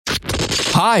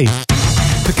Hi.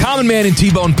 The Common Man and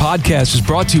T-Bone podcast is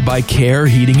brought to you by Care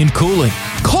Heating and Cooling.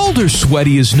 Cold or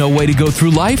sweaty is no way to go through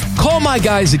life. Call my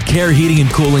guys at Care Heating and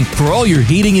Cooling for all your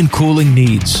heating and cooling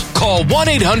needs. Call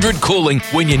 1-800-COOLING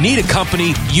when you need a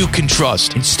company you can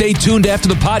trust. And stay tuned after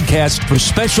the podcast for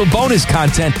special bonus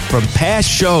content from past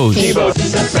shows. T-Bone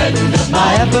is a friend of mine.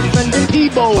 I have a friend in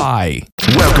T-Bone. Bye.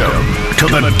 Welcome to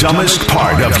the dumbest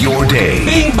part of your day.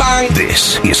 Bing bang.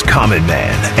 This is Common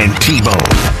Man and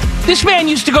T-Bone. This man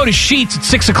used to go to Sheetz at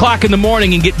 6 o'clock in the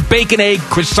morning and get bacon egg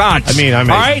croissants. I mean,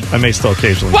 I may still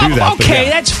occasionally do that. Okay,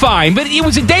 that's fine, but it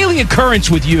was a daily occurrence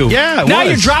with you. Yeah, Now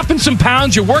you're dropping some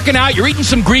pounds, you're working out, you're eating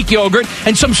some Greek yogurt,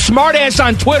 and some smartass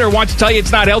on Twitter wants to tell you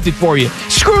it's not healthy for you.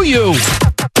 Screw you.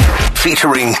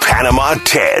 Featuring Panama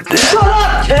Ted. Shut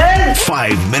up, Ted.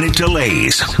 5-minute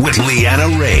delays with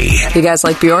Leanna Ray. You guys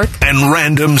like Bjork? And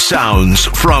random sounds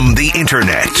from the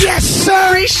internet. Yes,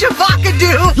 sir.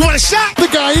 Shabakadoo. You want a shot? The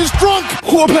guy is drunk.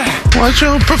 Watch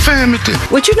your profanity.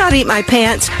 Would you not eat my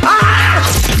pants?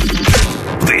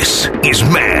 This is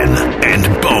Man and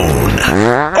Bone.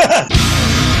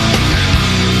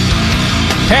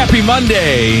 Happy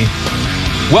Monday.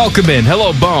 Welcome in.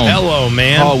 Hello, Bone. Hello,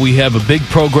 man. Oh, we have a big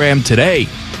program today.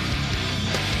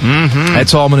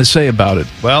 That's all I'm going to say about it.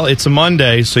 Well, it's a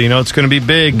Monday, so you know it's going to be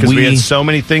big because we had so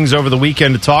many things over the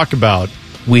weekend to talk about.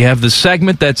 We have the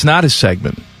segment that's not a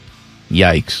segment.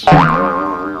 Yikes.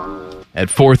 At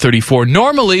 4:34.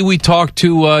 Normally, we talk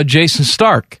to Jason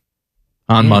Stark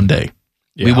on Monday.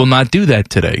 Yeah. We will not do that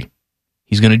today.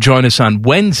 He's going to join us on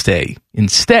Wednesday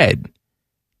instead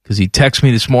because he texted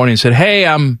me this morning and said, hey,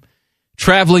 I'm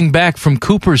traveling back from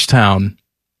Cooperstown.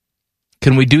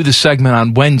 Can we do the segment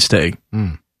on Wednesday?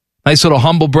 Nice little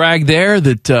humble brag there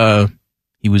that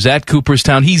he was at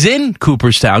Cooperstown. He's in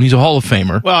Cooperstown. He's a Hall of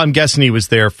Famer. Well, I'm guessing he was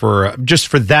there for just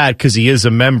for that because he is a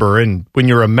member. And when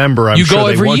you're a member, I'm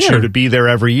sure they want you to be there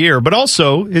every year. But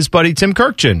also his buddy Tim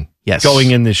Kirkjian going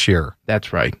in this year.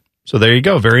 That's right. So there you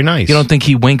go. Very nice. You don't think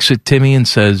he winks at Timmy and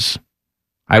says,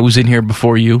 I was in here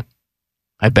before you?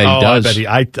 I bet he does.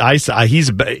 I bet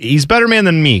he's a better man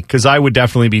than me because I would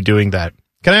definitely be doing that.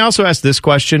 Can I also ask this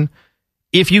question?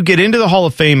 If you get into the Hall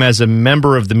of Fame as a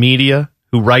member of the media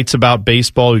who writes about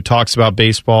baseball, who talks about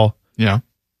baseball,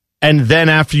 and then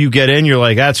after you get in, you're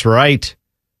like, that's right.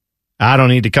 I don't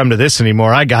need to come to this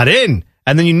anymore. I got in.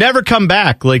 And then you never come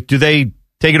back. Like, do they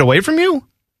take it away from you?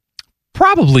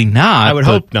 Probably not. I would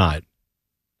hope not.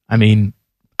 I mean,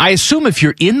 I assume if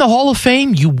you're in the Hall of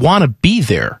Fame, you want to be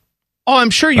there. Oh,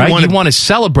 I'm sure you want to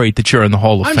celebrate that you're in the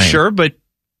Hall of Fame. I'm sure, but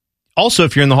also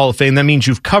if you're in the Hall of Fame, that means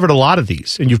you've covered a lot of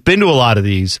these, and you've been to a lot of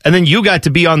these, and then you got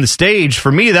to be on the stage.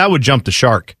 For me, that would jump the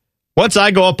shark. Once I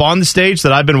go up on the stage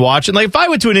that I've been watching, like if I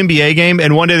went to an NBA game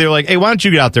and one day they were like, hey, why don't you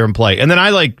get out there and play? And then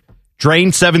I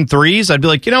drained 7 threes, I'd be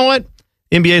like, you know what?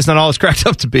 NBA is not all it's cracked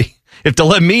up to be. If they'll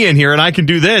let me in here and I can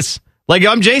do this. Like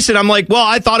I'm Jason, I'm like, well,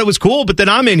 I thought it was cool, but then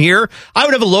I'm in here. I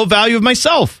would have a low value of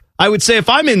myself. I would say if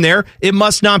I'm in there, it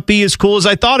must not be as cool as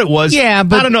I thought it was. Yeah,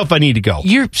 but I don't know if I need to go.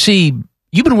 You've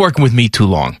been working with me too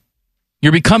long.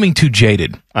 You're becoming too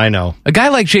jaded. I know. A guy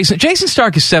like Jason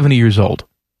Stark is 70 years old,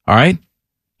 all right?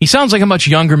 He sounds like a much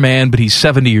younger man, but he's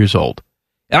 70 years old.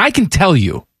 And I can tell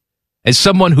you, as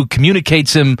someone who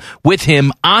communicates with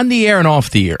him on the air and off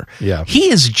the air,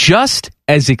 he is just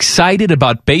as excited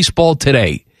about baseball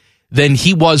today than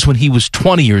he was when he was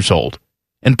 20 years old.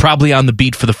 And probably on the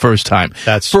beat for the first time.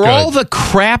 That's for good. all the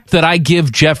crap that I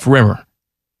give Jeff Rimmer.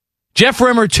 Jeff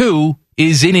Rimmer, too,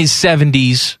 is in his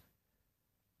 70s.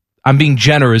 I'm being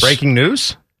generous. Breaking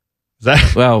news?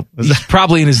 He's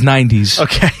probably in his 90s.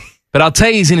 Okay. But I'll tell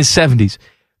you, he's in his 70s.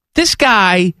 This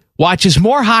guy watches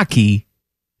more hockey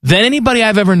than anybody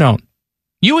I've ever known.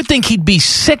 You would think he'd be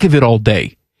sick of it all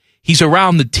day. He's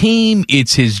around the team.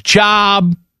 It's his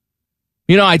job.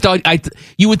 You know,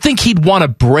 you would think he'd want a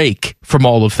break from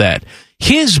all of that.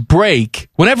 His break,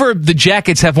 whenever the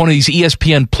Jackets have one of these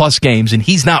ESPN Plus games and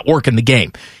he's not working the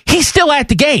game, he's still at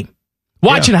the game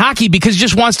watching hockey because he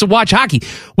just wants to watch hockey.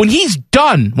 When he's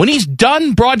done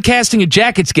broadcasting a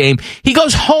Jackets game, he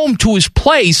goes home to his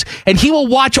place and he will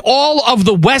watch all of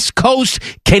the West Coast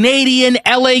Canadian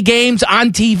LA games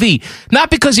on TV.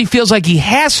 Not because he feels like he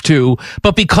has to,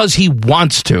 but because he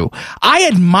wants to. I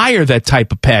admire that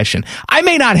type of passion. I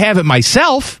may not have it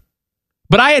myself,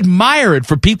 but I admire it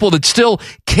for people that still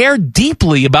care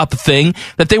deeply about the thing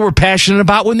that they were passionate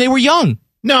about when they were young.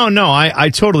 No, I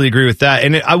totally agree with that.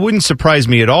 And I wouldn't surprise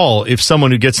me at all if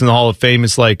someone who gets in the Hall of Fame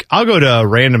is like, I'll go to a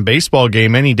random baseball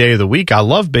game any day of the week. I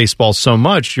love baseball so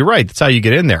much. You're right. That's how you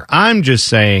get in there. I'm just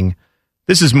saying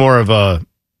this is more of a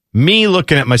me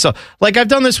looking at myself. Like I've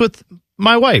done this with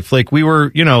my wife. Like we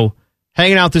were,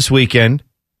 hanging out this weekend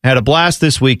Had a blast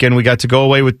this weekend. We got to go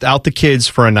away without the kids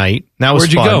for a night. That was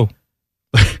Where'd fun. you go?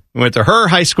 We went to her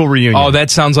high school reunion. Oh, that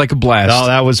sounds like a blast. Oh,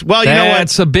 that was, well, you know what?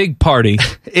 That's a big party.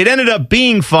 It ended up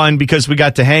being fun because we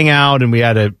got to hang out and we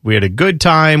had a good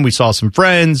time. We saw some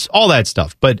friends, all that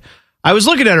stuff. But I was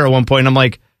looking at her at one point and I'm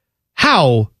like,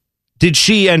 how did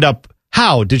she end up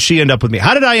with me?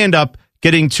 How did I end up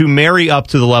getting to marry up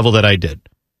to the level that I did?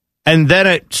 And then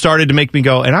it started to make me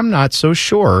go, and I'm not so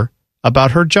sure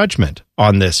about her judgment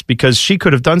on this because she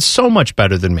could have done so much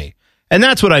better than me. And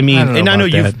that's what I mean. I know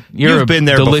You've been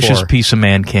there delicious before. Piece of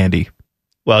man candy.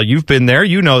 Well, you've been there.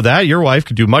 You know that. Your wife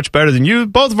could do much better than you.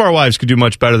 Both of our wives could do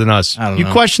much better than us. I don't You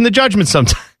know. question the judgment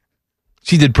sometimes.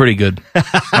 She did pretty good,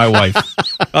 my wife.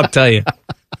 I'll tell you.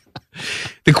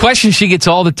 The question she gets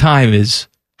all the time is,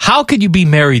 how could you be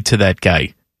married to that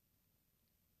guy?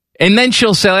 And then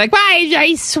she'll say, like, why is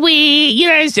he sweet? You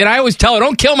know, and I always tell her,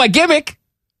 don't kill my gimmick.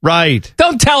 Right.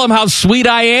 Don't tell him how sweet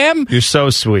I am You're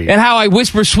so sweet. and how I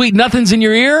whisper sweet nothings in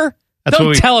your ear. That's Don't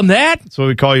what we- tell him that. That's what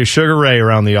we call you, Sugar Ray,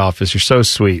 around the office. You're so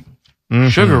sweet. Mhm.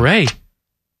 Sugar Ray.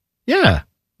 Yeah.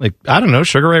 Like, I don't know,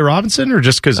 Sugar Ray Robinson? Or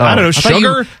just because, I don't know, I thought sugar?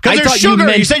 you- Because I there's thought you sugar. You,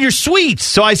 meant- said you're sweet.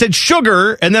 So I said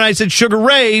sugar, and then I said Sugar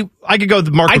Ray. I could go with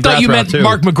Mark I McGrath thought you route, meant too.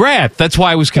 Mark McGrath. That's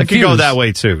why I was I confused. could go that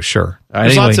way, too, sure.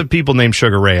 There's Anyway. lots of people named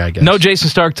Sugar Ray, I guess. No Jason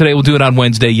Stark today. We'll do it on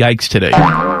Wednesday. Yikes today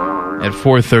at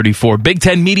 4:34. Big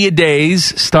Ten Media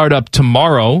Days start up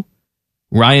tomorrow.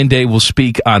 Ryan Day will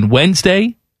speak on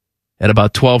Wednesday at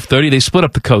about 12:30. They split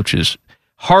up the coaches.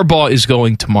 Harbaugh is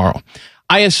going tomorrow.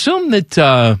 I assume that,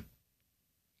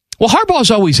 Harbaugh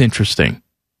is always interesting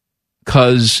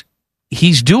because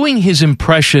he's doing his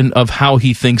impression of how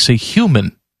he thinks a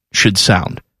human should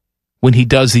sound when he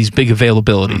does these big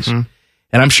availabilities. Mm-hmm.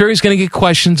 And I'm sure he's going to get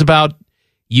questions about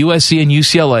USC and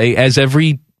UCLA, as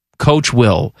every coach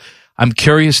will. I'm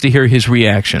curious to hear his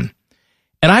reaction.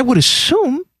 And I would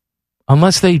assume,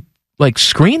 unless they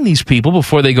screen these people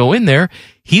before they go in there,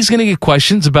 he's going to get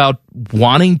questions about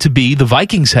wanting to be the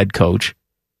Vikings head coach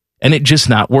and it just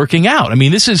not working out. I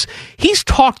mean, he's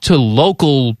talked to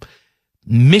local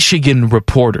Michigan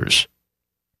reporters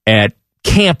at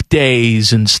camp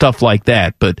days and stuff like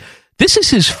that, but this is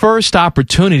his first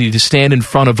opportunity to stand in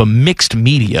front of a mixed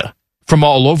media from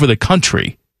all over the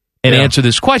country and answer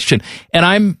this question. And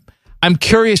I'm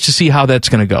curious to see how that's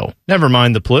going to go. Never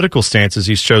mind the political stances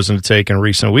he's chosen to take in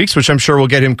recent weeks, which I'm sure will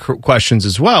get him questions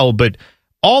as well. But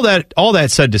all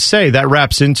that said to say, that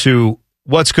wraps into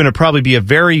what's going to probably be a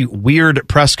very weird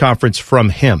press conference from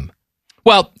him.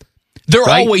 Well, they're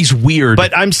always weird.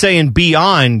 But I'm saying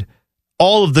beyond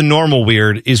all of the normal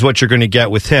weird is what you're going to get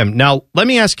with him. Now, let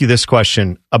me ask you this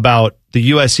question about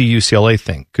the USC-UCLA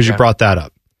thing, because you brought that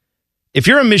up. If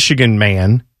you're a Michigan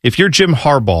man, if you're Jim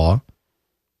Harbaugh,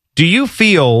 do you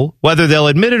feel, whether they'll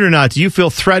admit it or not, do you feel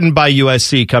threatened by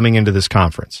USC coming into this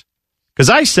conference?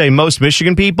 Because I say most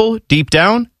Michigan people, deep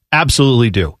down, absolutely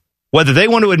do. Whether they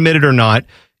want to admit it or not,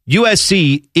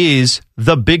 USC is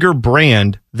the bigger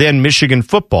brand than Michigan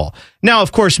football. Now,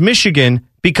 of course, Michigan,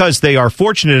 because they are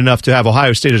fortunate enough to have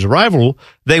Ohio State as a rival,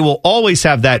 they will always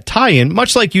have that tie-in,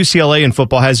 much like UCLA in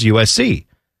football has USC.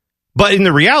 But in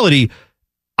the reality,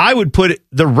 I would put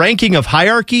the ranking of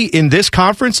hierarchy in this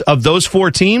conference of those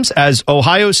four teams as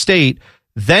Ohio State,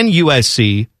 then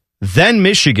USC, then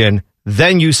Michigan,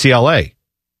 then UCLA.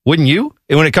 Wouldn't you?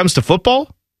 And when it comes to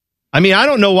football? I mean, I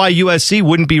don't know why USC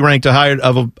wouldn't be ranked higher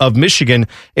of Michigan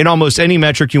in almost any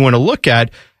metric you want to look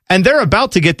at. And they're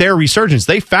about to get their resurgence.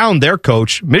 They found their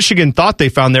coach. Michigan thought they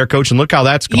found their coach, and look how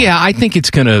that's going. Yeah, I think it's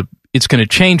gonna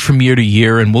change from year to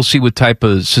year, and we'll see what type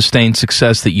of sustained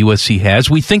success that USC has.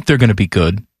 We think they're going to be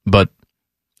good, but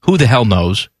who the hell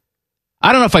knows?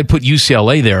 I don't know if I'd put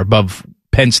UCLA there above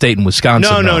Penn State and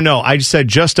Wisconsin. No. I said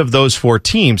just of those four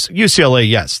teams. UCLA,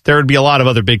 yes. There would be a lot of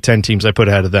other Big Ten teams I put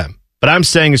ahead of them. But I'm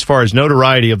saying as far as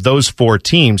notoriety of those four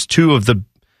teams,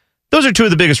 those are two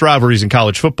of the biggest rivalries in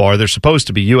college football, or they're supposed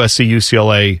to be, USC,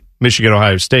 UCLA, Michigan,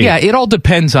 Ohio State. Yeah, it all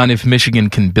depends on if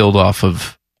Michigan can build off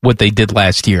of what they did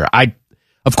last year. I,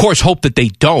 of course, hope that they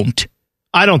don't.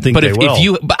 I don't think they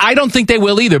will. But I don't think they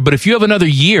will either. But if you have another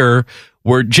year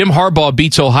where Jim Harbaugh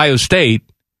beats Ohio State,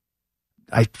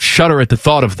 I shudder at the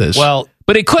thought of this. Well,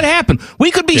 but it could happen.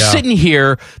 We could be sitting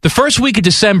here the first week of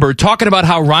December talking about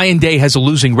how Ryan Day has a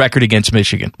losing record against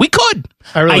Michigan. We could.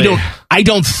 I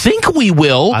don't think we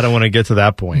will. I don't want to get to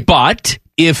that point. But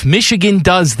if Michigan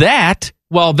does that,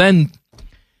 well, then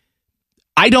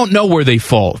I don't know where they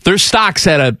fall. Their stock's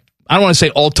at I don't want to say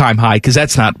all-time high because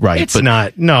that's not right. It's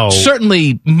not. No.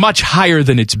 Certainly much higher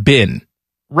than it's been.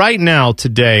 Right now,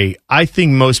 today, I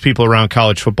think most people around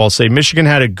college football say Michigan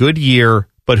had a good year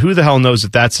but who the hell knows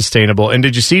if that's sustainable? And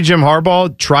did you see Jim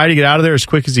Harbaugh try to get out of there as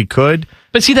quick as he could?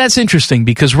 But see, that's interesting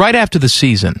because right after the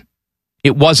season,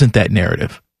 it wasn't that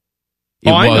narrative.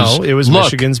 I know. It was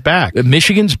Michigan's back.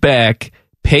 Michigan's back.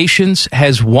 Patience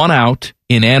has won out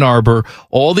in Ann Arbor.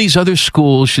 All these other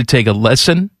schools should take a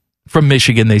lesson from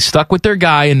Michigan. They stuck with their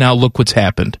guy, and now look what's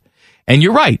happened. And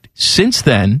you're right. Since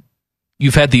then,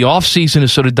 you've had the offseason to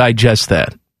sort of digest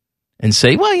that and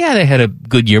say, well, yeah, they had a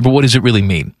good year, but what does it really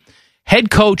mean? Head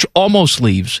coach almost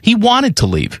leaves. He wanted to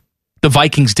leave. The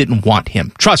Vikings didn't want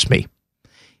him. Trust me.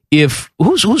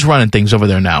 Who's running things over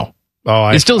there now?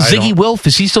 It's still Ziggy Wilf.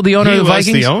 Is he still the owner of the Vikings?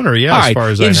 He was the owner, yeah, as far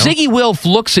as I know. If Ziggy Wilf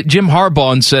looks at Jim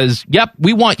Harbaugh and says, yep,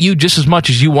 we want you just as much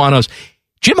as you want us,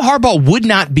 Jim Harbaugh would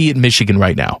not be at Michigan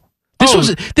right now.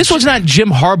 This was not Jim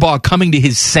Harbaugh coming to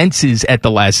his senses at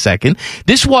the last second.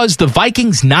 This was the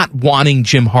Vikings not wanting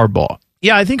Jim Harbaugh.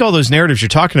 Yeah, I think all those narratives you're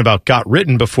talking about got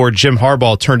written before Jim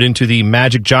Harbaugh turned into the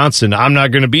Magic Johnson, I'm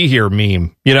not going to be here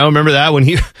meme. You know, remember that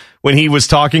when he was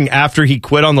talking after he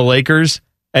quit on the Lakers?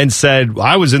 And said,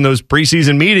 I was in those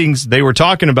preseason meetings. They were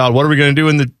talking about what are we going to do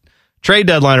in the trade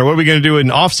deadline or what are we going to do in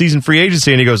off-season free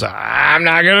agency? And he goes, I'm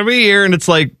not going to be here. And it's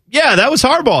like, yeah, that was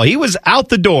Harbaugh. He was out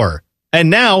the door. And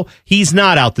now he's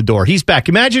not out the door. He's back.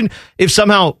 Imagine if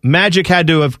somehow Magic had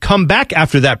to have come back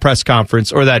after that press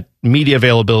conference or that media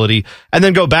availability and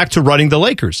then go back to running the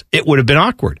Lakers. It would have been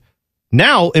awkward.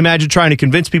 Now, imagine trying to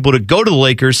convince people to go to the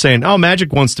Lakers saying, oh,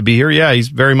 Magic wants to be here. Yeah, he's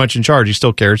very much in charge. He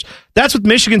still cares. That's what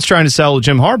Michigan's trying to sell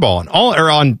Jim Harbaugh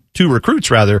on two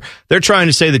recruits, rather. They're trying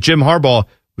to say that Jim Harbaugh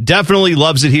definitely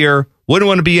loves it here, wouldn't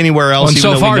want to be anywhere else. And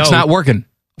so far, it's not working.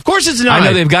 Of course it's not. I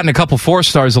know they've gotten a couple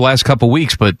 4-stars the last couple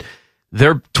weeks, but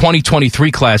their 2023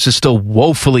 class is still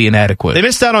woefully inadequate. They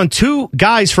missed out on 2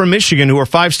 guys from Michigan who are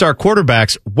 5-star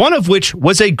quarterbacks, one of which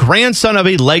was a grandson of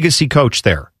a legacy coach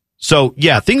there. So,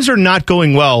 yeah, things are not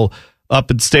going well up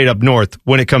in state up north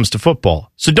when it comes to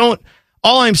football. So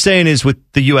all I'm saying is with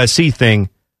the USC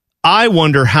thing, I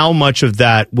wonder how much of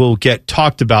that will get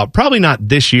talked about. Probably not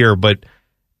this year, but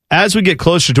as we get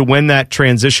closer to when that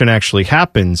transition actually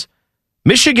happens,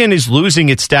 Michigan is losing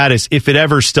its status, if it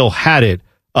ever still had it,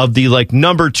 of the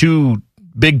number 2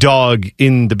 big dog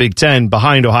in the Big Ten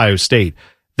behind Ohio State.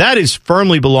 That is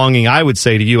firmly belonging, I would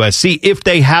say, to USC if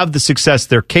they have the success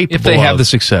they're capable of. If they have the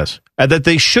success. That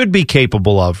they should be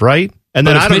capable of, right? And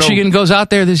then if Michigan goes out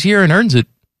there this year and earns it,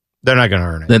 they're not going to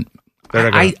earn it. Then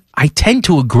I tend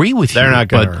to agree with you. They're not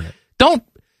going to earn it.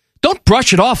 Don't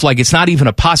brush it off like it's not even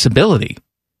a possibility.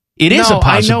 It is a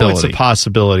possibility. I know it's a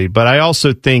possibility, but I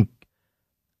also think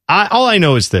all I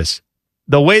know is this.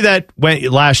 The way that went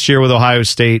last year with Ohio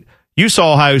State, you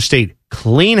saw Ohio State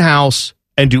clean house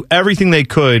and do everything they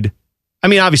could. I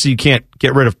mean, obviously, you can't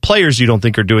get rid of players you don't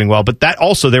think are doing well, but that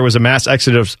also there was a mass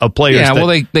exodus of players. Yeah, well,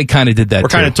 they kind of did that. We're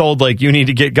kind of told you need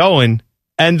to get going,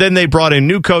 and then they brought in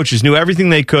new coaches, knew everything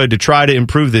they could to try to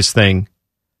improve this thing.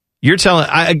 You're telling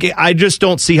I just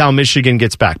don't see how Michigan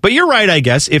gets back. But you're right, I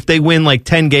guess if they win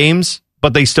 10 games,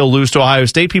 but they still lose to Ohio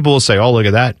State, people will say, "Oh, look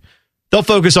at that." They'll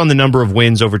focus on the number of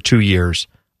wins over 2 years.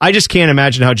 I just can't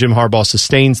imagine how Jim Harbaugh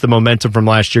sustains the momentum from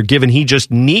last year, given he just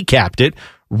kneecapped it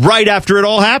right after it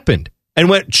all happened and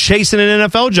went chasing an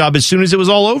NFL job as soon as it was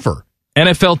all over.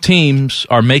 NFL teams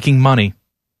are making money.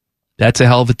 That's a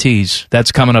hell of a tease.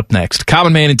 That's coming up next.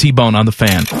 Common Man and T-Bone on the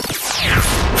Fan.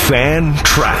 Fan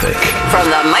traffic. From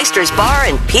the Meister's Bar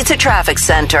and Pizza Traffic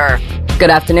Center. Good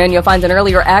afternoon. You'll find an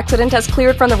earlier accident has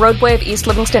cleared from the roadway of East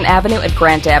Livingston Avenue at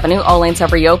Grant Avenue. All lanes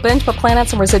have reopened, but plan on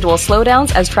some residual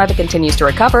slowdowns as traffic continues to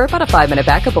recover. About a 5-minute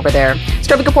backup over there. This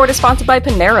traffic report is sponsored by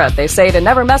Panera. They say to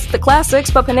never mess with the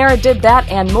classics, but Panera did that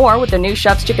and more with their new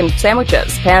Chef's Chicken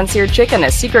sandwiches. Pan-seared chicken,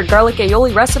 a secret garlic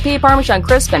aioli recipe, Parmesan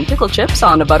crisp, and pickle chips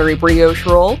on a buttery brioche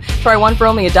roll. Try one for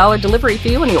only $1 delivery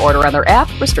fee when you order on their app.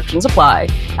 Restrictions apply.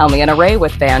 I'm Leanna Ray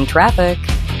with Fan Traffic.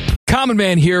 Common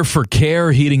Man here for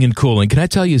Care Heating and Cooling. Can I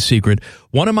tell you a secret?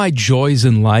 One of my joys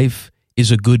in life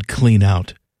is a good clean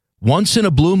out. Once in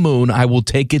a blue moon, I will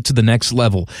take it to the next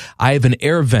level. I have an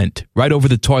air vent right over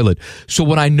the toilet. So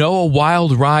when I know a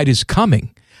wild ride is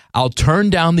coming, I'll turn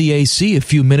down the AC a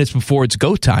few minutes before it's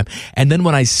go time. And then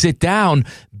when I sit down,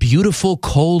 beautiful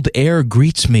cold air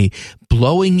greets me,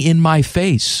 blowing in my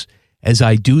face as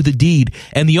I do the deed.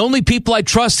 And the only people I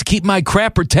trust to keep my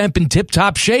crapper temp in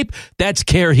tip-top shape, that's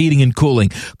Care Heating and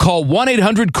Cooling. Call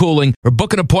 1-800-COOLING or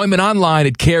book an appointment online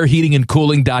at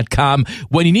careheatingandcooling.com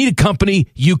when you need a company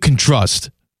you can trust.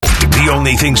 The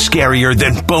only thing scarier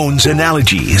than Bones'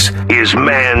 analogies is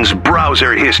man's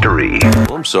browser history.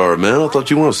 I'm sorry, man. I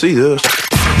thought you want to see this.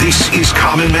 This is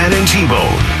Common Man and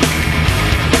T-Bone.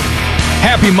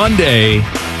 Happy Monday.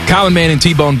 Common Man and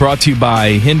T-Bone brought to you by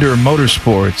Hinder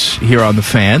Motorsports here on The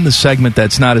Fan. The segment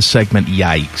that's not a segment,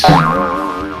 yikes,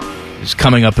 is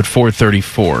coming up at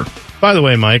 4:34. By the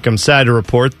way, Mike, I'm sad to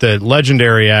report that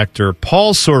legendary actor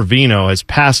Paul Sorvino has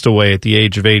passed away at the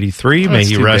age of 83. May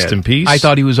he rest in peace. I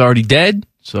thought he was already dead.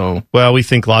 So, well, we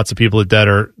think lots of people that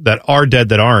are dead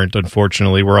that aren't.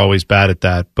 Unfortunately, we're always bad at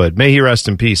that. But may he rest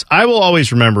in peace. I will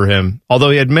always remember him, although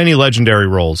he had many legendary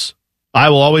roles. I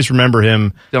will always remember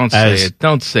him. Don't say it.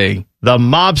 Don't say the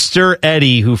mobster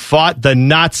Eddie who fought the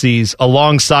Nazis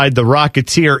alongside the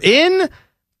Rocketeer in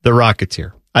The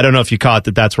Rocketeer. I don't know if you caught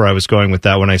that. That's where I was going with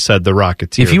that when I said The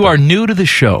Rocketeer. If you are new to the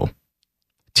show,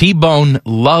 T-Bone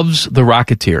loves The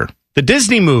Rocketeer, the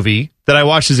Disney movie that I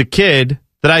watched as a kid.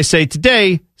 That I say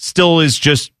today still is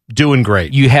just doing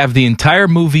great. You have the entire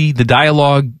movie, the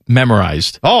dialogue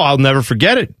memorized. Oh, I'll never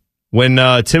forget it. When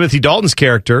Timothy Dalton's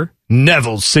character,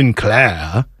 Neville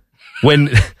Sinclair, who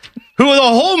the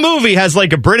whole movie has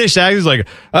like a British accent, he's like,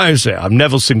 I'm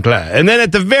Neville Sinclair. And then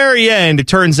at the very end, it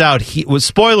turns out he was,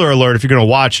 spoiler alert if you're going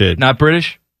to watch it. Not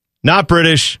British? Not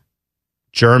British.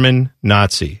 German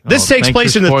Nazi. This takes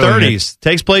place in the 30s.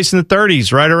 Takes place in the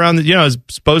 30s, right around it's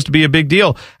supposed to be a big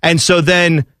deal. And so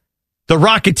then the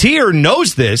Rocketeer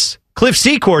knows this. Cliff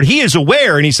Secord, he is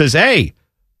aware, and he says, hey,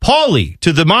 Paulie,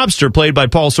 to the mobster played by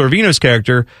Paul Sorvino's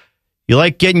character, you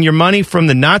like getting your money from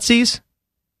the Nazis?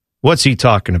 What's he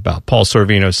talking about? Paul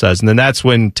Sorvino says. And then that's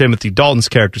when Timothy Dalton's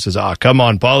character says, come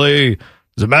on, Paulie.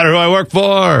 Doesn't matter who I work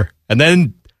for. And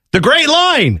then the great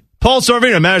line, Paul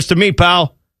Sorvino, matters to me,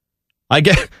 pal.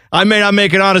 I may not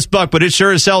make an honest buck, but it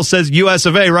sure as hell says US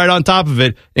of A right on top of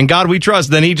it. In God we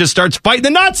trust. Then he just starts fighting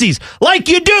the Nazis. Like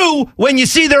you do when you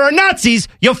see there are Nazis,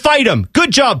 you fight them.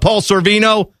 Good job, Paul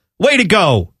Sorvino. Way to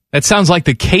go. That sounds like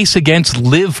the case against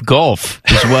Live Golf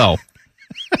as well.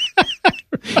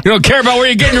 You don't care about where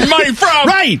you're getting your money from.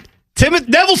 Right.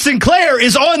 Neville Sinclair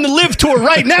is on the Live Tour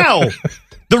right now.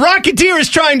 The Rocketeer is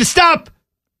trying to stop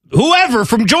whoever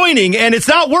from joining, and it's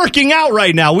not working out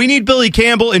right now. We need Billy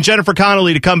Campbell and Jennifer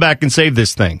Connelly to come back and save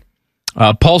this thing.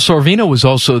 Paul Sorvino was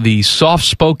also the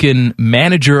soft-spoken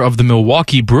manager of the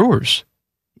Milwaukee Brewers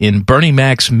in Bernie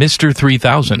Mac's Mr.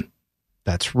 3000.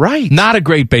 That's right. Not a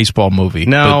great baseball movie.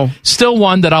 No. But still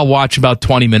one that I'll watch about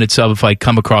 20 minutes of if I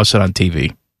come across it on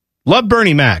TV. Love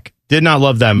Bernie Mac. Did not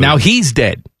love that movie. Now he's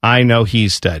dead. I know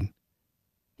he's dead.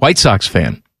 White Sox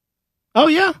fan. Oh,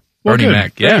 yeah. Well, Bernie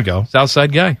Mac, yeah. There you go.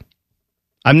 Southside guy.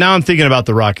 I'm thinking about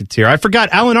The Rocketeer. I forgot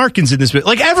Alan Arkin's in this movie.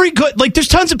 There's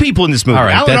tons of people in this movie. All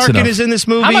right, Alan Arkin is in this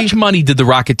movie. How much money did The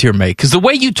Rocketeer make? Because the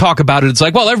way you talk about it, it's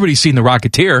like, well, everybody's seen The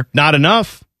Rocketeer. Not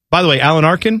enough. By the way, Alan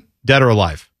Arkin, dead or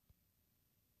alive?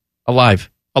 Alive.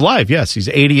 Alive, yes. He's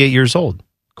 88 years old.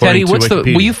 Teddy,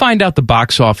 will you find out the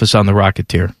box office on The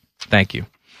Rocketeer? Thank you.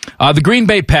 The Green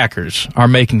Bay Packers are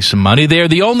making some money. They are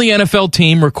the only NFL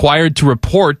team required to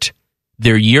report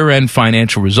their year-end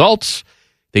financial results.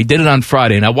 They did it on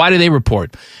Friday. Now, why do they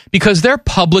report? Because they're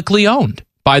publicly owned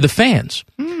by the fans.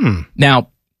 Now,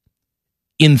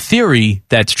 in theory,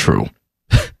 that's true.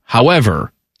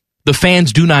 However, the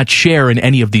fans do not share in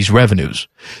any of these revenues.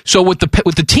 So what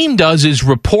the team does is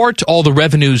report all the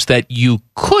revenues that you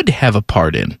could have a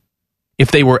part in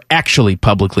if they were actually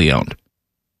publicly owned.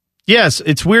 Yes,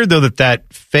 it's weird, though,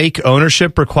 that fake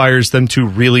ownership requires them to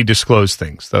really disclose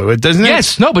things, though. It doesn't.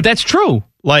 Yes, no, but that's true.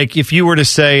 Like, if you were to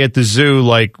say at the zoo,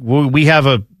 like, we have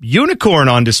a unicorn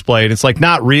on display, and it's, like,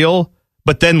 not real,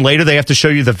 but then later they have to show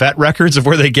you the vet records of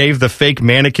where they gave the fake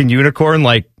mannequin unicorn,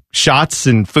 like, shots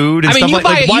and food and stuff like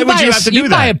that. Why would you have to do that? You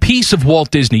buy a piece of Walt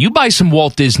Disney. You buy some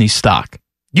Walt Disney stock.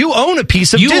 You own a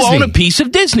piece of Disney. You own a piece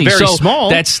of Disney. Very so small.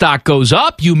 That stock goes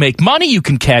up. You make money. You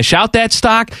can cash out that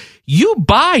stock. You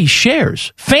buy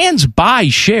shares. Fans buy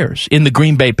shares in the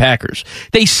Green Bay Packers.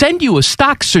 They send you a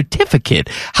stock certificate.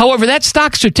 However, that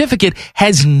stock certificate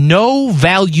has no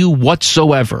value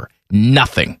whatsoever.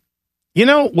 Nothing. You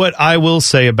know what I will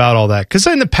say about all that? Because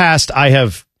in the past, I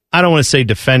don't want to say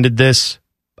defended this.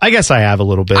 I guess I have a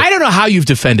little bit. I don't know how you've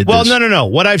defended this. Well, no.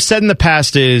 What I've said in the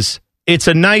past is it's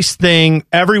a nice thing.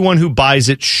 Everyone who buys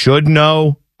it should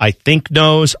know. I think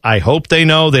knows. I hope they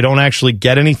know. They don't actually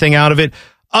get anything out of it.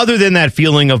 Other than that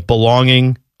feeling of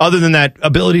belonging, other than that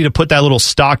ability to put that little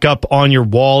stock up on your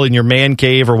wall in your man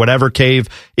cave or whatever cave,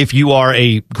 if you are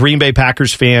a Green Bay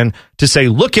Packers fan, to say,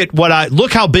 look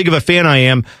how big of a fan I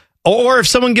am, or if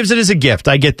someone gives it as a gift,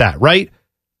 I get that, right?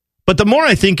 But the more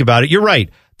I think about it, you're right.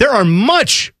 There are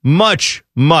much, much,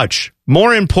 much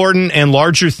more important and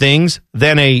larger things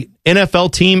than a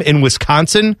NFL team in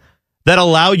Wisconsin that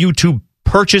allow you to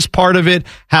purchase part of it,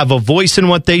 have a voice in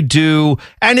what they do,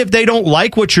 and if they don't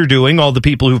like what you're doing, all the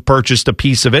people who've purchased a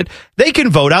piece of it, they can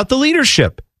vote out the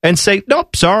leadership. and say,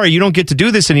 nope, sorry, you don't get to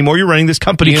do this anymore. You're running this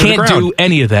company You into the can't ground. do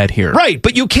any of that here. Right,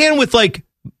 but you can with, like,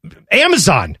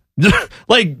 Amazon.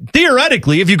 Like,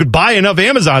 theoretically, if you could buy enough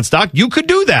Amazon stock, you could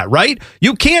do that, right?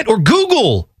 You can't, or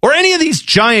Google, or any of these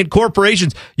giant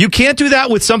corporations. You can't do that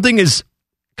with something as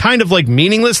kind of like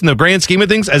meaningless in the grand scheme of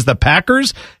things as the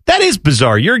Packers. That is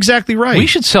bizarre. You're exactly right. We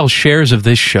should sell shares of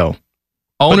this show.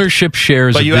 Ownership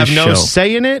shares of this show. But you have no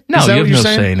say in it? No, Is that you what have you're no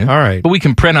saying? say in it. All right. But we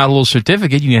can print out a little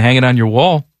certificate. You can hang it on your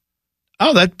wall.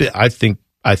 Oh, I think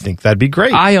that'd be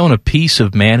great. I own a piece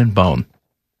of Man and Bone.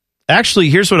 Actually,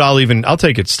 here's what I'll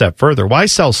take it a step further. Why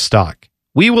sell stock?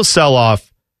 We will sell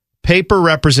off paper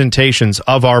representations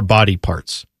of our body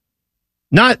parts.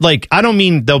 Not like, I don't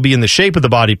mean they'll be in the shape of the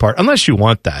body part, unless you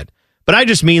want that. But I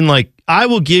just mean, like, I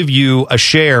will give you a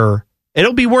share.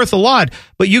 It'll be worth a lot,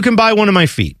 but you can buy one of my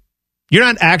feet. You're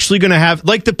not actually going to have,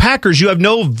 like the Packers, you have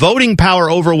no voting power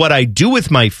over what I do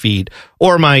with my feet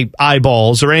or my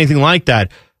eyeballs or anything like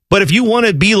that. But if you want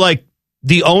to be like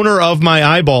the owner of my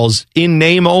eyeballs in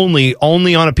name only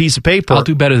on a piece of paper, I'll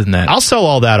do better than that. I'll sell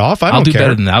all that off. I'll do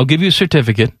better than that. I'll give you a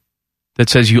certificate that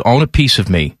says you own a piece of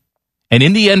me. And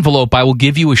in the envelope, I will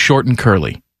give you a short and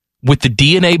curly with the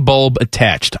DNA bulb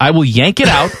attached. I will yank it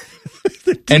out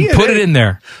and put it in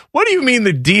there. What do you mean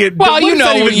the DNA? Well, what you does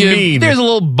know, that when even mean? there's a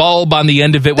little bulb on the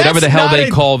end of it, whatever That's the hell not they a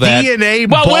call that. DNA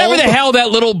well, bulb? whatever the hell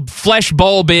that little flesh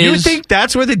bulb is. You think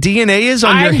that's where the DNA is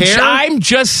on your hair? I'm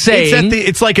just saying.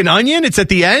 It's like an onion. It's at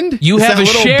the end. You It's have that a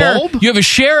little share. bulb? You have a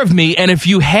share of me, and if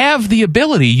you have the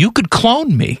ability, you could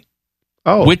clone me.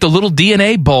 Oh. With the little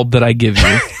DNA bulb that I give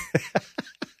you.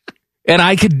 And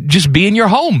I could just be in your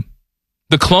home.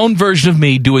 The clone version of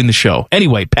me doing the show.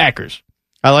 Anyway, Packers.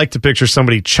 I like to picture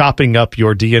somebody chopping up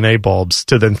your DNA bulbs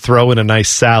to then throw in a nice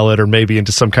salad or maybe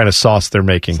into some kind of sauce they're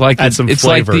making. Add some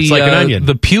flavor. It's like an onion.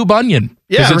 The pube onion.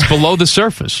 Because Yeah, it's right. below the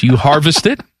surface. You harvest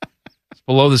it. It's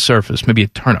below the surface. Maybe a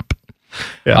turnip.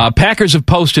 Yeah. Packers have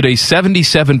posted a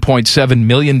 $77.7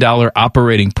 million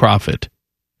operating profit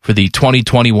for the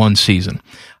 2021 season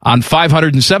on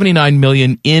 $579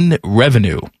 million in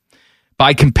revenue.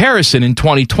 By comparison, in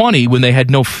 2020, when they had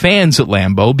no fans at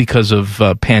Lambeau because of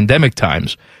pandemic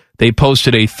times, they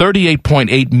posted a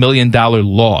 $38.8 million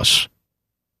loss.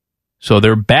 So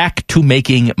they're back to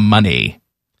making money.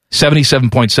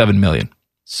 $77.7 million.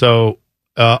 So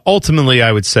ultimately,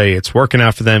 I would say it's working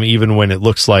out for them even when it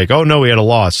looks like, oh, no, we had a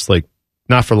loss. Like,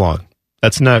 not for long.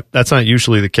 That's not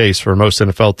usually the case for most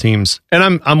NFL teams.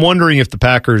 And I'm wondering if the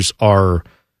Packers are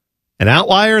an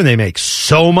outlier and they make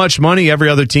so much money, every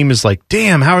other team is like,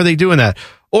 damn, how are they doing that?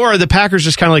 Or are the Packers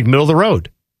just kind of like middle of the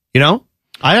road? You know?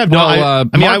 I have no I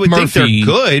mean, I would think they're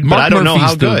good, but I don't know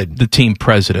how good. The team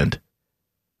president.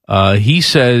 He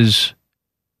says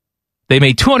they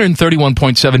made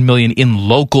 $231.7 million in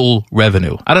local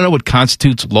revenue. I don't know what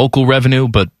constitutes local revenue,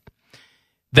 but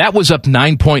that was up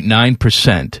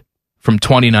 9.9% from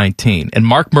 2019. And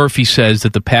Mark Murphy says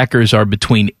that the Packers are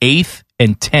between 8th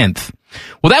and 10th.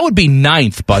 Well, that would be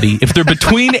 9th, buddy, if they're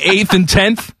between 8th and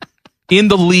 10th in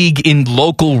the league in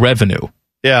local revenue.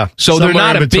 Yeah. So they're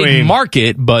not a big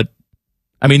market, but,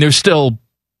 I mean, they're still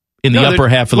in the upper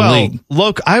half of the league.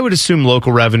 I would assume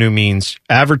local revenue means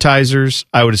advertisers.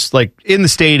 I would like in the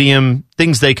stadium,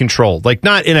 things they control, like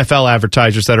not NFL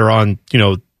advertisers that are on,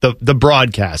 the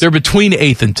broadcast. They're between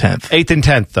 8th and 10th. 8th and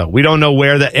 10th, though. We don't know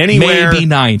where that anywhere. Maybe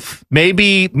 9th.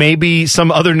 Maybe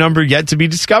some other number yet to be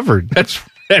discovered.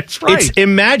 That's right. It's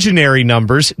imaginary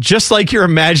numbers, just like your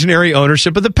imaginary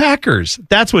ownership of the Packers.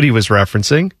 That's what he was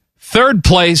referencing. Third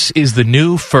place is the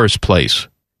new first place.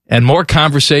 And more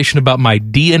conversation about my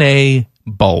DNA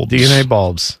bulbs. DNA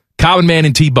bulbs. Common Man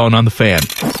and T-Bone on the Fan.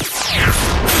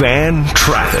 Fan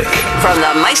traffic. From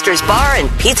the Meister's Bar and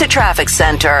Pizza Traffic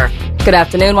Center. Good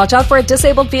afternoon. Watch out for a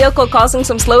disabled vehicle causing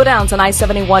some slowdowns on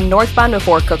I-71 northbound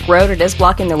before Cook Road. It is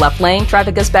blocking the left lane.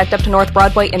 Traffic is backed up to North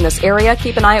Broadway in this area.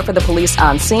 Keep an eye out for the police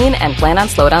on scene and plan on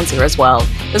slowdowns here as well.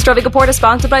 This traffic report is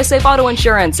sponsored by Safe Auto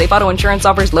Insurance. Safe Auto Insurance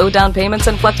offers low down payments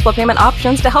and flexible payment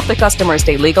options to help the customer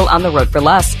stay legal on the road for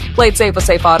less. Play it safe with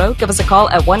Safe Auto. Give us a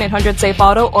call at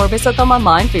 1-800-SAFE-AUTO or visit them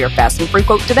online for your fast and free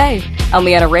quote today. I'm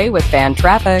Leanna Ray with Fan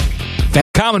Traffic.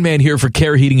 Common Man here for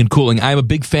Care Heating and Cooling. I'm a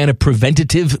big fan of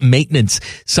preventative maintenance.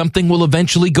 Something will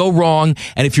eventually go wrong,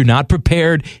 and if you're not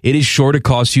prepared, it is sure to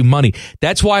cost you money.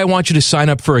 That's why I want you to sign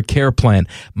up for a Care plan.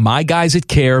 My guys at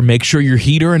Care make sure your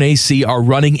heater and AC are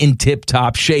running in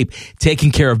tip-top shape,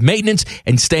 taking care of maintenance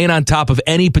and staying on top of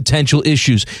any potential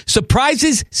issues.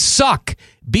 Surprises suck.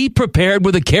 Be prepared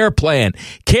with a Care plan.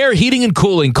 Care Heating and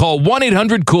Cooling. Call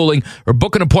 1-800-COOLING or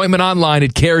book an appointment online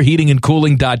at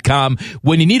careheatingandcooling.com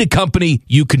when you need a company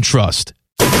you can trust.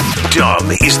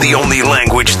 dumb is the only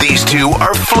language these two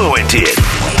are fluent in.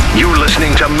 You're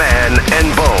listening to Man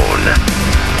and Bone.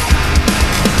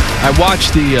 I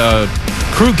watched the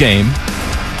Crew game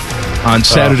on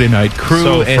Saturday night.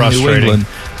 Crew and New England.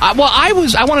 I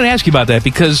wanted to ask you about that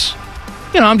because,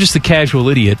 I'm just a casual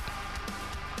idiot.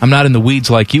 I'm not in the weeds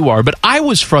like you are, but I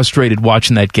was frustrated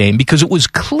watching that game because it was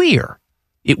clear.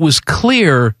 It was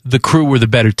clear the Crew were the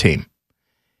better team.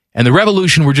 And the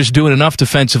Revolution were just doing enough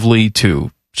defensively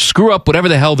to screw up whatever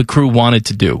the hell the Crew wanted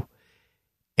to do.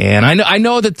 And I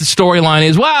know that the storyline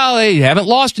is, well, they haven't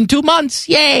lost in 2 months.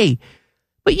 Yay.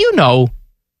 But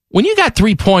when you got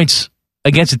 3 points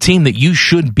against a team that you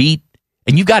should beat,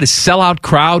 and you got a sellout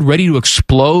crowd ready to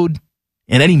explode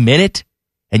in any minute,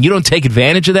 and you don't take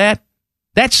advantage of that,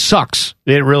 that sucks.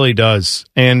 It really does.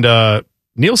 And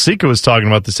Neil Sika was talking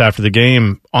about this after the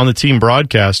game on the team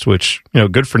broadcast, which,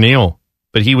 good for Neil.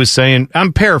 But he was saying,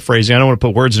 I'm paraphrasing, I don't want to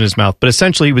put words in his mouth, but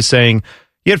essentially he was saying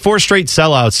he had 4 straight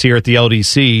sellouts here at the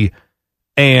LDC,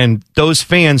 and those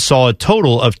fans saw a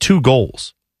total of 2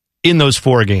 goals in those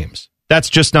 4 games. That's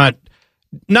just not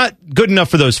good enough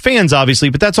for those fans,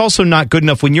 obviously, but that's also not good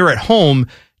enough when you're at home.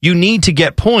 You need to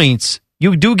get points.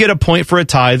 You do get a point for a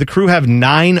tie. The Crew have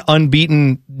 9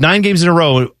 games in a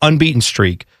row unbeaten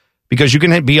streak, because you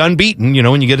can be unbeaten,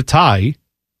 when you get a tie.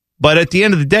 But at the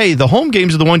end of the day, the home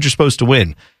games are the ones you're supposed to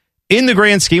win. In the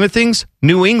grand scheme of things,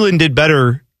 New England did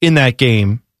better in that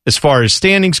game as far as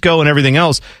standings go and everything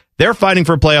else. They're fighting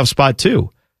for a playoff spot too.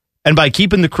 And by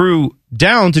keeping the Crew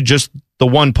down to just the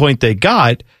 1 point they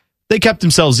got, they kept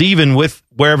themselves even with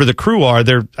wherever the Crew are.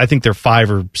 I think they're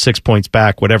 5 or 6 points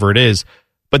back, whatever it is.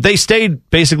 But they stayed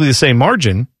basically the same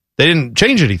margin. They didn't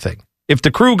change anything. If the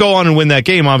Crew go on and win that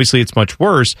game, obviously it's much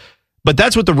worse. But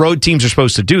that's what the road teams are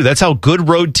supposed to do. That's how good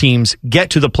road teams get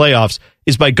to the playoffs,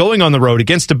 is by going on the road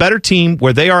against a better team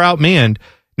where they are outmanned.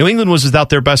 New England was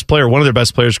without their best player, one of their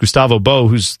best players, Gustavo Bo,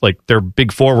 who's like their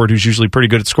big forward, who's usually pretty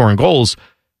good at scoring goals.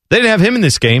 They didn't have him in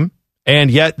this game, and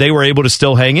yet they were able to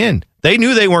still hang in. They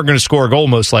knew they weren't going to score a goal,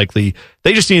 most likely.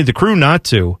 They just needed the Crew not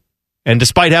to. And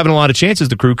despite having a lot of chances,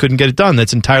 the Crew couldn't get it done.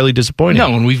 That's entirely disappointing.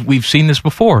 No, and we've seen this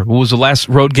before. What was the last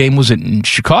road game? Was it in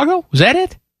Chicago? Was that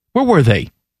it? Where were they?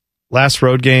 Last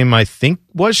road game, I think,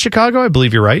 was Chicago. I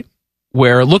believe you're right.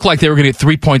 Where it looked like they were going to get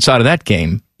 3 points out of that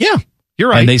game. Yeah, you're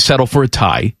right. And they settled for a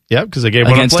tie. Yeah, because they gave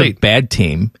one against a bad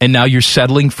team. And now you're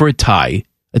settling for a tie,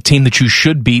 a team that you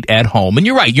should beat at home. And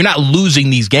you're right, you're not losing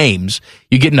these games.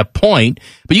 You're getting a point,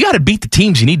 but you got to beat the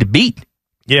teams you need to beat.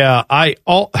 Yeah,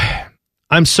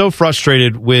 I'm so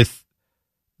frustrated with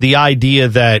the idea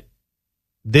that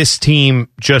this team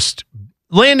just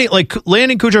landing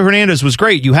Cucho Hernandez was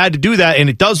great. You had to do that, and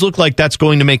it does look like that's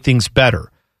going to make things better.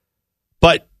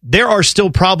 But there are still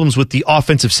problems with the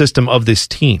offensive system of this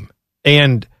team.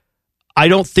 And I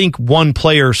don't think one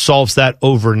player solves that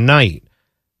overnight.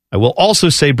 I will also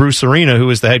say Bruce Arena, who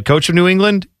is the head coach of New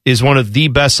England, is one of the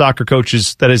best soccer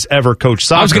coaches that has ever coached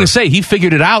soccer. I was going to say, he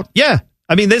figured it out. Yeah.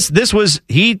 I mean,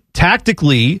 he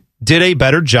tactically did a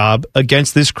better job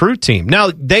against this Crew team. Now,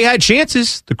 they had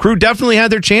chances. The Crew definitely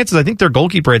had their chances. I think their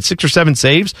goalkeeper had 6 or 7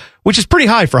 saves, which is pretty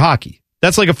high for hockey.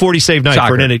 That's like a 40-save night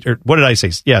for an or what did I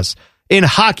say? Yes. In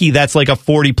hockey, that's like a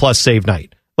 40-plus save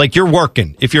night. Like, you're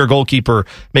working if you're a goalkeeper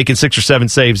making 6 or 7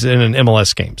 saves in an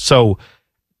MLS game. So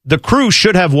the Crew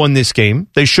should have won this game.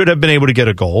 They should have been able to get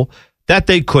a goal. That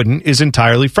they couldn't is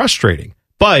entirely frustrating.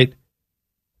 But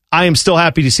I am still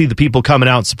happy to see the people coming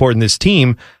out and supporting this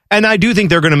team. And I do think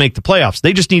they're going to make the playoffs.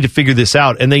 They just need to figure this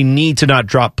out, and they need to not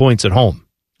drop points at home.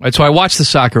 Right, so I watched the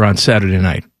soccer on Saturday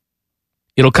night.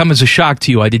 It'll come as a shock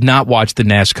to you. I did not watch the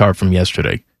NASCAR from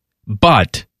yesterday.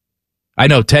 But I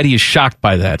know Teddy is shocked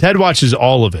by that. Ted watches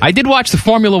all of it. I did watch the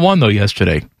Formula One, though,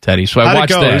 yesterday, Teddy. So I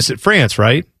watched that. It was at France,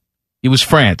 right? It was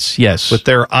France, yes. With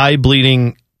their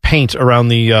eye-bleeding paint around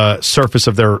the surface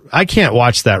of their... I can't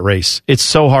watch that race. It's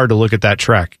so hard to look at that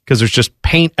track because there's just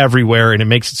paint everywhere and it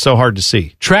makes it so hard to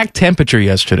see. Track temperature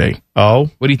yesterday.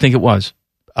 Oh? What do you think it was?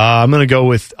 I'm going to go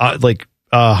with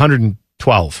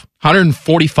 112.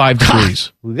 145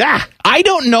 degrees. I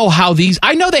don't know how these...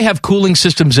 I know they have cooling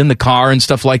systems in the car and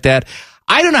stuff like that.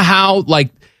 I don't know how, like,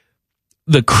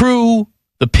 the crew,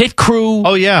 the pit crew...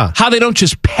 Oh, yeah. How they don't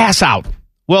just pass out.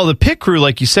 Well, the pit crew,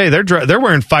 like you say, they're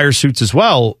wearing fire suits as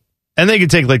well, and they can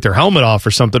take like their helmet off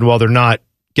or something while they're not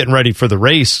getting ready for the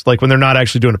race, like when they're not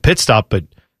actually doing a pit stop, but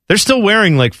they're still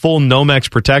wearing like full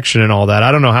Nomex protection and all that.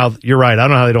 I don't know how, you're right, I don't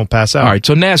know how they don't pass out. All right,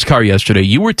 so NASCAR yesterday,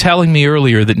 you were telling me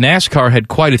earlier that NASCAR had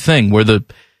quite a thing where the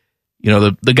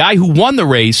guy who won the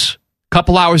race, a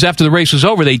couple hours after the race was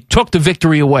over, they took the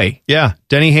victory away. Yeah,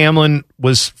 Denny Hamlin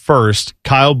was first,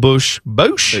 Kyle Busch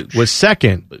was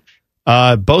second.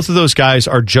 Both of those guys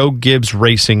are Joe Gibbs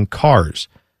Racing cars.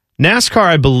 NASCAR,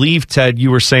 I believe, Ted,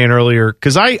 you were saying earlier,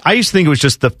 because I used to think it was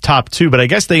just the top 2, but I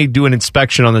guess they do an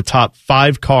inspection on the top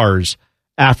 5 cars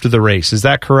after the race. Is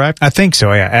that correct? I think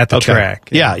so, yeah, at the track.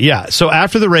 Yeah. So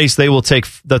after the race, they will take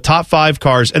the top 5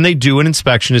 cars, and they do an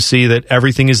inspection to see that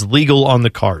everything is legal on the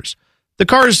cars. The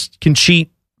cars can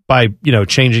cheat by,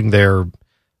 changing their...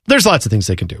 There's lots of things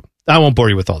they can do. I won't bore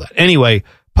you with all that. Anyway,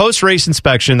 post-race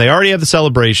inspection, they already have the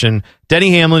celebration. Denny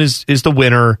Hamlin is the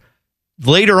winner.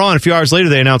 Later on, a few hours later,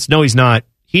 they announced, no, he's not.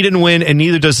 He didn't win, and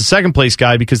neither does the second place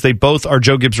guy, because they both are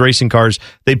Joe Gibbs Racing cars.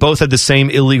 They both had the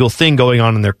same illegal thing going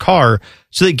on in their car.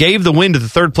 So they gave the win to the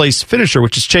third place finisher,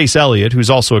 which is Chase Elliott, who's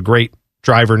also a great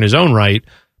driver in his own right.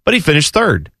 But he finished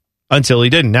third until he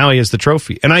didn't. Now he has the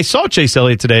trophy. And I saw Chase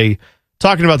Elliott today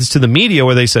talking about this to the media,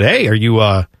 where they said, hey, are you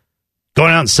going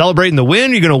out and celebrating the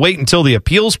win? You're going to wait until the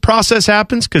appeals process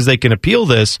happens because they can appeal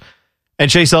this. And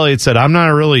Chase Elliott said, I'm not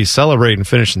really celebrating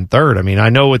finishing third. I mean, I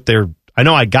know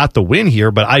I got the win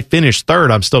here, but I finished third.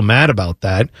 I'm still mad about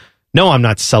that. No, I'm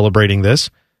not celebrating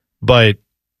this. But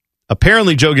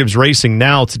apparently Joe Gibbs Racing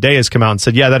now today has come out and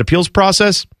said, yeah, that appeals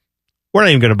process, we're not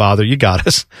even going to bother. You got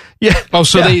us. Yeah. Oh,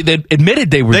 so they admitted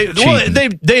they were cheating. Well,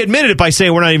 they admitted it by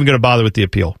saying we're not even going to bother with the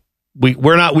appeal.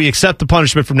 We accept the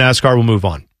punishment from NASCAR. We'll move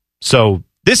on. So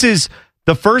this is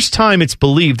the first time it's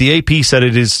believed. The AP said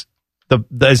it is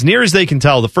as near as they can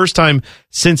tell, the first time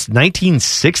since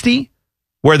 1960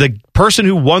 where the person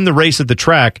who won the race at the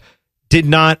track did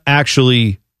not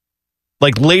actually,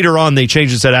 later on they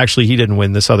changed and said, actually, he didn't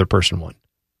win, this other person won.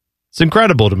 It's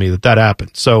incredible to me that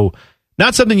happened. So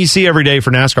not something you see every day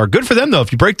for NASCAR. Good for them, though.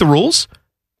 If you break the rules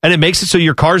and it makes it so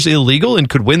your car's illegal and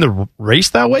could win the race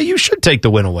that way, you should take the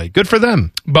win away. Good for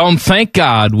them. Bone, thank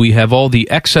God we have all the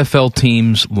XFL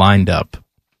teams lined up.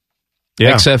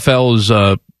 Yeah. XFL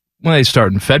is... when they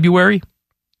start in February,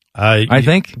 I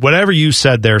think. Whatever you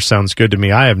said there sounds good to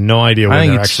me. I have no idea when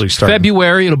they're actually starting.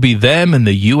 February, it'll be them and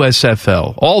the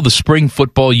USFL. All the spring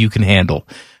football you can handle.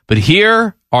 But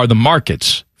here are the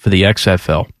markets for the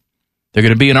XFL. They're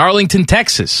going to be in Arlington,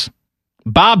 Texas.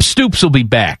 Bob Stoops will be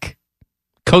back,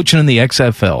 coaching in the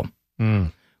XFL.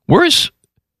 Where's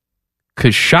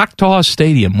Choctaw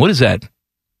Stadium? What is that?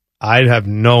 I've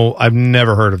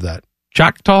never heard of that.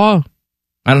 Choctaw?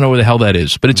 I don't know where the hell that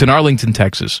is, but it's in Arlington,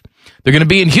 Texas. They're going to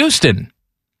be in Houston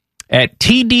at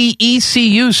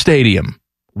TDECU Stadium.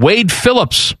 Wade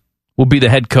Phillips will be the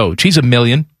head coach. He's $1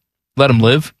 million. Let him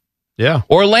live. Yeah.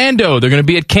 Orlando, they're going to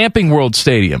be at Camping World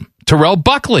Stadium. Terrell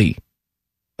Buckley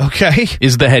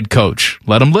is the head coach.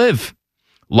 Let him live.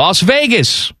 Las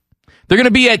Vegas, they're going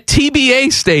to be at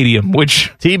TBA Stadium,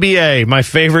 which... TBA, my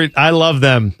favorite. I love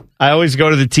them. I always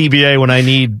go to the TBA when I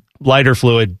need lighter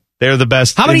fluid. They're the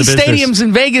best. How many stadiums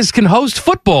in Vegas can host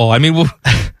football? I mean,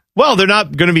 well, they're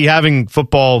not going to be having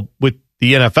football with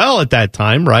the NFL at that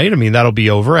time, right? I mean, that'll be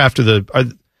over after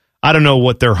I don't know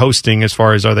what they're hosting as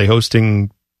far as, are they hosting?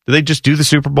 Do they just do the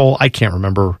Super Bowl? I can't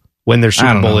remember when their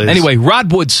Super Bowl is. Anyway,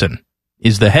 Rod Woodson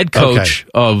is the head coach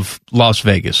of Las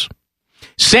Vegas.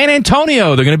 San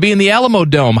Antonio, they're going to be in the Alamo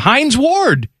Dome. Hines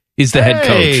Ward is the head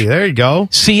coach. Hey, there you go.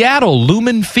 Seattle,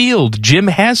 Lumen Field, Jim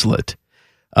Haslett.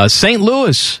 St.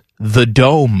 Louis, the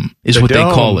Dome is what they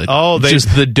call it. Oh,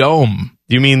 just the Dome.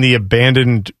 You mean the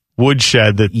abandoned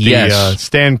woodshed that the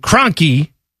Stan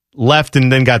Kroenke left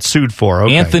and then got sued for?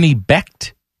 Okay. Anthony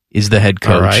Becht is the head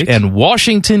coach. Right. And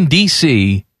Washington,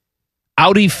 D.C.,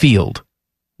 Audi Field,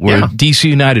 where D.C.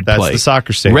 United play. That's the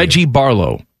soccer stadium. Reggie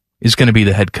Barlow is going to be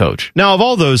the head coach. Now, of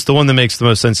all those, the one that makes the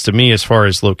most sense to me as far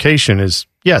as location is,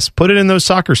 yes, put it in those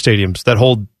soccer stadiums that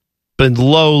hold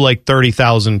below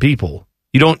 30,000 people.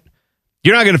 You're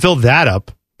not going to fill that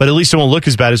up, but at least it won't look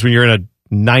as bad as when you're in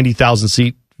a 90,000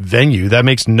 seat venue. That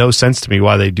makes no sense to me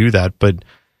why they do that. But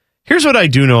here's what I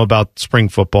do know about spring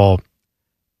football.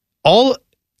 All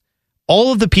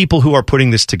of the people who are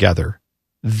putting this together,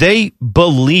 they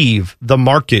believe the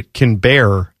market can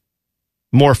bear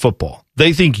more football.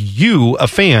 They think you, a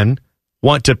fan,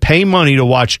 want to pay money to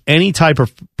watch any type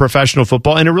of professional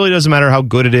football, and it really doesn't matter how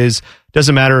good it is.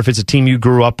 Doesn't matter if it's a team you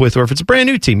grew up with or if it's a brand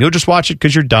new team. You'll just watch it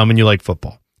because you're dumb and you like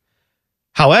football.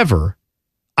 However,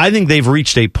 I think they've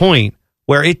reached a point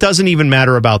where it doesn't even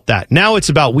matter about that. Now it's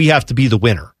about we have to be the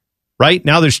winner, right?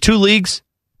 Now there's 2 leagues.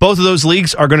 Both of those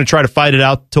leagues are going to try to fight it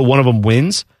out till one of them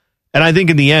wins. And I think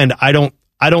in the end, I don't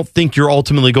think you're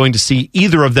ultimately going to see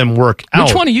either of them work out.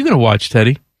 Which one are you going to watch,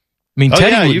 Teddy? I mean,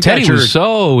 Teddy was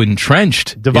so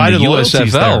entrenched divided in the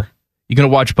USFL. You going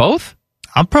to watch both?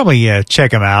 I'll probably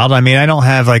check them out. I mean, I don't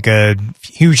have a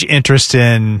huge interest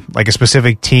in a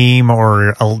specific team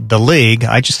or the league.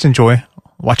 I just enjoy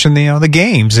watching the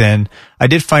games, and I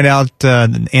did find out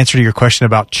the answer to your question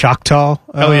about Choctaw.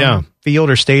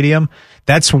 Field or stadium.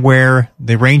 That's where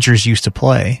the Rangers used to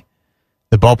play.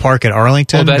 The ballpark at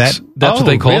Arlington. Oh, that's what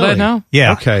they call that now?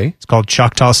 Yeah. Okay. It's called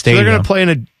Choctaw Stadium. So they're going to play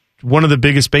in one of the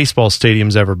biggest baseball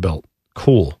stadiums ever built.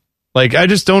 Cool. Like, I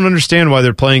just don't understand why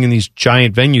they're playing in these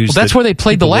giant venues. Well, that's where they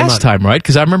played the last time, right?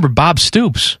 Because I remember Bob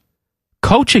Stoops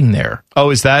coaching there.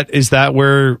 Oh, is that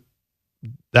where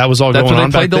that was all going on? That's where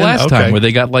they played the last time, where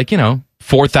they got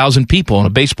 4,000 people in a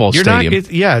baseball stadium.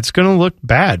 It's going to look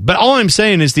bad. But all I'm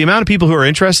saying is the amount of people who are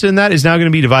interested in that is now going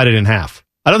to be divided in half.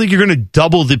 I don't think you're going to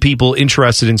double the people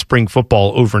interested in spring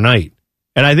football overnight.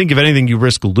 And I think, if anything, you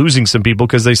risk losing some people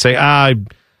because they say, I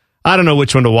don't know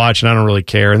which one to watch and I don't really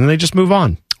care. And then they just move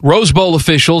on. Rose Bowl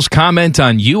officials comment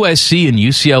on USC and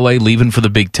UCLA leaving for the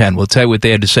Big Ten. We'll tell you what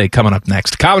they had to say coming up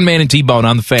next. Common Man and T-Bone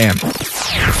on the Fan.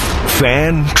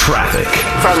 Fan traffic.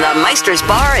 From the Meister's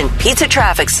Bar and Pizza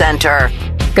Traffic Center.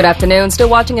 Good afternoon. Still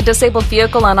watching a disabled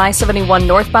vehicle on I-71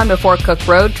 northbound before Cook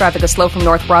Road. Traffic is slow from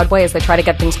North Broadway as they try to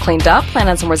get things cleaned up. Plan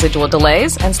on some residual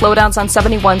delays. And slowdowns on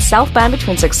 71 southbound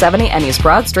between 670 and East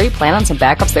Broad Street. Plan on some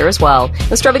backups there as well.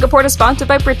 This traffic report is sponsored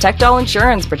by Protect All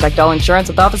Insurance. Protect All Insurance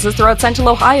with offices throughout Central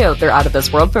Ohio. They're out of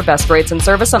this world for best rates and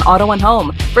service on auto and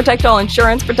home. Protect All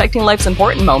Insurance, protecting life's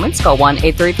important moments. Call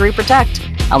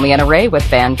 1-833-PROTECT. I'm Leanna Ray with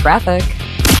Fan Traffic.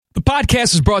 The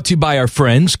podcast is brought to you by our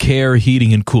friends, Care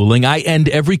Heating and Cooling. I end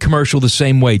every commercial the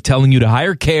same way, telling you to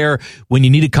hire Care when you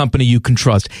need a company you can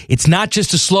trust. It's not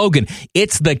just a slogan.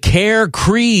 It's the Care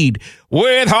creed.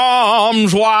 With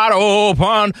arms wide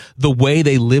open. The way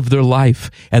they live their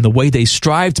life and the way they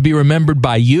strive to be remembered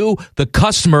by you, the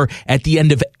customer, at the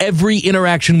end of every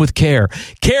interaction with Care.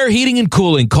 Care Heating and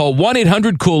Cooling. Call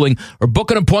 1-800-COOLING or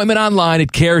book an appointment online at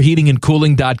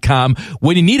careheatingandcooling.com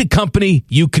when you need a company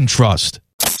you can trust.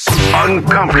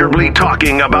 Uncomfortably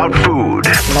talking about food.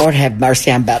 Lord have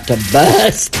mercy, I'm about to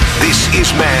bust. This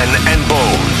is Man and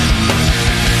Bone.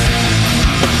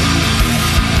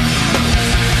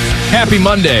 Happy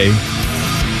Monday.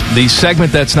 The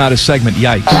segment that's not a segment,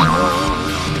 yikes,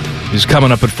 is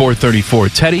coming up at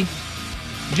 4:34. Teddy,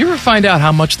 did you ever find out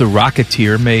how much The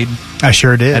Rocketeer made? I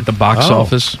sure did. At the box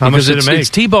office? How much did it make? It's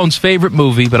T-Bone's favorite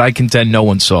movie, but I contend no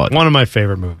one saw it. One of my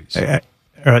favorite movies.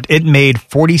 It made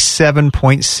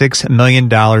 $47.6 million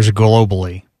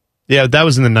globally. Yeah, that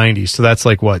was in the 90s, so that's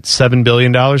like what, $7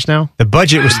 billion now? The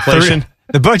budget was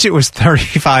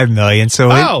 $35 million.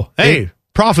 So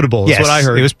profitable is yes, what I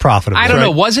heard. It was profitable. I don't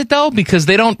know, was it though? Because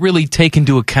they don't really take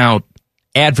into account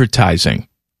advertising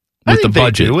with the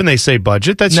budget. They do when they say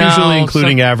budget, that's usually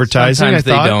including advertising. Sometimes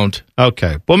they don't.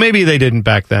 Okay, well maybe they didn't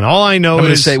back then. All I know I'm going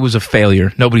to is say it was a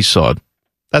failure. Nobody saw it.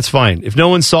 That's fine. If no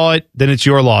one saw it, then it's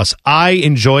your loss. I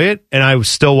enjoy it, and I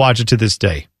still watch it to this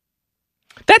day.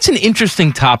 That's an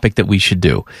interesting topic that we should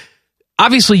do.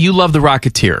 Obviously, you love The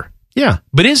Rocketeer. Yeah.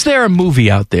 But is there a movie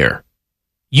out there,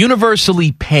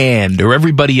 universally panned, or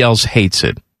everybody else hates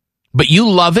it, but you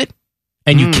love it,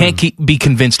 and you can't be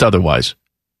convinced otherwise?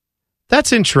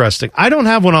 That's interesting. I don't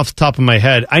have one off the top of my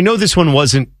head. I know this one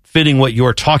wasn't fitting what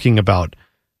you're talking about.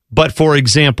 But, for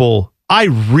example, I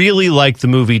really like the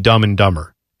movie Dumb and Dumber.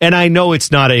 And I know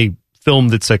it's not a film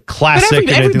that's a classic.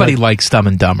 But everybody likes Dumb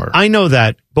and Dumber. I know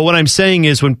that. But what I'm saying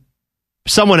is when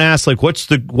someone asks, like,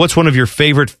 what's one of your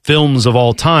favorite films of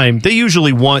all time, they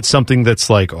usually want something that's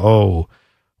like, oh,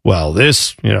 well,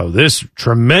 this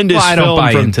tremendous film. I don't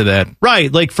buy into that.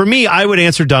 Right. Like, for me, I would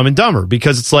answer Dumb and Dumber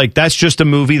because it's like, that's just a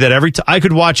movie that I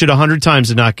could watch it 100 times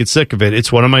and not get sick of it.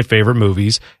 It's one of my favorite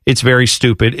movies. It's very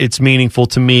stupid. It's meaningful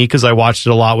to me because I watched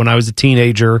it a lot when I was a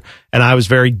teenager and I was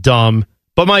very dumb.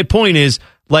 But my point is,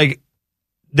 like,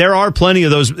 there are plenty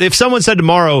of those. If someone said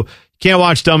tomorrow, can't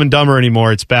watch Dumb and Dumber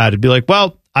anymore, it's bad. It'd be like,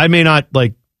 well, I may not,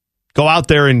 like, go out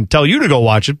there and tell you to go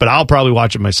watch it, but I'll probably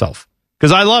watch it myself.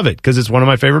 Because I love it, because it's one of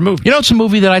my favorite movies. You know, it's a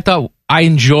movie that I thought I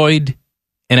enjoyed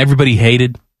and everybody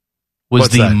hated was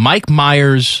What's the that? Mike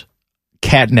Myers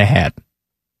Cat in a Hat.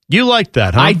 You liked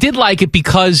that, huh? I did like it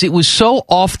because it was so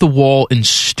off the wall and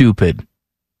stupid.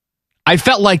 I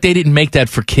felt like they didn't make that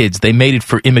for kids. They made it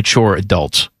for immature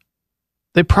adults.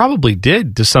 They probably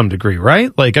did to some degree,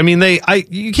 right? Like, I mean,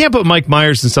 you can't put Mike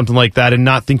Myers in something like that and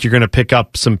not think you're going to pick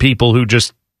up some people who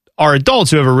just are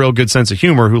adults who have a real good sense of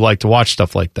humor who like to watch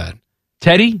stuff like that.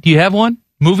 Teddy, do you have one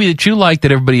movie that you like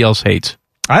that everybody else hates?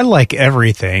 I like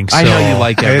everything. So I know you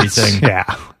like everything. Yeah.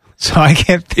 So I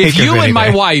can't think If of you and anything. my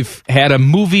wife had a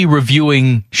movie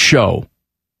reviewing show,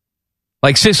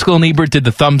 like Siskel and Ebert did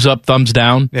the thumbs up, thumbs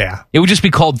down, yeah, it would just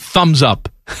be called Thumbs Up.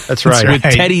 That's right. With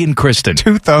Teddy and Kristen.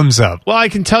 2 thumbs up. Well, I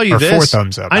can tell you Or this. 4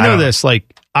 thumbs up. I know this.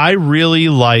 Like, I really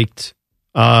liked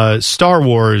Star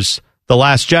Wars The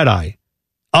Last Jedi.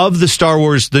 of the Star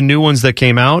Wars, the new ones that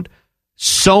came out,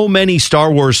 so many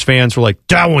Star Wars fans were like,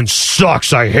 that one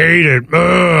sucks. I hate it.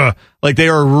 Ugh. Like, they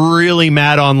are really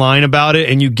mad online about it.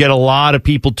 And you get a lot of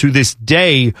people to this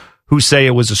day who say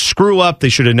it was a screw up. They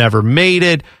should have never made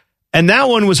it. And that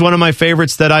one was one of my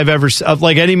favorites that I've ever, of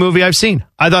like any movie I've seen.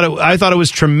 I thought it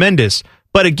was tremendous.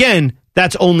 But again,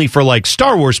 that's only for like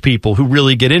Star Wars people who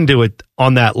really get into it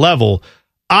on that level.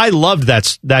 I loved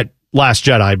that Last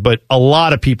Jedi, but a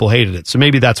lot of people hated it. So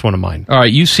maybe that's one of mine. All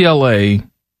right, UCLA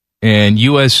and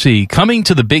USC coming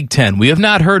to the Big Ten. We have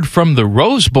not heard from the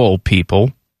Rose Bowl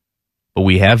people, but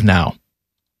we have now.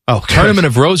 Oh, Tournament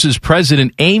of Roses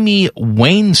president Amy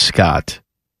Wainscott,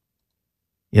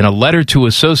 in a letter to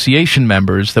association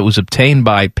members that was obtained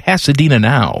by Pasadena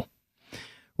Now,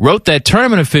 wrote that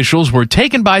tournament officials were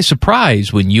taken by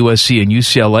surprise when USC and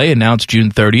UCLA announced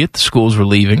June 30th the schools were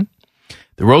leaving.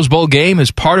 The Rose Bowl game is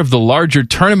part of the larger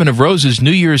Tournament of Roses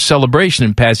New Year's celebration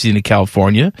in Pasadena,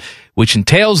 California, which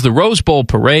entails the Rose Bowl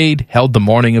parade held the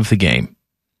morning of the game.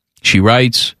 She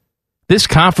writes, this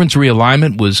conference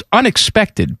realignment was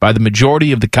unexpected by the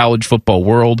majority of the college football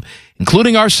world,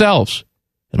 including ourselves,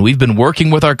 and we've been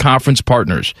working with our conference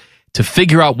partners to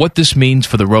figure out what this means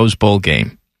for the Rose Bowl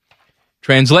game.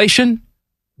 Translation,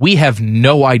 we have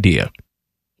no idea.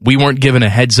 We weren't given a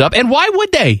heads up, and why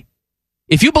would they?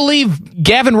 If you believe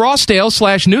Gavin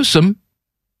Rossdale / Newsom,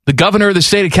 the governor of the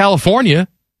state of California,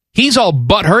 he's all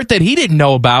butthurt that he didn't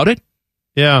know about it.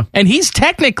 Yeah. And he's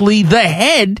technically the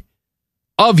head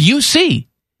of UC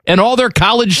and all their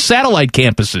college satellite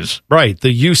campuses. Right.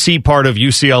 The UC part of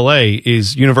UCLA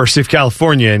is University of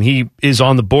California, and he is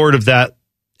on the board of that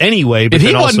anyway. But if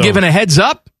he wasn't given a heads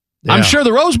up, yeah. I'm sure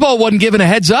the Rose Bowl wasn't given a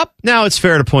heads up. Now, it's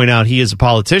fair to point out he is a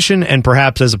politician, and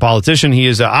perhaps as a politician,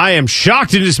 I am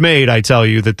shocked and dismayed, I tell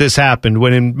you, that this happened,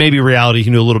 when in maybe reality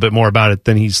he knew a little bit more about it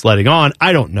than he's letting on.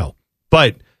 I don't know.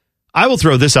 But I will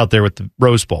throw this out there with the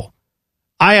Rose Bowl.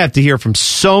 I have to hear from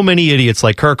so many idiots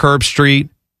like Kirk Herbstreit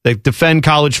that defend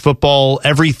college football,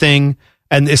 everything,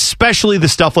 and especially the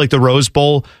stuff like the Rose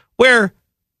Bowl, where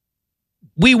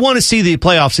we want to see the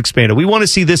playoffs expanded. We want to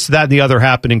see this, that, and the other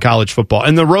happen in college football.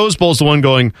 And the Rose Bowl is the one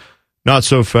going, not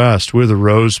so fast. We're the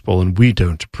Rose Bowl, and we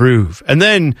don't approve. And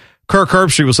then Kirk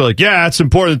Herbstreit will say, like, yeah, it's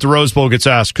important that the Rose Bowl gets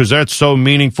asked because that's so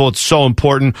meaningful. It's so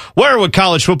important. Where would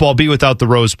college football be without the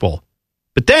Rose Bowl?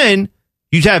 But then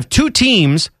you'd have two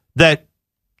teams that,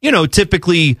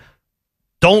 typically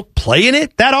don't play in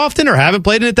it that often or haven't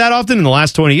played in it that often in the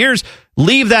last 20 years,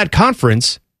 leave that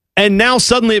conference, and now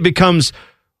suddenly it becomes,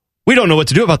 we don't know what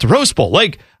to do about the Rose Bowl.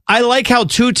 Like, I like how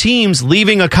two teams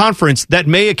leaving a conference that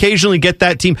may occasionally get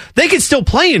that team, they can still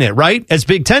play in it, right? As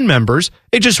Big Ten members.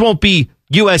 It just won't be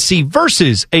USC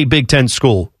versus a Big Ten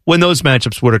school when those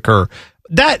matchups would occur.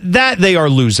 That they are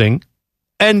losing,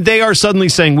 and they are suddenly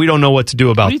saying, we don't know what to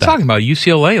do about that. What are you talking about?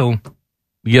 UCLA will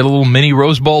get a little mini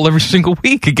Rose Bowl every single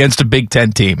week against a Big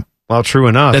Ten team. Well, true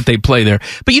enough. That they play there.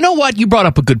 But you know what? You brought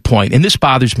up a good point, and this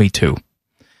bothers me too.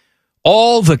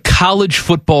 All the college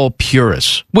football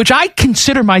purists, which I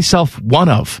consider myself one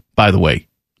of, by the way.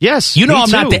 Yes, I'm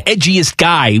not the edgiest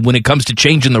guy when it comes to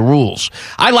changing the rules.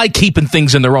 I like keeping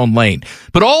things in their own lane.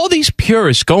 But all these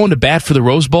purists going to bat for the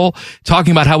Rose Bowl,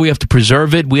 talking about how we have to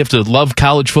preserve it, we have to love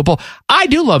college football. I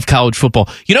do love college football.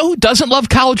 You know who doesn't love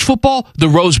college football? The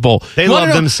Rose Bowl. They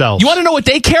love themselves. You want to know what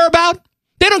they care about?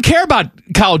 They don't care about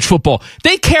college football.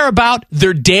 They care about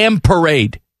their damn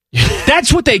parade.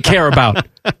 That's what they care about.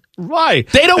 Why?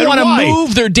 They don't want to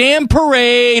move their damn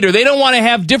parade, or they don't want to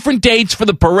have different dates for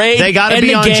the parade. They got to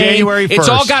be on January 1st. It's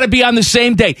all got to be on the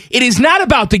same day. It is not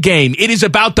about the game. It is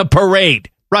about the parade.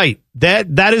 Right.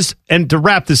 That is, and to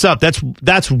wrap this up,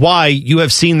 that's why you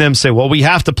have seen them say, well, we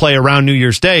have to play around New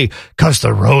Year's Day because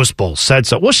the Rose Bowl said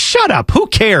so. Well, shut up. Who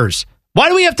cares? Why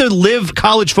do we have to live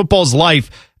college football's life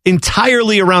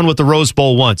entirely around what the Rose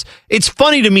Bowl wants? It's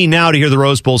funny to me now to hear the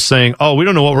Rose Bowl saying, oh, we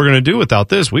don't know what we're going to do without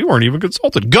this. We weren't even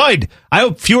consulted. Good. I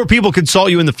hope fewer people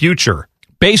consult you in the future.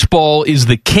 Baseball is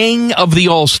the king of the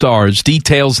All-Stars.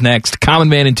 Details next. Common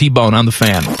Man and T-Bone on the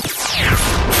Fan.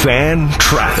 Fan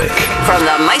traffic. From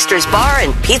the Meister's Bar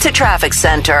and Pizza Traffic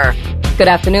Center. Good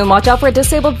afternoon. Watch out for a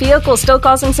disabled vehicle still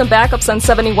causing some backups on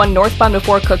 71 northbound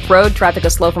before Cook Road. Traffic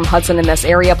is slow from Hudson in this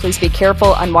area. Please be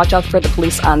careful and watch out for the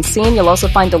police on scene. You'll also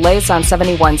find delays on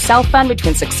 71 southbound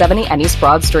between 670 and East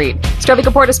Broad Street. This traffic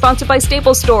report is sponsored by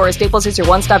Staples Store. Staples is your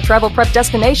one-stop travel prep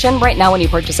destination. Right now, when you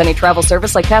purchase any travel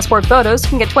service like passport photos, you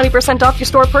can get 20% off your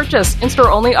store purchase.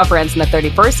 In-store only. Offer ends on the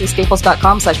 31st. See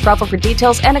staples.com/travel for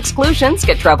details and exclusions.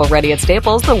 Get travel ready at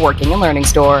Staples, the working and learning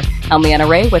store. I'm Leanna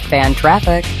Ray with Fan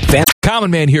Traffic.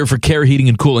 Common Man here for Care Heating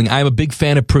and Cooling. I'm a big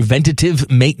fan of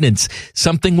preventative maintenance.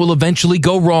 Something will eventually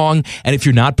go wrong, and if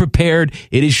you're not prepared,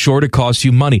 it is sure to cost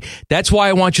you money. That's why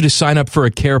I want you to sign up for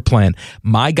a Care plan.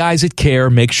 My guys at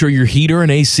Care make sure your heater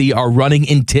and AC are running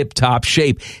in tip-top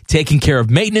shape, taking care of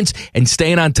maintenance and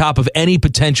staying on top of any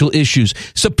potential issues.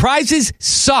 Surprises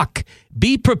suck.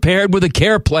 Be prepared with a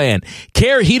Care plan.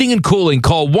 Care Heating and Cooling.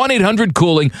 Call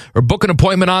 1-800-COOLING or book an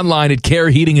appointment online at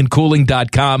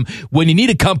careheatingandcooling.com when you need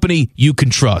a company you can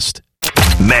trust.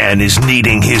 Man is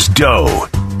needing his dough.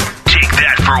 Take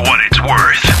that for what it's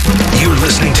worth. You're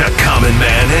listening to Common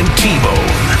Man and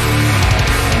T-Bone.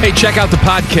 Hey, check out the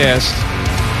podcast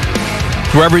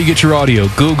wherever you get your audio.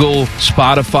 Google,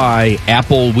 Spotify,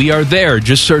 Apple. We are there.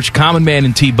 Just search Common Man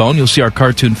and T-Bone. You'll see our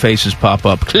cartoon faces pop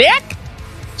up. Click.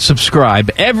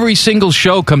 Subscribe. Every single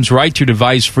show comes right to your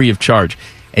device free of charge.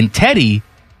 And Teddy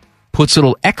puts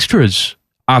little extras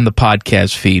on the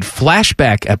podcast feed,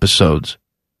 flashback episodes.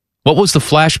 What was the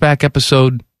flashback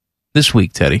episode this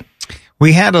week, Teddy?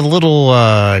 We had a little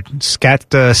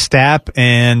scat stap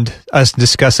and us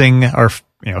discussing our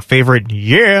favorite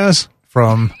years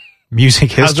from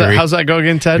music history. How's that go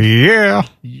again, Ted? Yeah.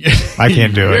 I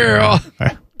can't do it.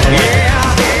 Yeah.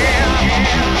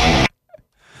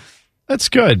 That's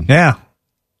good. Yeah.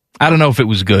 I don't know if it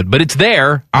was good, but it's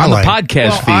there on the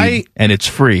podcast feed, and it's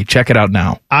free. Check it out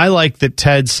now. I like that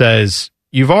Ted says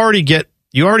you already get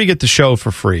the show for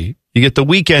free. You get the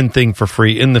weekend thing for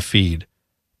free in the feed.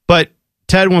 But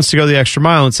Ted wants to go the extra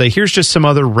mile and say, here's just some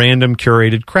other random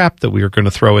curated crap that we are going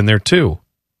to throw in there too.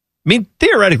 I mean,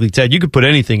 theoretically, Ted, you could put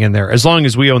anything in there as long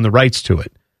as we own the rights to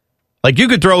it. Like you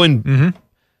could throw in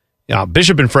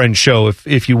Bishop and Friends show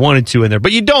if you wanted to in there,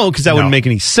 but you don't because that wouldn't make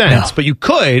any sense. No. But you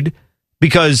could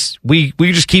because we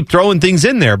just keep throwing things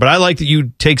in there. But I like that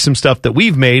you take some stuff that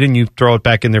we've made and you throw it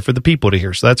back in there for the people to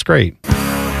hear. So that's great.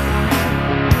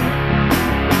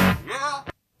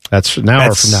 That's an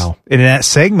hour from now. In that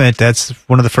segment, that's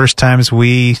one of the first times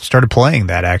we started playing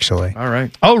that, actually. All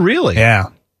right. Oh, really? Yeah.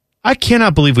 I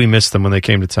cannot believe we missed them when they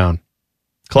came to town.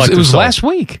 It was last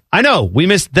week. I know. We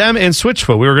missed them and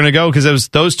Switchfoot. We were going to go because it was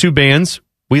those two bands.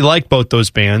 We like both those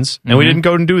bands, and we didn't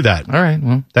go and do that. All right.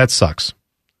 Well, that sucks.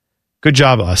 Good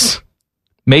job, us.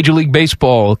 Major League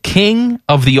Baseball, king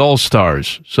of the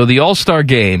All-Stars. So the All-Star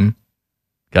game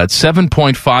got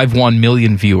 7.51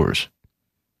 million viewers.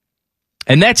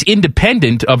 And that's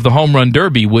independent of the Home Run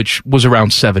Derby, which was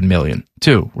around 7 million,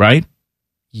 too, right?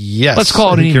 Yes. Let's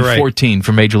call it an even 14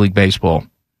 for Major League Baseball.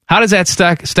 How does that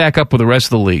stack up with the rest of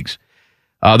the leagues?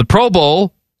 The Pro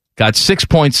Bowl got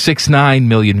 6.69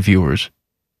 million viewers.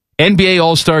 NBA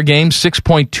All-Star Game,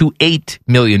 6.28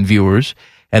 million viewers.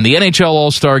 And the NHL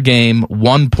All-Star Game,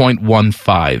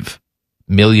 1.15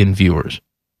 million viewers.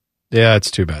 Yeah,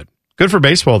 it's too bad. Good for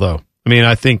baseball, though. I mean,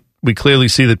 I think we clearly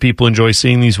see that people enjoy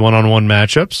seeing these one-on-one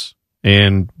matchups,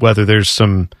 and whether there's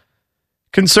some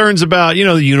concerns about, the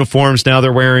uniforms now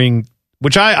they're wearing,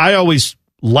 which I always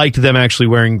liked them actually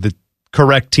wearing the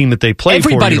correct team that they play for.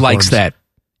 Everybody likes that.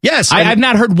 Yes. I've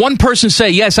not heard one person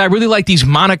say, yes, I really like these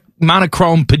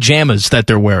monochrome pajamas that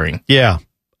they're wearing. Yeah.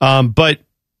 But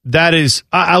that is,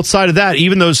 outside of that,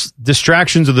 even those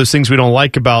distractions or those things we don't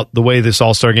like about the way this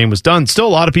All-Star game was done, still a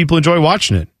lot of people enjoy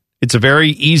watching it. It's a very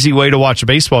easy way to watch a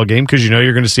baseball game because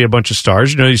you're going to see a bunch of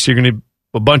stars. You're going to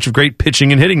a bunch of great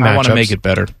pitching and hitting matchups. I want to make it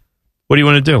better. What do you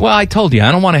want to do? Well, I told you,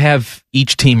 I don't want to have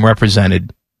each team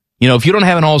represented. If you don't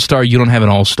have an all-star, you don't have an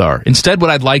all-star. Instead, what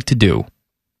I'd like to do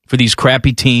for these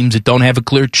crappy teams that don't have a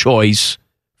clear choice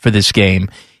for this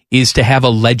game is to have a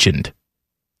legend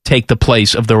take the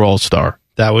place of their all-star.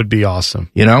 That would be awesome.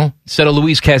 Instead of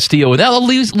Luis Castillo.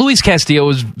 Luis Castillo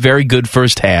was very good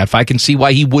first half. I can see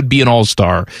why he would be an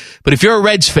all-star. But if you're a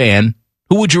Reds fan,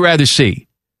 who would you rather see?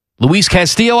 Luis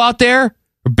Castillo out there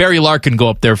or Barry Larkin go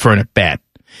up there for an at-bat?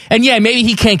 And yeah, maybe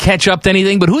he can't catch up to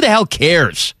anything, but who the hell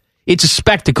cares? It's a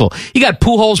spectacle. You got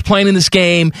Pujols playing in this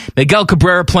game, Miguel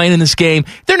Cabrera playing in this game.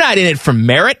 They're not in it for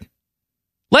merit.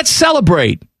 Let's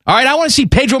celebrate. All right, I want to see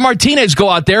Pedro Martinez go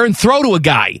out there and throw to a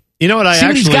guy. You know what? See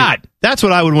what he's got. That's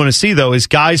what I would want to see, though, is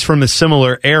guys from a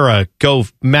similar era go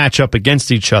match up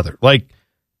against each other. Like,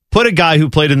 put a guy who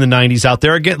played in the 90s out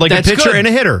there, again, like that's a pitcher good. And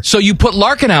a hitter. So you put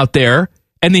Larkin out there,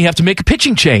 and then you have to make a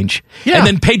pitching change. Yeah. And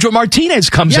then Pedro Martinez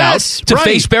comes out to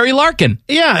face Barry Larkin.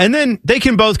 Yeah, and then they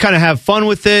can both kind of have fun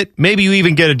with it. Maybe you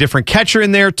even get a different catcher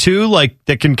in there, too, like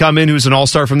that can come in who's an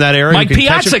all-star from that era. Mike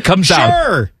Piazza comes out.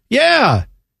 Sure, yeah.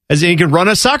 As he can run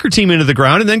a soccer team into the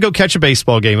ground and then go catch a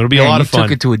baseball game. It'll be a lot of fun.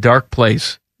 Took it to a dark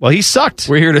place. Well, he sucked.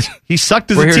 He sucked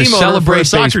as a team owner for a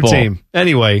soccer team.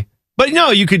 Anyway, but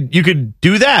no, you could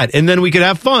do that, and then we could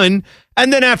have fun.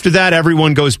 And then after that,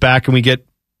 everyone goes back, and we get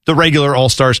the regular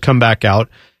All-Stars come back out,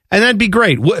 and that'd be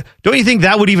great. Don't you think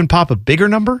that would even pop a bigger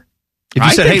number? If you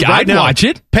I said, think hey, right I'd now, watch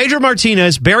it. Pedro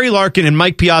Martinez, Barry Larkin, and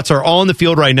Mike Piazza are all in the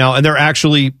field right now, and they're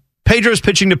actually, Pedro's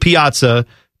pitching to Piazza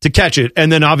to catch it,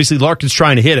 and then obviously Larkin's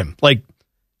trying to hit him. Like,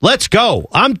 let's go.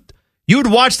 You would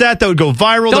watch that would go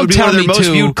viral. That would be one of their most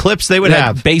viewed clips they would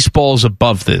have. Baseball's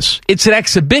above this. It's an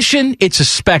exhibition. It's a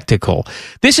spectacle.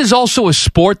 This is also a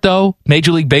sport, though,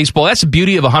 Major League Baseball. That's the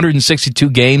beauty of 162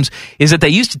 games, is that they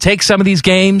used to take some of these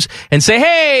games and say,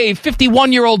 hey,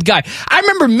 51-year-old guy. I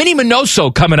remember Minnie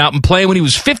Minoso coming out and playing when he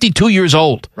was 52 years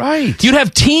old. Right. You'd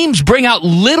have teams bring out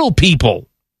little people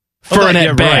for an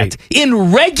at-bat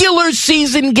in regular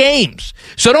season games.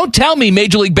 So don't tell me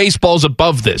Major League Baseball is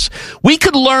above this. We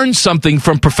could learn something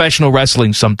from professional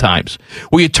wrestling sometimes,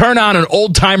 where you turn on an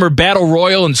old-timer battle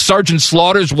royal and Sergeant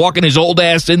Slaughter's walking his old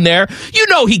ass in there. You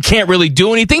know he can't really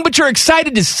do anything, but you're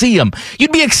excited to see him.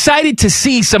 You'd be excited to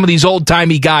see some of these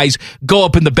old-timey guys go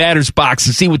up in the batter's box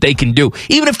and see what they can do,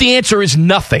 even if the answer is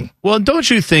nothing. Well, don't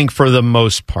you think for the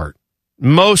most part,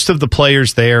 most of the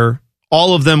players there,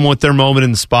 all of them want their moment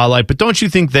in the spotlight, but don't you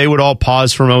think they would all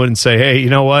pause for a moment and say, hey, you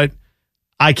know what?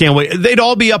 I can't wait. They'd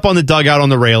all be up on the dugout on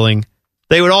the railing.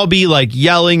 They would all be like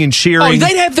yelling and cheering. Oh,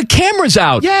 they'd have the cameras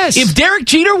out. Yes. If Derek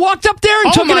Jeter walked up there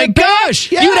and took it at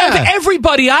bat, you'd have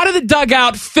everybody out of the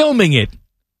dugout filming it.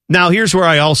 Now, here's where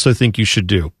I also think you should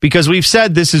do, because we've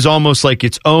said this is almost like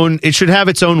its own, it should have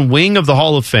its own wing of the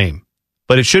Hall of Fame,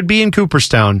 but it should be in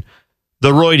Cooperstown,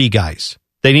 the Roydy guys.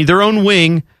 They need their own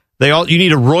wing. You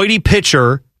need a Roydy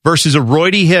pitcher versus a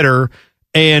Roydy hitter,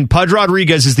 and Pudge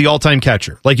Rodriguez is the all-time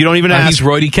catcher. Like, you don't even ask. He's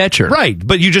Roydy catcher. Right,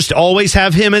 but you just always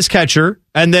have him as catcher,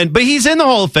 but he's in the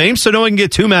Hall of Fame, so no one can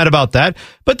get too mad about that.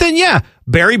 But then,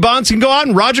 Barry Bonds can go out,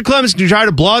 and Roger Clemens can try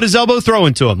to blow out his elbow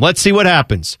throwing to him. Let's see what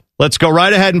happens. Let's go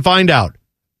right ahead and find out.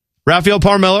 Rafael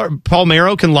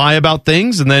Palmeiro can lie about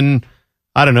things, and then,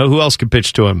 I don't know, who else could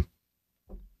pitch to him?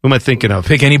 Who am I thinking of?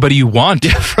 Pick anybody you want.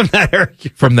 From that era.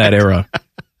 From that era.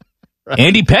 Right.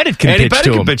 Andy Pettitte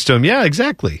can pitch to him. Yeah,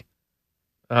 exactly.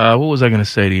 What was I going to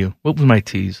say to you? What was my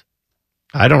tease?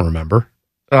 I don't remember.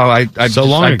 Oh, I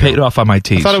paid off on my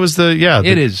tease. I thought it was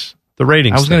it is the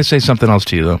ratings. I was going to say something else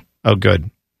to you though. Oh, good.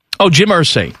 Oh, Jim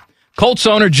Irsay, Colts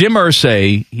owner Jim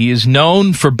Irsay. He is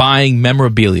known for buying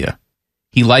memorabilia.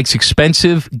 He likes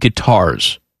expensive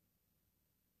guitars.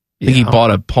 I think he bought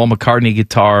a Paul McCartney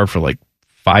guitar for like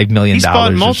 $5 million. He's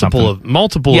bought multiple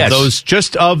of those,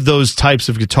 just of those types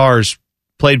of guitars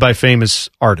played by famous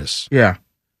artists. Yeah.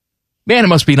 Man, it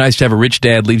must be nice to have a rich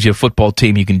dad, leaves you a football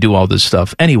team, you can do all this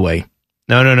stuff. Anyway.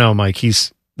 No, Mike.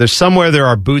 There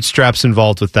are bootstraps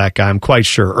involved with that guy, I'm quite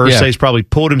sure. Irsay's probably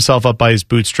pulled himself up by his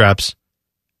bootstraps.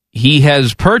 He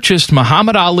has purchased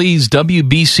Muhammad Ali's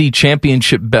WBC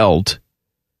championship belt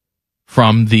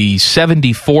from the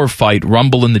 74 fight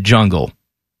Rumble in the Jungle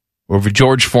over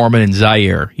George Foreman and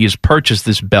Zaire. He has purchased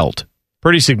this belt.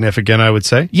 Pretty significant, I would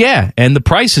say. Yeah, and the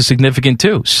price is significant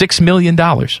too. $6 million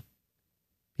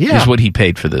is what he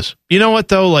paid for this. You know what,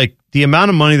 though? Like, the amount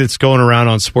of money that's going around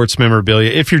on sports memorabilia,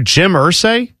 if you're Jim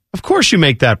Irsay, of course you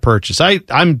make that purchase.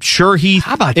 I'm sure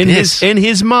How about this? In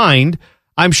his mind,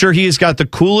 I'm sure he has got the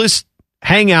coolest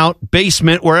hangout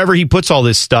basement wherever he puts all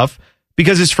this stuff,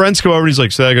 because his friends come over and he's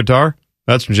like, see that guitar?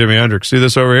 That's from Jimi Hendrix. See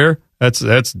this over here?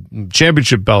 That's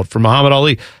championship belt from Muhammad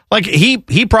Ali. Like,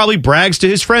 he probably brags to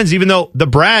his friends, even though the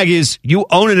brag is you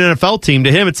own an NFL team.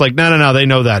 To him, it's like, no, they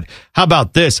know that. How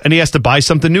about this? And he has to buy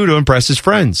something new to impress his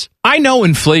friends. I know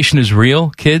inflation is real,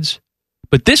 kids,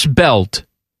 but this belt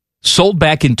sold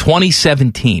back in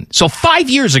 2017. So 5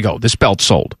 years ago, this belt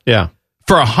sold. Yeah.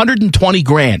 For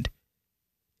 $120,000.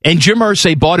 And Jim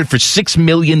Irsay bought it for $6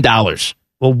 million.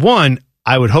 Well, one,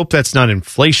 I would hope that's not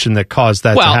inflation that caused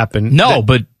that to happen. No,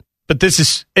 but this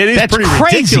is pretty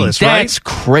crazy. Ridiculous, right? That's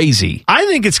crazy. I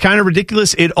think it's kind of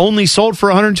ridiculous. It only sold for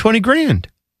 $120,000.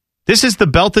 This is the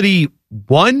belt that he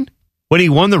won when he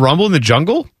won the Rumble in the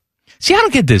Jungle? See, I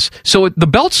don't get this. So the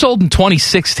belt sold in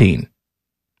 2016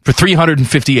 for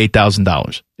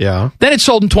 $358,000. Yeah. Then it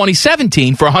sold in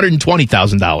 2017 for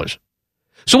 $120,000.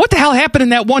 So what the hell happened in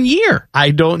that 1 year?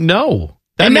 I don't know.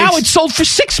 Now it's sold for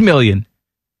 $6 million.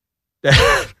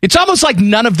 It's almost like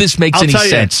none of this makes any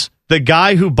sense. The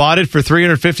guy who bought it for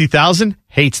 $350,000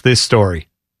 hates this story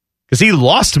because he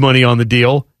lost money on the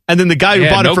deal, and then the guy who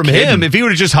bought it from him, if he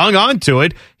would have just hung on to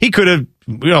it, he could have,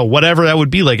 whatever that would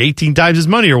be, like 18 times his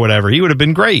money or whatever. He would have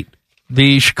been great.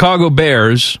 The Chicago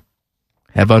Bears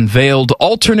have unveiled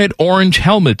alternate orange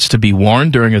helmets to be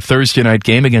worn during a Thursday night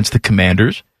game against the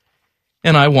Commanders,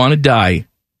 and I want to die.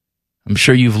 I'm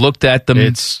sure you've looked at them.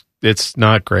 It's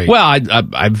not great. Well,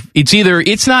 it's either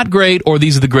it's not great or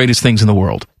these are the greatest things in the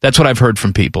world. That's what I've heard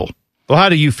from people. Well, how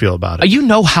do you feel about it? You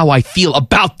know how I feel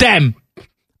about them.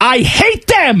 I hate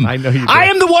them. I know you do. I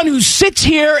am the one who sits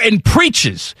here and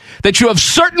preaches that you have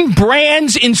certain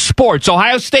brands in sports.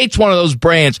 Ohio State's one of those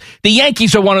brands. The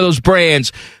Yankees are one of those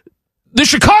brands. The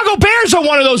Chicago Bears are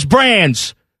one of those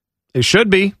brands. It should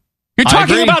be. You're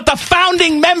talking about the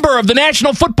founding member of the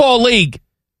National Football League.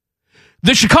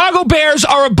 The Chicago Bears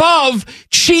are above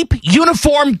cheap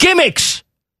uniform gimmicks.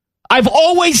 I've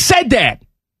always said that.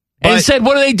 And said,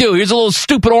 what do? Here's a little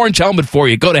stupid orange helmet for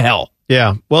you. Go to hell.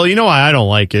 Yeah. Well, you know why I don't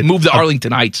like it? Move to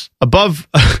Arlington Heights. Above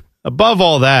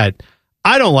all that,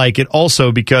 I don't like it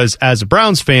also because as a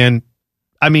Browns fan,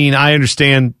 I mean, I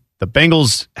understand the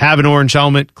Bengals have an orange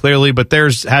helmet, clearly, but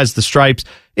theirs has the stripes.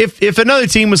 If another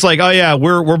team was like, oh, yeah,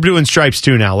 we're doing stripes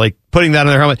too now, like putting that on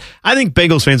their helmet, I think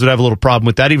Bengals fans would have a little problem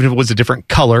with that, even if it was a different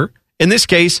color. In this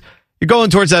case, you're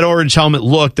going towards that orange helmet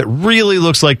look that really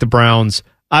looks like the Browns.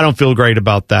 I don't feel great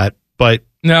about that, but...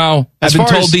 No, I've been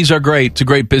told these are great. It's a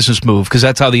great business move because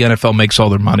that's how the NFL makes all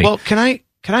their money. Well, can I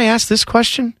ask this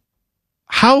question?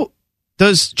 How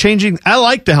does changing... I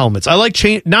like the helmets. I like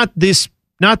not this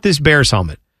Bears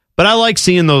helmet, but I like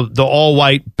seeing the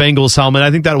all-white Bengals helmet.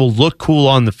 I think that will look cool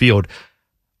on the field.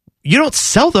 You don't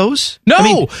sell those. No, I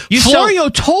mean, Florio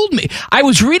told me. I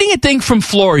was reading a thing from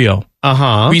Florio.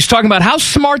 Where he's talking about how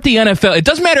smart the NFL... It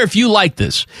doesn't matter if you like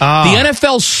this. The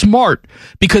NFL's smart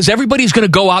because everybody's going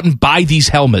to go out and buy these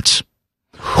helmets.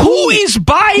 Who is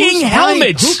buying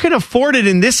helmets? Who can afford it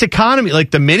in this economy?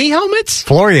 Like the mini helmets?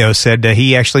 Florio said that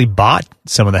he actually bought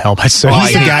some of the helmets, so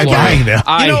he's the guy buying them.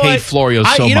 I hate Florio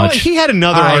so much. What? He had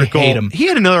another article. Hate him. He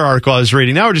had another article I was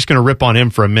reading. Now we're just going to rip on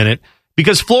him for a minute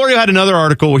because Florio had another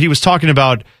article where he was talking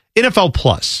about NFL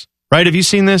Plus. Right? Have you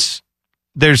seen this?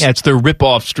 It's their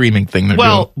rip-off streaming thing they're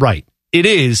doing. Right. It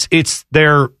is. It's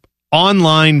their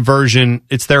online version.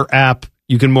 It's their app.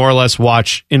 You can more or less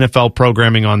watch NFL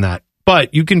programming on that.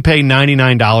 But you can pay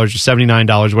 $99 or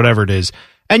 $79, whatever it is.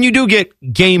 And you do get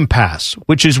Game Pass,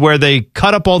 which is where they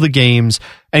cut up all the games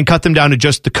and cut them down to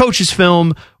just the coach's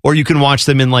film, or you can watch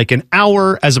them in like an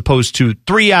hour as opposed to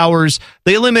 3 hours.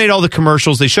 They eliminate all the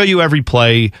commercials. They show you every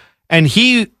play. And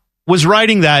he was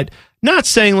writing that, not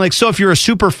saying like, so if you're a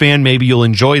super fan, maybe you'll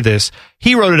enjoy this.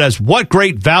 He wrote it as, what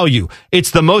great value. It's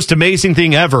the most amazing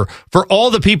thing ever. For all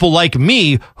the people like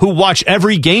me who watch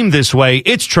every game this way,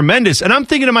 it's tremendous. And I'm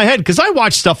thinking in my head, because I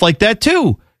watch stuff like that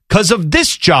too, because of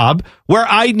this job where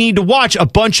I need to watch a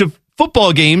bunch of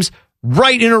football games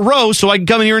right in a row so I can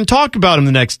come in here and talk about them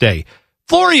the next day.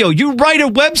 Florio, you write a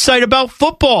website about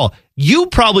football. You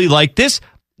probably like this.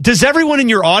 Does everyone in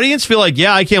your audience feel like,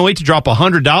 yeah, I can't wait to drop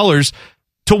 $100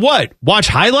 to what? Watch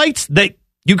highlights that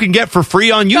you can get for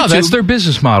free on YouTube? No, that's their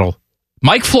business model.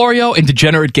 Mike Florio and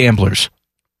degenerate gamblers.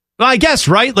 Well, I guess,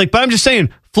 right? Like, but I'm just saying,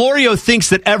 Florio thinks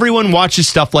that everyone watches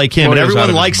stuff like him, Florio's and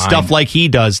everyone likes stuff like he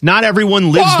does. Not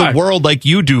everyone lives the world like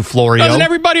you do, Florio. Doesn't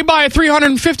everybody buy a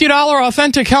 $350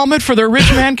 authentic helmet for their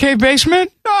rich man cave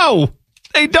basement? No,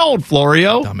 they don't,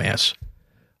 Florio. Dumbass.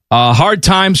 Hard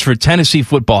times for Tennessee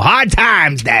football. Hard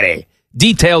times, Daddy.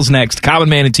 Details next. Common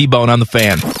Man and T-Bone on the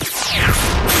Fan.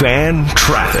 Fan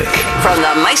traffic. From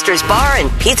the Meister's Bar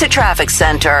and Pizza Traffic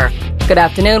Center. Good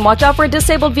afternoon. Watch out for a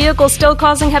disabled vehicle still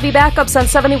causing heavy backups on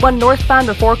 71 northbound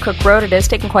before Cook Road. It is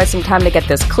taking quite some time to get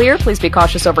this clear. Please be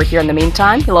cautious over here in the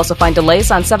meantime. You'll also find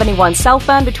delays on 71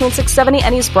 southbound between 670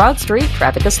 and East Broad Street.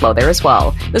 Traffic is slow there as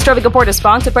well. This traffic report is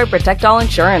sponsored by Protect All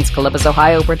Insurance. Columbus,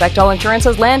 Ohio. Protect All Insurance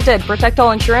has landed. Protect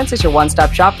All Insurance is your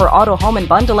one-stop shop for auto, home, and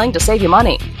bundling to save you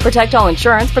money. Protect All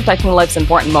Insurance, protecting life's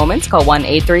important moments. Call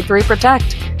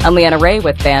 1-833-PROTECT. I'm Leanna Ray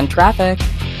with Fan Traffic.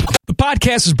 The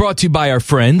podcast is brought to you by our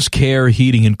friends, Care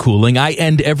Heating and Cooling. I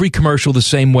end every commercial the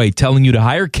same way, telling you to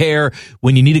hire Care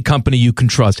when you need a company you can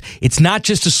trust. It's not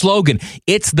just a slogan.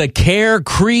 It's the Care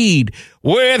creed.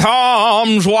 With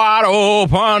arms wide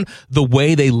open, the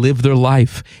way they live their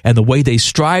life and the way they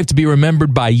strive to be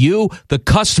remembered by you, the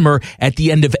customer, at the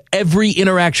end of every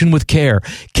interaction with Care.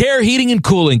 Care Heating and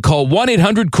Cooling. Call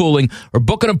 1-800-COOLING or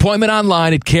book an appointment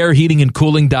online at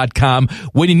careheatingandcooling.com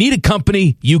when you need a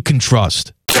company you can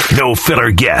trust. No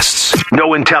filler guests,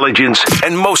 no intelligence,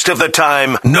 and most of the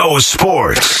time, no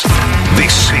sports.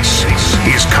 This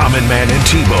is Common Man and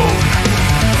T-Bone.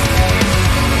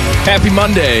 Happy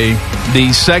Monday.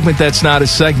 The segment that's not a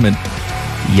segment,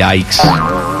 yikes,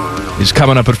 is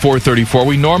coming up at 4:34.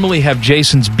 We normally have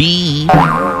Jason's B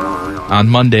on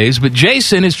Mondays, but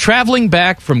Jason is traveling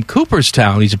back from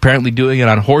Cooperstown. He's apparently doing it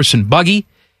on horse and buggy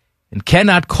and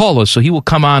cannot call us, so he will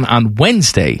come on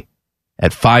Wednesday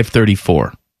at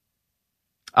 5:34.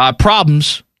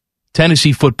 Problems,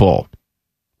 Tennessee football.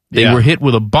 They were hit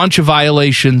with a bunch of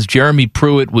violations. Jeremy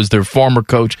Pruitt was their former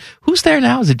coach. Who's there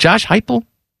now? Is it Josh Heupel?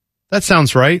 That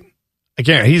sounds right.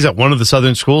 He's at one of the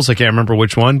Southern schools. I can't remember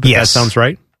which one, but that sounds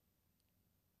right.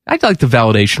 I'd like the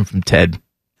validation from Ted.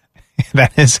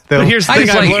 That is, but here's the thing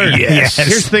I've learned. Yes.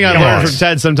 Here's the thing I've learned from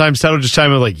Ted. Sometimes Ted will just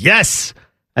chime in like, yes.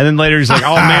 And then later he's like,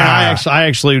 oh, man, I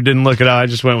actually didn't look it up. I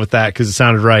just went with that because it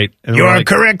sounded right. And you are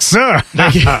correct, sir.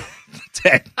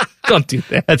 Ted, don't do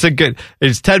that. That's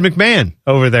it's Ted McMahon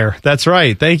over there. That's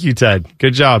right. Thank you, Ted.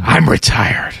 Good job. I'm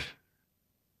retired.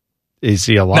 Is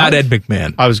he alive? Not Ed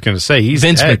McMahon. I was going to say he's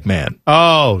Vince Ed. McMahon.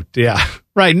 Oh, yeah.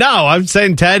 Right. No, I'm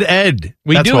saying Ted Ed.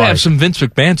 We do have some Vince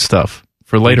McMahon stuff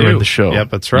for later in the show. Yep,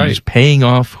 that's right. He's paying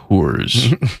off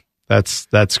whores.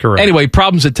 That's correct. Anyway,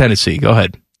 problems at Tennessee. Go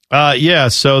ahead.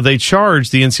 So they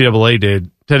charged, the NCAA did,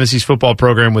 Tennessee's football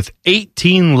program with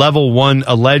 18 level 1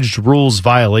 alleged rules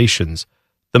violations,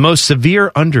 the most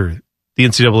severe under the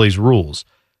NCAA's rules.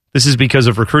 This is because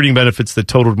of recruiting benefits that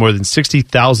totaled more than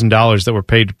 $60,000 that were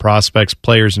paid to prospects,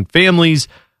 players, and families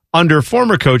under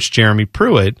former coach Jeremy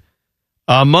Pruitt.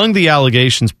 Among the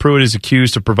allegations, Pruitt is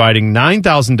accused of providing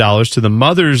 $9,000 to the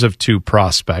mothers of 2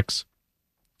 prospects.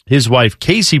 His wife,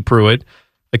 Casey Pruitt,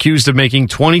 accused of making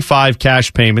 25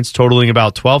 cash payments totaling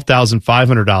about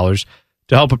 $12,500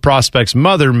 to help a prospect's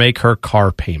mother make her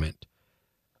car payment.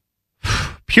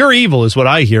 Pure evil is what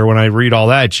I hear when I read all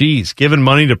that. Geez, giving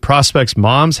money to prospects'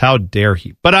 moms? How dare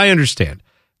he? But I understand.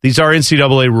 These are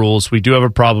NCAA rules. We do have a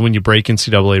problem when you break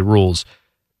NCAA rules.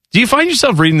 Do you find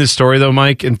yourself reading this story, though,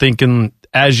 Mike, and thinking,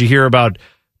 as you hear about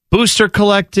booster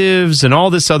collectives and all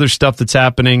this other stuff that's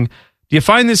happening, do you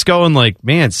find this going like,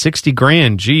 man,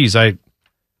 $60,000? Geez,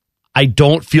 I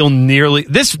don't feel nearly...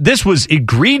 This was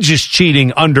egregious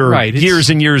cheating under years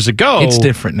and years ago. It's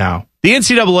different now. The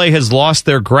NCAA has lost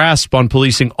their grasp on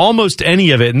policing almost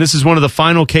any of it, and this is one of the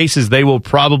final cases they will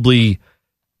probably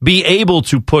be able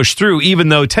to push through, even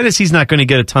though Tennessee's not going to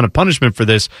get a ton of punishment for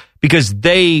this because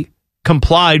they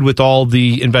complied with all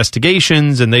the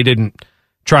investigations and they didn't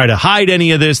try to hide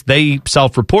any of this. They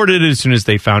self-reported it as soon as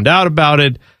they found out about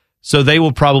it. So they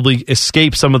will probably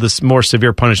escape some of the more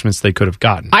severe punishments they could have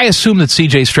gotten. I assume that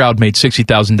C.J. Stroud made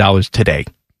 $60,000 today.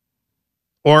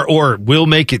 Or will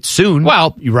make it soon.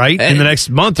 Well, right? In the next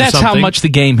month or something. That's how much the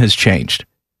game has changed.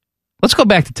 Let's go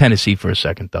back to Tennessee for a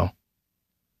second, though.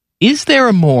 Is there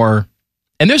a more,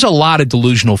 and there's a lot of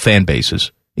delusional fan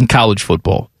bases in college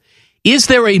football. Is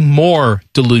there a more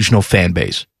delusional fan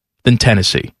base than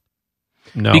Tennessee?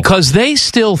 No. Because they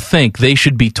still think they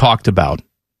should be talked about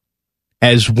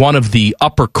as one of the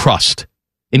upper crust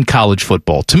in college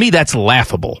football. To me, that's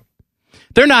laughable.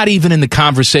 They're not even in the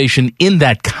conversation in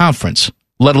that conference,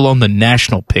 let alone the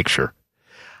national picture.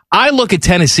 I look at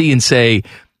Tennessee and say,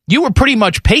 you were pretty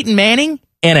much Peyton Manning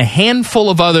and a handful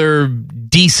of other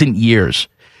decent years.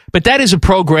 But that is a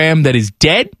program that is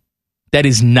dead, that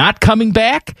is not coming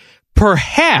back.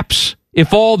 Perhaps,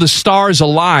 if all the stars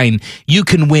align, you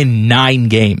can win 9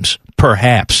 games.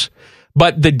 Perhaps.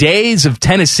 But the days of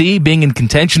Tennessee being in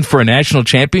contention for a national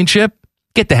championship,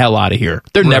 get the hell out of here.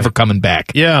 They're never coming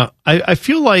back. Yeah, I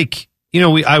feel like,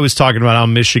 I was talking about how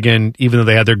Michigan, even though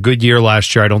they had their good year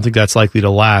last year, I don't think that's likely to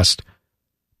last.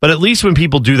 But at least when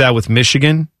people do that with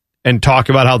Michigan and talk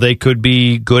about how they could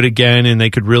be good again and they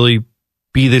could really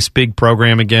be this big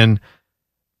program again,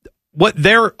 what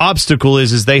their obstacle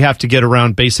is they have to get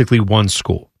around basically one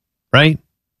school, right?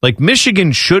 Like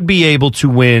Michigan should be able to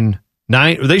win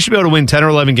 9, they should be able to win 10 or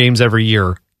 11 games every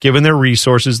year, given their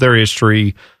resources, their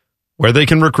history, where they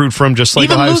can recruit from, just like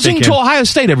even Ohio losing State to Ohio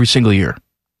State every single year.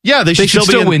 Yeah, they should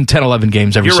still win 10, 11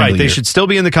 games every single year. You're right. They should still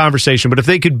be in the conversation. But if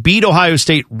they could beat Ohio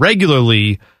State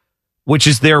regularly, which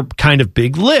is their kind of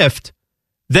big lift,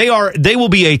 they will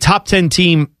be a top 10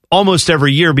 team almost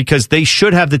every year because they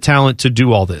should have the talent to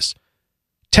do all this.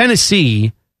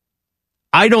 Tennessee,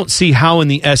 I don't see how in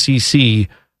the SEC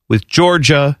with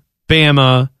Georgia,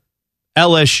 Bama,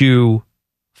 LSU,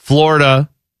 Florida,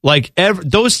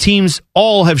 those teams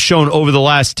all have shown over the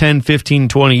last 10, 15,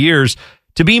 20 years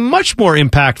to be much more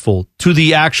impactful to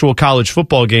the actual college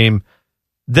football game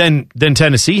than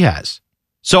Tennessee has.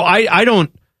 So I don't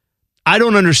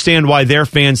understand why their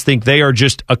fans think they are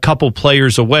just a couple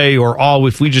players away or,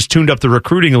 if we just tuned up the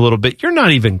recruiting a little bit. You're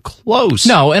not even close.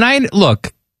 No, and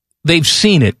look, they've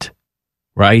seen it,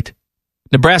 right?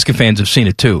 Nebraska fans have seen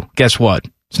it too. Guess what?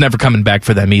 It's never coming back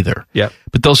for them either. Yeah.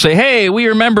 But they'll say, hey, we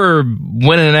remember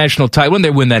winning a national title. When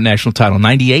did they win that national title?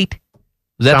 98?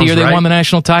 Was that the year they won the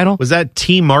national title? Was that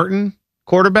T. Martin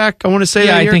quarterback, I want to say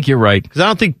that I year? think you're right. Because I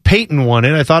don't think Peyton won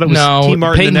it. I thought it was T.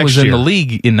 Martin Peyton the next was year. in the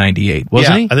league in 98,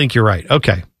 wasn't he? I think you're right.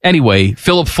 Okay. Anyway,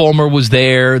 Philip Fulmer was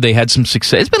there. They had some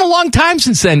success. It's been a long time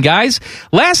since then, guys.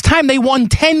 Last time they won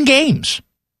 10 games,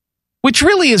 which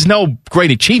really is no great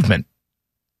achievement.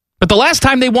 But the last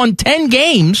time they won 10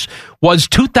 games was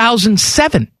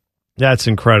 2007. That's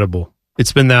incredible.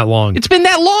 It's been that long. It's been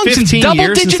that long since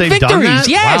double-digit victories.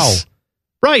 Yes.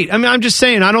 Wow. Right. I mean, I'm just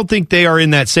saying, I don't think they are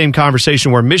in that same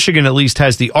conversation where Michigan at least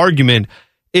has the argument.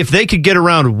 If they could get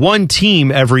around one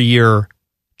team every year,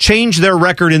 change their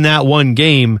record in that one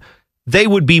game, they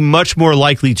would be much more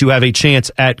likely to have a chance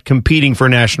at competing for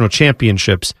national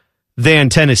championships than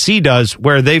Tennessee does,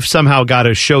 where they've somehow got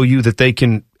to show you that they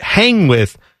can hang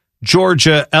with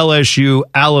Georgia, LSU,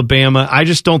 Alabama. I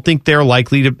just don't think they're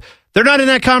likely to. They're not in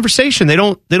that conversation. They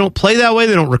don't play that way.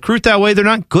 They don't recruit that way. They're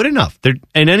not good enough. They're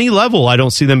at any level. I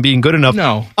don't see them being good enough.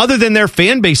 No. Other than their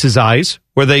fan base's eyes,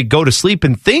 where they go to sleep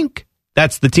and think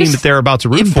that's the team that they're about to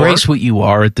root for. Embrace what you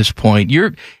are at this point.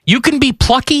 You can be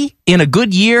plucky in a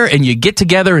good year and you get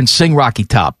together and sing Rocky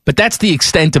Top, but that's the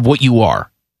extent of what you are.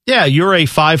 Yeah, you're a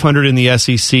 500 in the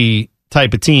SEC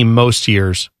type of team most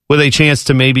years with a chance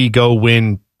to maybe go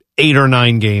win 8 or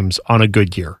 9 games on a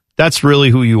good year. That's really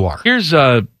who you are. Here's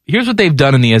what they've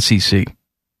done in the SEC.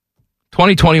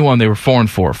 2021, they were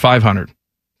 4-4, 500.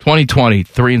 2020,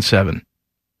 3-7.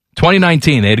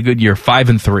 2019, they had a good year,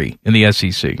 5-3 in the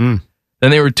SEC. Then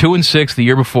they were 2-6 the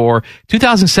year before.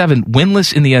 2007,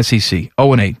 winless in the SEC,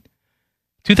 0-8.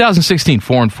 2016,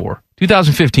 4-4.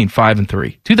 2015,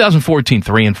 5-3. 2014,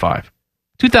 3-5.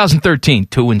 2013,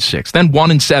 2-6. Then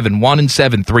 1-7,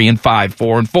 1-7, 3-5,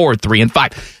 4-4,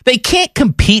 3-5. They can't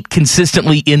compete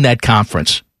consistently in that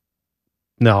conference.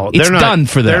 No, it's done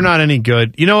for them. They're not any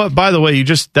good. You know what? By the way,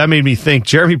 that made me think.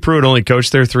 Jeremy Pruitt only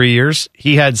coached there 3 years.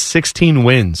 He had 16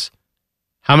 wins.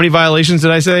 How many violations did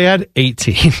I say he had?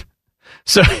 18.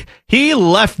 So he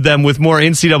left them with more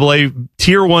NCAA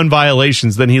Tier 1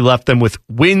 violations than he left them with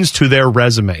wins to their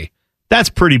resume.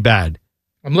 That's pretty bad.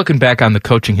 I'm looking back on the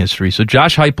coaching history. So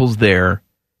Josh Heupel's there.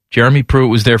 Jeremy Pruitt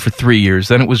was there for 3 years.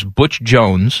 Then it was Butch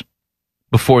Jones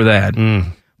before that.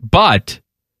 But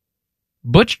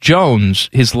Butch Jones,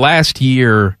 his last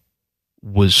year,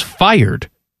 was fired,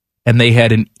 and they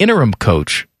had an interim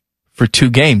coach for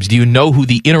 2 games. Do you know who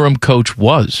the interim coach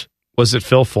was? Was it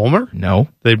Phil Fulmer? No.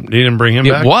 They didn't bring him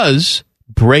back? It was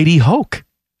Brady Hoke.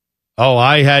 Oh,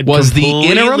 I had completely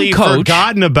the interim coach.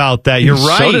 Forgotten about that. You're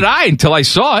right. So did I until I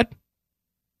saw it.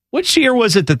 Which year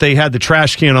was it that they had the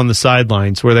trash can on the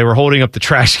sidelines where they were holding up the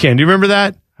trash can? Do you remember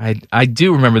that? I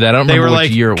do remember that. I don't remember which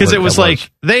year it was. Because it was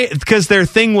because their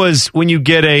thing was when you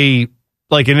get an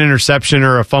interception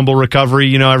or a fumble recovery,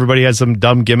 you know, everybody has some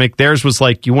dumb gimmick. Theirs was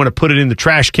like, you want to put it in the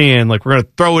trash can, like we're going to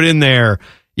throw it in there.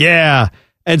 Yeah.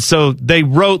 And so they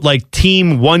wrote like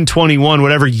Team 121,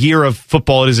 whatever year of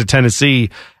football it is at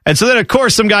Tennessee. And so then, of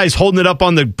course, some guy's holding it up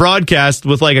on the broadcast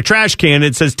with like a trash can.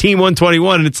 It says Team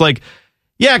 121. And it's like,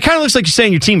 yeah, it kind of looks like you're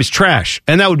saying your team is trash.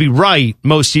 And that would be right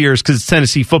most years because it's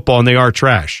Tennessee football and they are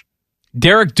trash.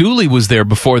 Derek Dooley was there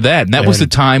before that. And that was the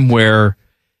time where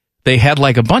they had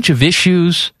like a bunch of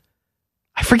issues.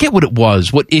 I forget what it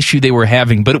was, what issue they were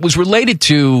having, but it was related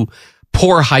to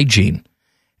poor hygiene.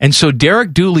 And so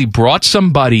Derek Dooley brought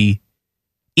somebody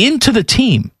into the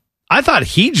team. I thought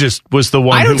he just was the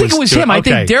one. I don't think it was him. I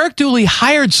think Derek Dooley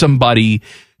hired somebody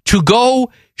to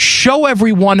go show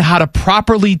everyone how to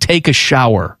properly take a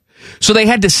shower. So they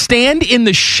had to stand in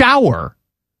the shower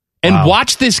and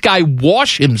watch this guy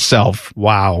wash himself.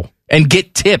 Wow. And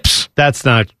get tips. That's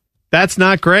not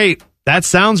great. That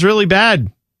sounds really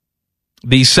bad.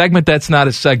 The segment that's not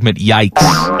a segment, yikes.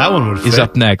 That one would is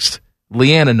up next.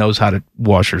 Leanna knows how to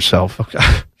wash herself. Okay.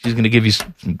 She's going to give you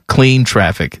some clean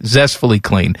traffic. Zestfully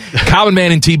clean. Common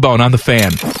Man and T-Bone on the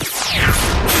Fan.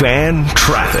 Fan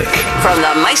traffic. From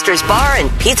the Meister's Bar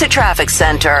and Pizza Traffic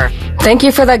Center. Thank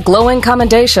you for that glowing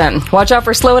commendation. Watch out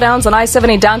for slowdowns on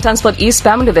I-70 downtown split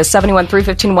eastbound to the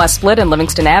 71-315 West split and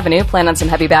Livingston Avenue. Plan on some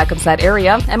heavy backups in that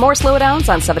area. And more slowdowns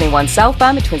on 71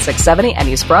 southbound between 670 and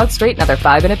East Broad Street. Another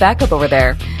 5-minute backup over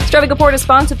there. This traffic report is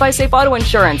sponsored by Safe Auto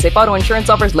Insurance. Safe Auto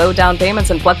Insurance offers low down payments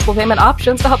and flexible payment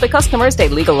options to help their customers stay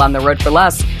legal on the road for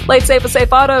less. Play it safe with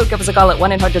Safe Auto. Give us a call at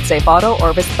 1-800-SAFE-AUTO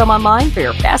or visit them online for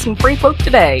your fast and free quote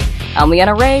today. I'm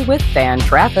Leanna Ray with Fan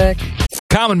Traffic.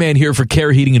 Common Man here for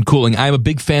Care Heating and Cooling. I'm a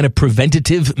big fan of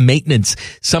preventative maintenance.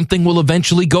 Something will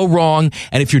eventually go wrong,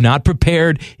 and if you're not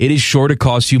prepared, it is sure to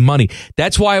cost you money.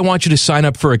 That's why I want you to sign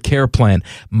up for a Care plan.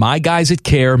 My guys at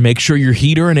Care make sure your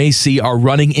heater and AC are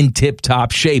running in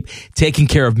tip-top shape, taking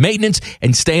care of maintenance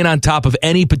and staying on top of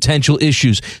any potential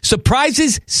issues.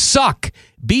 Surprises suck.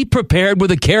 Be prepared with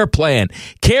a Care plan.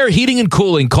 Care Heating and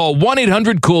Cooling. Call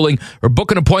 1-800-COOLING or book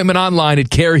an appointment online at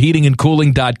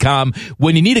careheatingandcooling.com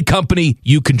when you need a company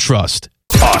you can trust.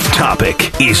 Off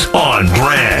Topic is on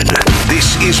brand.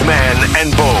 This is Man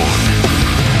and Bone.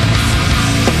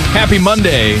 Happy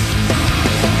Monday.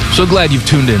 So glad you've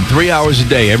tuned in. 3 hours a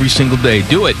day, every single day.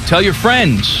 Do it. Tell your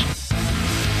friends.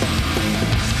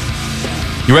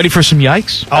 You ready for some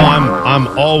yikes? Oh, I'm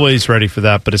always ready for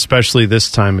that, but especially this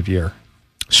time of year.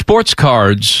 Sports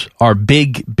cards are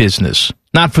big business.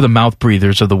 Not for the mouth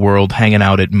breathers of the world hanging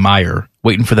out at Meijer,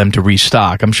 waiting for them to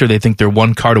restock. I'm sure they think they're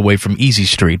one card away from Easy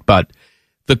Street, but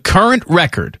the current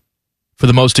record for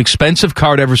the most expensive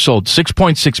card ever sold,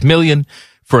 $6.6 million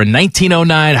for a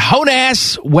 1909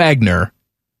 Honus Wagner.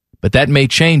 But that may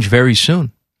change very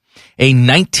soon. A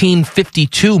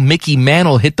 1952 Mickey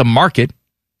Mantle hit the market,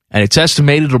 and it's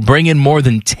estimated it'll bring in more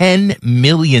than $10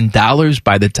 million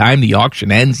by the time the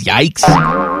auction ends.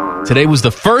 Yikes. Today was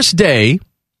the first day,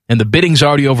 and the bidding's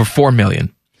already over $4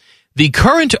 million. The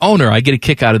current owner, I get a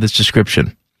kick out of this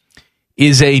description,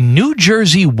 is a New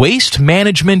Jersey waste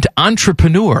management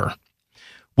entrepreneur,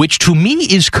 which to me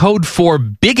is code for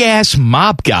big-ass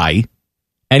mob guy,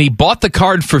 and he bought the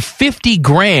card for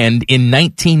 $50,000 in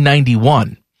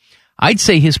 1991. I'd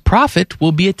say his profit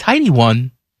will be a tidy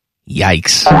one.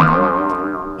 Yikes.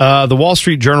 The Wall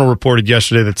Street Journal reported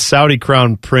yesterday that Saudi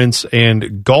Crown Prince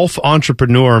and Gulf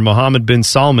entrepreneur Mohammed bin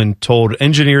Salman told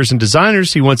engineers and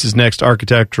designers he wants his next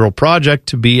architectural project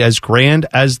to be as grand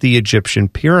as the Egyptian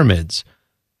pyramids.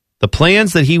 The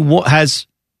plans that he has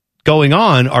going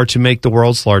on are to make the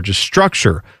world's largest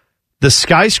structure. The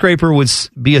skyscraper would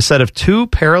be a set of two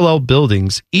parallel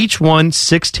buildings, each one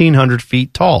 1,600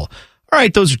 feet tall. All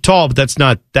right, those are tall, but that's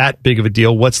not that big of a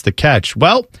deal. What's the catch?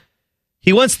 Well,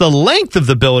 he wants the length of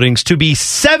the buildings to be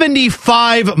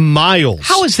 75 miles.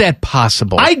 How is that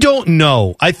possible? I don't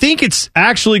know. I think it's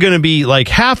actually going to be like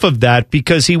half of that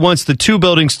because he wants the two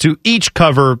buildings to each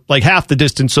cover like half the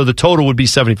distance, so the total would be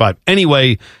 75.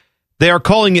 Anyway, they are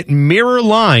calling it Mirror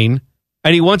Line,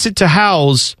 and he wants it to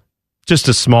house just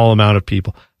a small amount of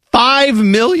people. 5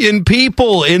 million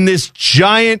people in this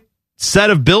giant set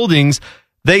of buildings.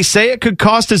 They say it could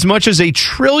cost as much as $1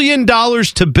 trillion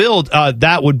to build.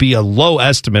 That would be a low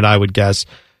estimate, I would guess.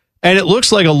 And it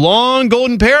looks like a long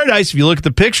golden paradise if you look at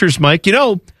the pictures, Mike. You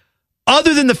know,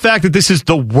 other than the fact that this is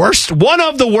the worst, one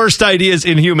of the worst ideas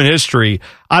in human history,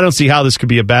 I don't see how this could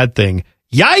be a bad thing.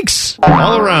 Yikes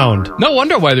all around. No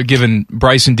wonder why they're giving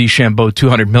Bryson DeChambeau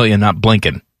 $200 million, not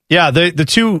Blinken. Yeah,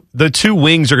 the two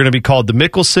wings are going to be called the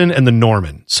Mickelson and the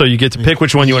Norman. So you get to pick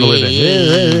which one you want to live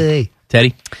in.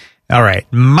 Teddy? All right.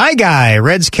 My guy,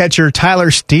 Reds catcher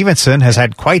Tyler Stevenson, has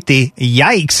had quite the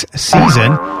yikes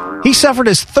season. He suffered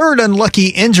his third unlucky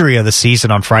injury of the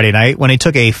season on Friday night when he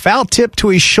took a foul tip to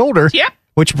his shoulder,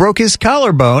 which broke his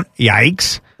collarbone.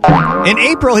 Yikes. In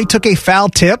April, he took a foul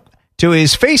tip to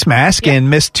his face mask and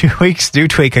missed 2 weeks due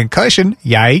to a concussion.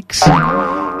 Yikes.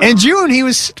 In June, he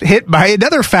was hit by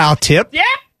another foul tip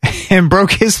and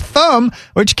broke his thumb,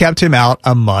 which kept him out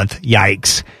a month.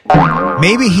 Yikes.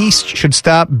 Maybe he should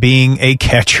stop being a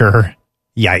catcher.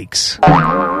 Yikes.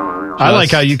 I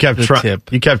like how you kept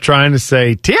trying to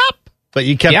say tip, but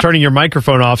you kept turning your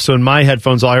microphone off, so in my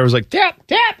headphones, all I heard was like tap,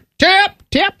 tap, tap,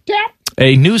 tap, tap.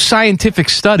 A new scientific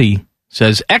study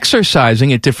says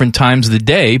exercising at different times of the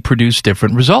day produce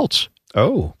different results.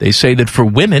 Oh. They say that for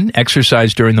women,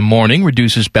 exercise during the morning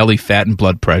reduces belly fat and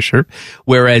blood pressure,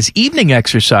 whereas evening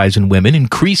exercise in women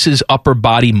increases upper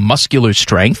body muscular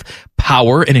strength,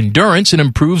 power, and endurance, and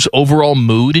improves overall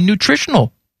mood and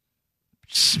nutritional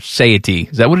satiety.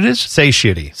 Is that what it is?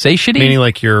 Satiety. Satiety? Meaning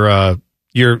like you're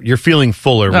feeling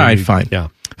fuller. All right, fine. Yeah.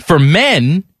 For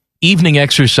men, evening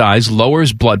exercise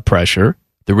lowers blood pressure,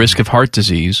 the risk of heart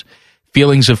disease,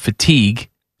 feelings of fatigue,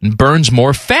 and burns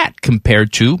more fat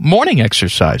compared to morning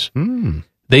exercise.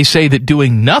 They say that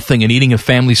doing nothing and eating a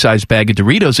family-sized bag of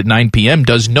Doritos at 9 p.m.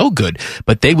 does no good,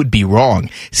 but they would be wrong.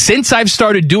 Since I've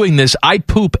started doing this, I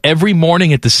poop every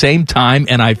morning at the same time,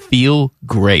 and I feel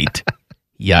great.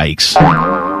 Yikes.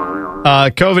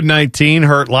 COVID-19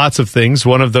 hurt lots of things.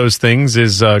 One of those things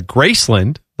is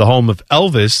Graceland, the home of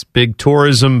Elvis, big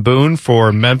tourism boon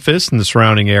for Memphis and the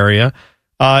surrounding area.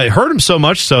 It hurt him so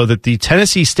much so that the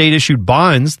Tennessee state-issued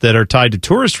bonds that are tied to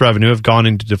tourist revenue have gone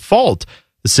into default.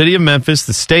 The city of Memphis,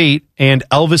 the state, and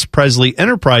Elvis Presley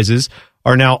Enterprises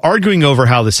are now arguing over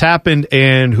how this happened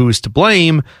and who is to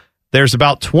blame. There's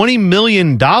about $20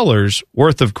 million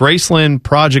worth of Graceland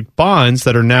project bonds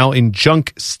that are now in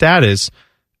junk status.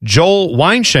 Joel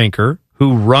Weinshanker,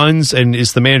 who runs and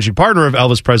is the managing partner of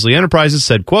Elvis Presley Enterprises,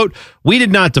 said, quote, "We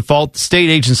did not default. The state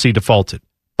agency defaulted."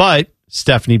 But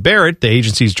Stephanie Barrett, the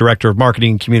agency's director of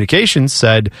marketing and communications,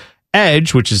 said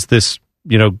Edge, which is this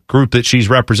group that she's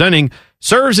representing,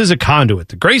 serves as a conduit.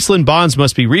 The Graceland bonds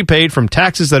must be repaid from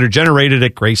taxes that are generated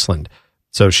at Graceland.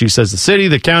 So she says the city,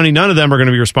 the county, none of them are going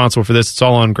to be responsible for this. It's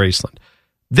all on Graceland.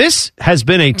 This has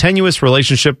been a tenuous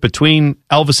relationship between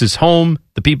Elvis's home,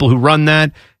 the people who run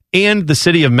that, and the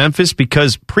city of Memphis,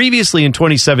 because previously in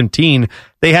 2017,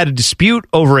 they had a dispute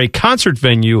over a concert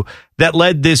venue that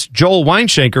led this Joel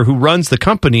Weinschenker, who runs the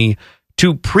company,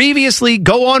 to previously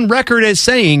go on record as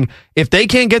saying, if they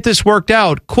can't get this worked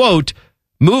out, quote,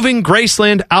 moving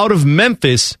Graceland out of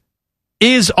Memphis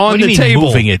is on the table.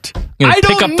 Moving it? I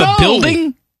don't pick up the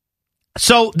building?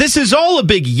 So this is all a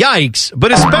big yikes,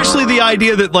 but especially the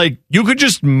idea that, like, you could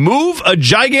just move a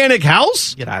gigantic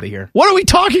house? Get out of here. What are we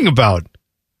talking about?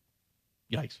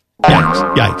 Yikes.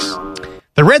 Yikes. Yikes.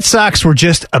 The Red Sox were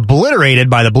just obliterated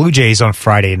by the Blue Jays on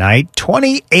Friday night,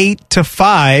 28-5.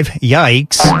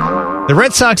 Yikes. The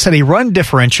Red Sox had a run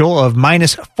differential of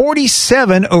minus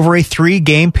 47 over a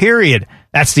 3-game period.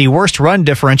 That's the worst run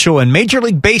differential in Major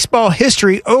League Baseball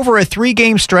history over a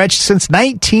 3-game stretch since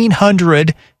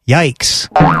 1900. Yikes.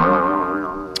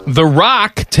 The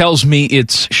Rock tells me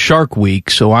it's Shark Week,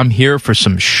 so I'm here for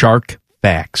some shark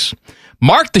facts.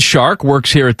 Mark the Shark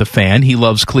works here at the Fan. He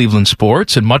loves Cleveland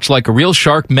sports, and much like a real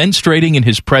shark, menstruating in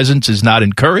his presence is not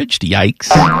encouraged.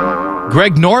 Yikes.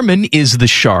 Greg Norman is the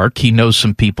Shark. He knows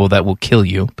some people that will kill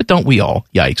you, but don't we all?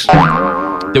 Yikes.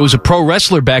 There was a pro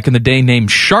wrestler back in the day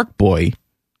named Shark Boy.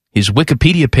 His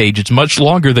Wikipedia page is much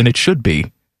longer than it should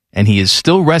be, and he is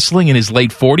still wrestling in his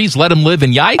late 40s. Let him live,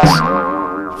 and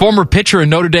yikes. Former pitcher and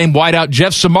Notre Dame wideout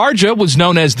Jeff Samardzija was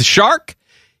known as the Shark.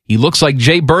 He looks like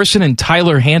Jay Burson and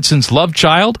Tyler Hansen's love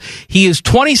child. He is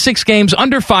 26 games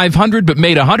under 500, but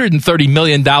made $130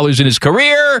 million in his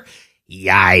career.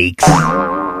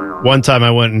 Yikes. One time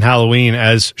I went in Halloween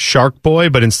as Shark Boy,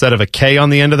 but instead of a K on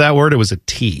the end of that word, it was a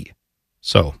T.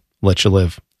 So, let you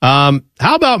live. How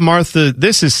about Martha?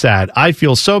 This is sad. I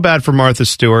feel so bad for Martha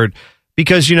Stewart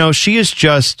because, you know, she is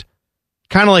just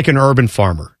kind of like an urban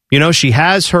farmer. You know, she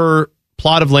has her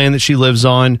plot of land that she lives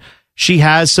on. She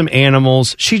has some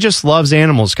animals. She just loves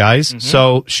animals, guys. Mm-hmm.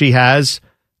 So she has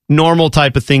normal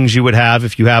type of things you would have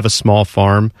if you have a small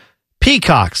farm.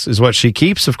 Peacocks is what she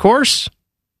keeps, of course.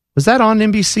 Was that on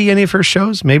NBC, any of her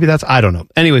shows? Maybe that's, I don't know.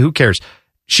 Anyway, who cares?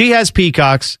 She has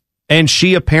peacocks, and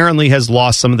she apparently has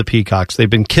lost some of the peacocks. They've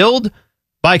been killed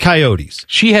by coyotes.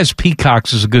 She Has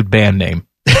Peacocks is a good band name.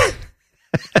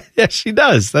 Yes, she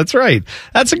does. That's right.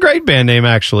 That's a great band name,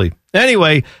 actually.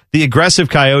 Anyway, the aggressive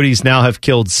coyotes now have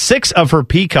killed 6 of her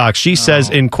peacocks. She says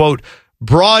in, quote,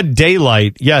 broad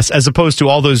daylight. Yes, as opposed to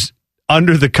all those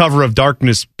under the cover of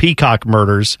darkness peacock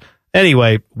murders.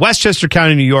 Anyway, Westchester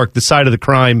County, New York, the site of the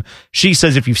crime. She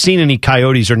says if you've seen any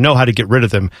coyotes or know how to get rid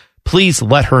of them, please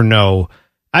let her know.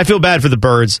 I feel bad for the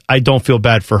birds. I don't feel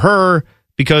bad for her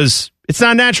because it's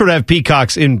not natural to have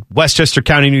peacocks in Westchester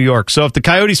County, New York. So if the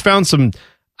coyotes found some,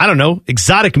 I don't know,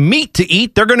 exotic meat to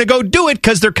eat, they're going to go do it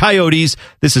because they're coyotes.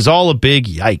 This is all a big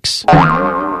yikes.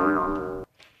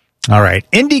 All right.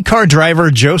 IndyCar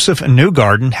driver Joseph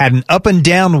Newgarden had an up and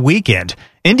down weekend.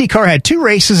 IndyCar had 2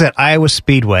 races at Iowa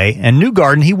Speedway, and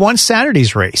Newgarden, he won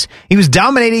Saturday's race. He was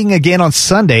dominating again on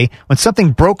Sunday when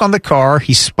something broke on the car.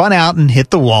 He spun out and hit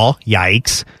the wall.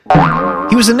 Yikes.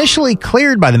 He was initially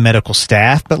cleared by the medical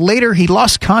staff, but later he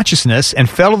lost consciousness and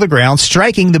fell to the ground,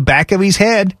 striking the back of his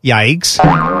head. Yikes.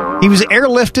 He was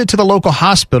airlifted to the local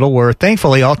hospital where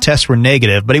thankfully all tests were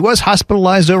negative, but he was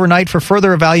hospitalized overnight for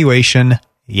further evaluation.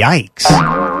 Yikes.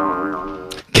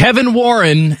 Kevin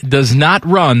Warren does not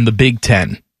run the Big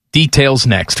Ten. Details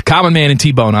next. Common Man and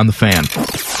T-Bone on the Fan.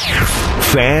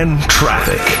 Fan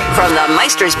traffic. From the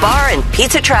Meister's Bar and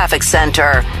Pizza Traffic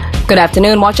Center. Good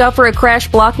afternoon. Watch out for a crash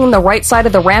blocking the right side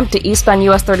of the ramp to eastbound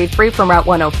US 33 from Route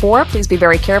 104. Please be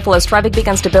very careful as traffic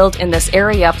begins to build in this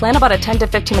area. Plan about a 10 to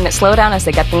 15 minute slowdown as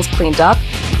they get things cleaned up.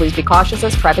 Please be cautious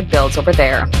as traffic builds over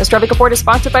there. This traffic report is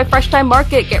sponsored by Fresh Time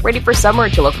Market. Get ready for summer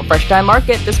at your local Fresh Time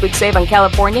Market. This week save on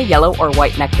California yellow or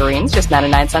white nectarines, just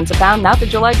 99 cents a pound, now through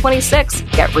July 26.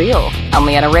 Get real. I'm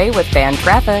Leanna Ray with Fan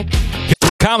Traffic.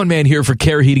 Common Man here for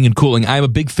Care Heating and Cooling. I'm a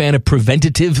big fan of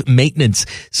preventative maintenance.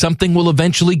 Something will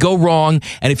eventually go wrong,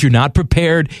 and if you're not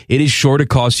prepared, it is sure to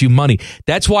cost you money.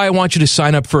 That's why I want you to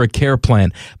sign up for a Care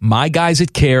plan. My guys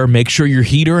at Care make sure your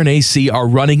heater and AC are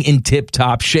running in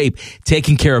tip-top shape,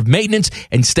 taking care of maintenance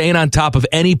and staying on top of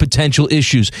any potential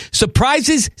issues.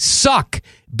 Surprises suck.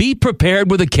 Be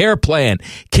prepared with a Care plan.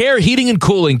 Care Heating and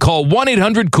Cooling. Call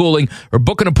 1-800-COOLING or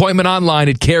book an appointment online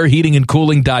at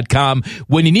careheatingandcooling.com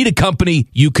when you need a company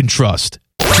you can trust.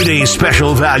 Today's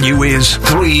special value is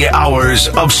 3 hours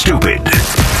of stupid.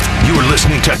 You're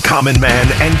listening to Common Man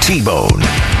and T-Bone.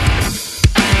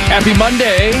 Happy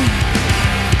Monday.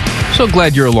 So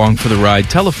glad you're along for the ride.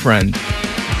 Tell a friend.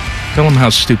 Tell them how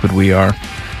stupid we are.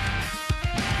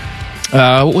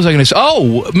 What was I going to say?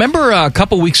 Oh, remember a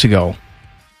couple weeks ago,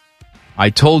 I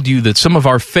told you that some of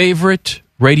our favorite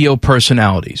radio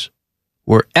personalities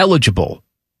were eligible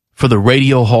for the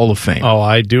Radio Hall of Fame. Oh,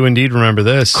 I do indeed remember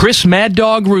this. Chris Mad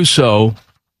Dog Russo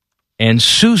and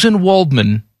Susan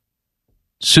Waldman.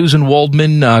 Susan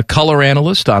Waldman, color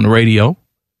analyst on radio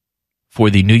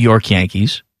for the New York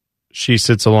Yankees. She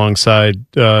sits alongside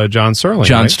John Sterling.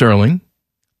 John right? Sterling.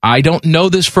 I don't know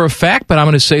this for a fact, but I'm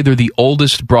going to say they're the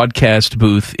oldest broadcast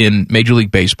booth in Major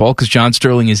League Baseball because John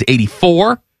Sterling is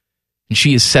 84 and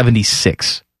she is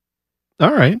 76.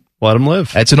 All right. Let him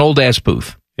live. That's an old-ass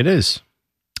booth. It is.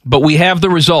 But we have the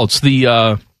results.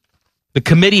 The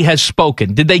committee has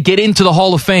spoken. Did they get into the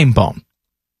Hall of Fame, Bone?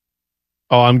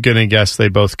 Oh, I'm going to guess they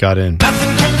both got in.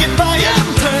 Nothing can get by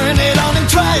 'em. Turn it on and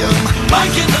try 'em.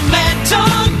 Mike and the Mad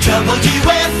Dog,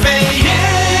 WFAN.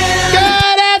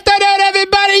 Good afternoon,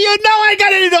 everybody. You know I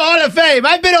got into the Hall of Fame.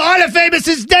 I've been a Hall of Famer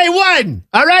since day one.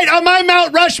 All right? On my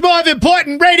Mount Rushmore of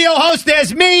important radio hosts,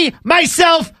 there's me,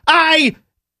 myself, and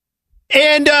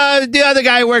the other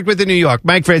guy I worked with in New York,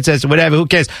 Mike Francesa, whatever, who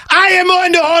cares? I am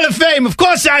on the Hall of Fame. Of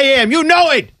course I am. You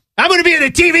know it. I'm going to be in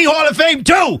the TV Hall of Fame,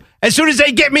 too, as soon as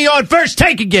they get me on First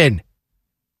Take again.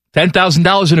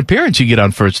 $10,000 an appearance you get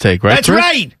on First Take, right? That's Chris?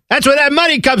 right. That's where that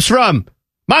money comes from.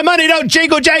 My money don't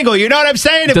jingle jangle. You know what I'm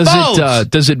saying?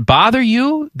 Does it bother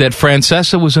you that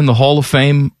Francesa was in the Hall of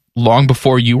Fame long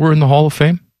before you were in the Hall of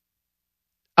Fame?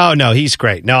 Oh, no, he's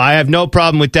great. No, I have no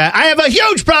problem with that. I have a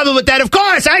huge problem with that. Of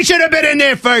course, I should have been in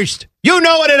there first. You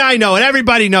know it and I know it.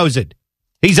 Everybody knows it.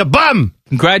 He's a bum.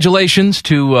 Congratulations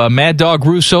to Mad Dog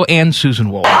Russo and Susan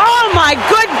Waldman. Oh, my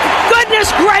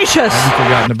goodness gracious. I haven't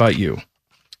forgotten about you.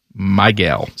 My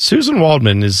gal. Susan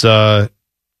Waldman is, am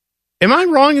I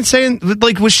wrong in saying,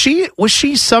 like, was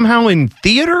she somehow in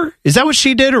theater? Is that what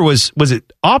she did? Or was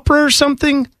it opera or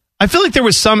something? I feel like there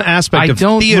was some aspect of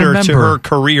theater to her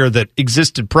career that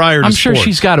existed prior to I'm sure sports.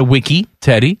 she's got a wiki,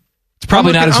 Teddy. It's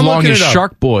probably not as long as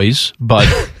Shark Boys, but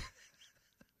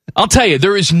I'll tell you,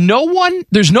 there's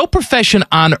no profession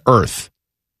on earth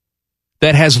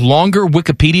that has longer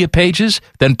Wikipedia pages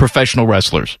than professional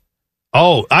wrestlers.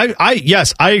 Oh,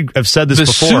 yes, I have said this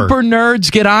before. The super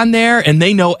nerds get on there and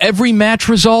they know every match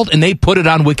result and they put it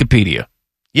on Wikipedia.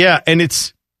 Yeah, and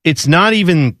it's not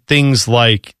even things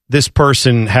like this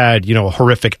person had, a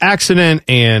horrific accident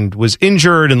and was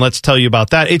injured, and let's tell you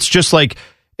about that. It's just like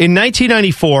in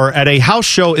 1994 at a house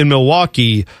show in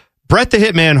Milwaukee, Bret the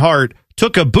Hitman Hart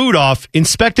took a boot off,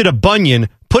 inspected a bunion,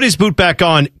 put his boot back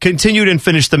on, continued and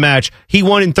finished the match. He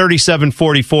won in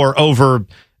 37-44 over,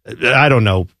 I don't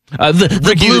know,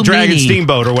 Ricky the Dragon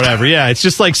Steamboat or whatever. Yeah, it's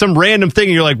just like some random thing.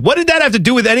 And you're like, what did that have to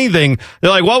do with anything?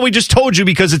 They're like, well, we just told you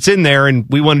because it's in there and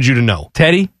we wanted you to know.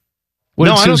 Teddy? What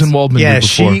did Susan Waldman do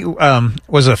before? She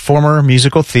was a former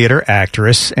musical theater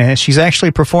actress, and she's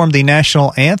actually performed the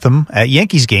national anthem at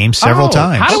Yankees games several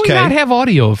times. How do we not have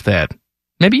audio of that?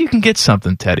 Maybe you can get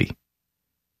something, Teddy.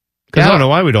 I don't know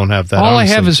why we don't have that. All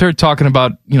honestly. I have is her talking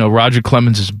about, Roger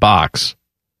Clemens' box.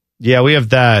 Yeah, we have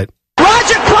that.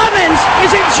 Roger Clemens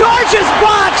is in George's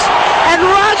box, and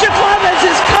Roger Clemens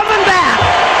is coming back.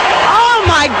 Oh,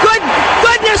 my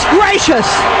goodness gracious.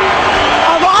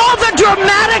 Of all the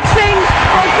dramatic things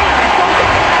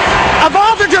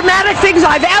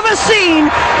I've ever seen,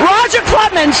 Roger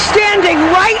Clemens standing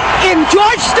right in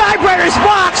George Steinbrenner's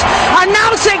box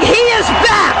announcing he is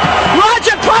back.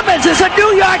 Roger Clemens is a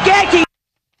New York Yankee.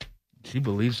 She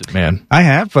believes it, man. I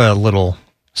have a little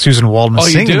Susan Waldman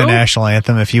singing the national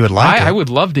anthem if you would like it. I would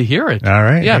love to hear it. All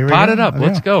right. Yeah, pot it up.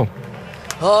 Let's go.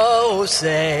 Oh,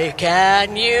 say,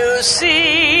 can you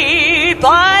see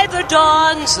by the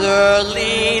dawn's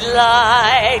early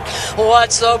light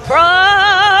what so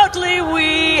proudly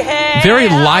we hailed very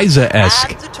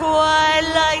Liza-esque. at the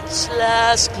twilight's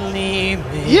last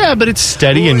gleaming? Yeah, but it's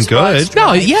steady and good.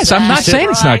 No, yes, I'm not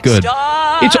saying it's not good.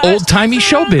 It's old-timey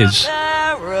showbiz.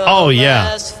 Oh,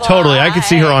 yeah, totally. I could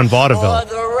see her on vaudeville.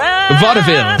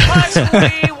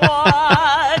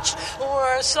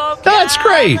 That's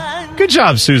great. Good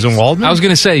job, Susan Waldman. I was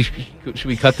going to say, should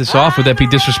we cut this off? Would that be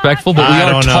disrespectful? But we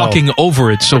are talking over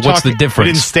it, so what's the difference?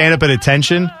 We didn't stand up at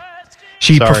attention.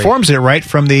 She performs it right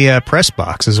from the press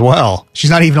box as well. She's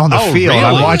not even on the field. Really?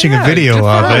 I'm watching a video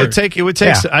of it. It would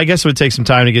take. I guess it would take some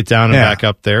time to get down and back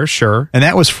up there. Sure. And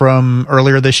that was from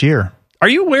earlier this year. Are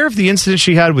you aware of the incident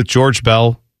she had with George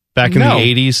Bell back in the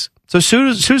 80s? So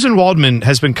Susan Waldman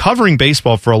has been covering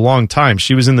baseball for a long time.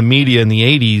 She was in the media in the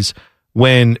 80s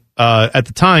when, at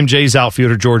the time, Jays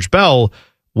outfielder George Bell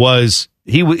was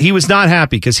not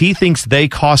happy because he thinks they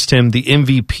cost him the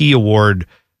MVP award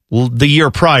the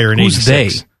year prior in 86.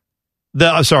 Who's they?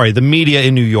 The media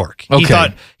in New York.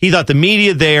 Okay. He thought the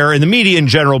media there, and the media in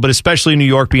general, but especially New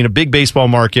York being a big baseball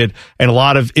market and a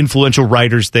lot of influential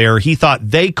writers there, he thought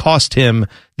they cost him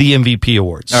the MVP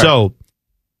awards. So,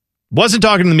 wasn't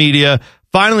talking to the media.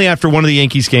 Finally, after one of the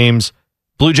Yankees games,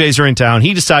 Blue Jays are in town.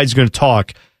 He decides he's going to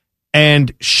talk,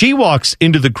 and she walks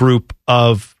into the group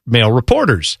of male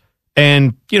reporters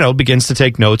and, begins to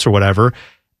take notes or whatever.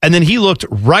 And then he looked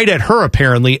right at her,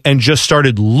 apparently, and just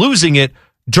started losing it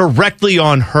directly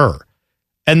on her.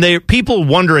 And people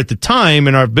wonder at the time,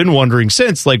 and I've been wondering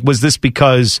since, was this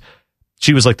because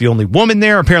she was the only woman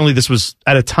there? Apparently this was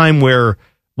at a time where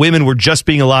women were just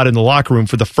being allowed in the locker room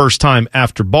for the first time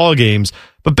after ball games.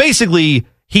 But basically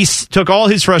he took all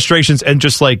his frustrations and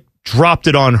just dropped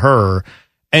it on her.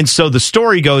 And so the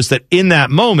story goes that in that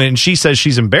moment, and she says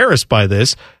she's embarrassed by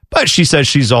this, but she says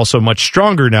she's also much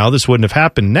stronger now. This wouldn't have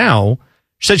happened now.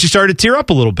 She said she started to tear up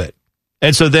a little bit.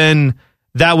 And so then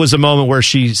that was a moment where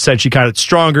she said she got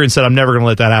stronger and said, I'm never going to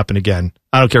let that happen again.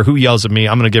 I don't care who yells at me.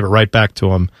 I'm going to give it right back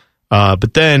to him.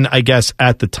 But then I guess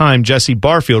at the time, Jesse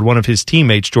Barfield, one of his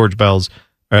teammates, George Bell's,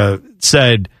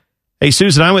 said, hey,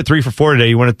 Susan, I went 3 for 4 today.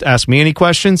 You want to ask me any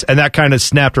questions? And that kind of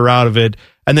snapped her out of it.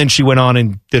 And then she went on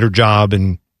and did her job,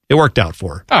 and it worked out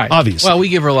for her. All right. Obviously. Well, we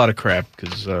give her a lot of crap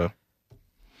because,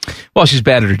 she's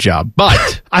bad at her job.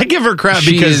 But I give her crap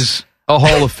she because is a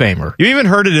Hall of Famer. You even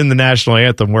heard it in the national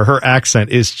anthem where her accent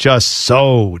is just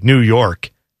so New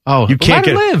York. Oh, you can't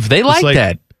let her live. They like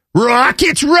that.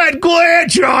 Rockets red glare,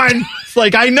 John. It's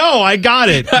I know, I got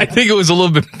it. I think it was a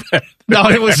little bit better. No,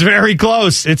 it was very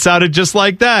close. It sounded just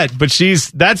like that. But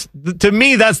to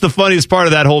me, that's the funniest part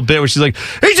of that whole bit where she's like,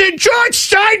 he's in George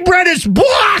Steinbrenner's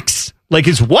box.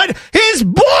 His what? His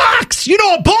box. You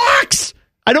know a box?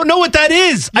 I don't know what that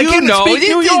is. I can't speak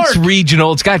New York. It's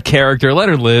regional. It's got character. Let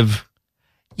her live.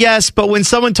 Yes, but when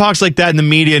someone talks like that in the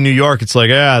media in New York, it's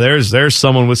there's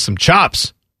someone with some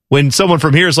chops. When someone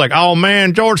from here is oh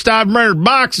man, George Steinbrenner's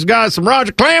box has got some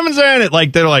Roger Clemens in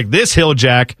it. They're this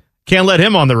Hilljack. Can't let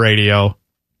him on the radio.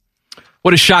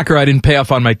 What a shocker I didn't pay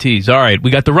off on my tees. All right, we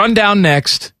got the rundown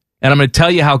next, and I'm going to tell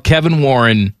you how Kevin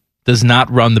Warren does not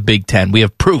run the Big Ten. We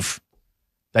have proof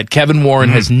that Kevin Warren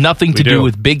has nothing to do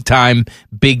with big-time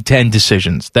Big Ten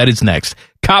decisions. That is next.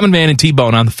 Common Man and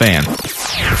T-Bone on the Fan.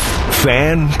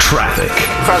 Fan traffic.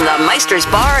 From the Meister's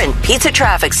Bar and Pizza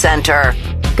Traffic Center.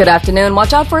 Good afternoon.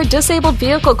 Watch out for a disabled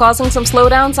vehicle causing some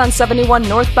slowdowns on 71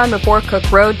 northbound before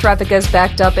Cook Road. Traffic is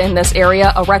backed up in this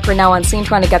area. A wrecker now on scene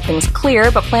trying to get things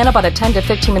clear, but plan about a 10 to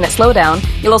 15 minute slowdown.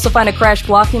 You'll also find a crash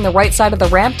blocking the right side of the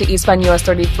ramp to eastbound US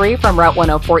 33 from Route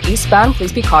 104 eastbound.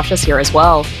 Please be cautious here as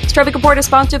well. This traffic report is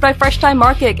sponsored by Fresh Time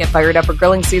Market. Get fired up for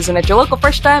grilling season at your local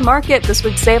Fresh Time Market. This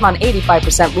week save on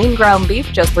 85% lean ground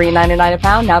beef, just $3.99 a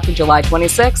pound now through July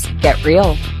 26. Get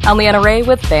real. I'm Leanna Ray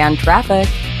with Fan Traffic.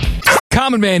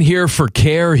 Common Man here for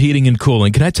Care Heating and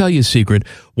Cooling. Can I tell you a secret?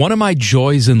 One of my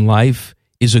joys in life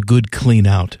is a good clean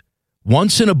out.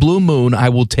 Once in a blue moon, I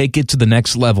will take it to the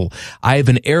next level. I have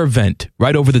an air vent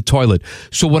right over the toilet.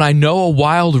 So when I know a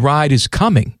wild ride is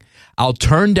coming, I'll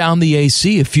turn down the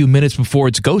AC a few minutes before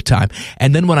it's go time.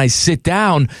 And then when I sit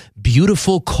down,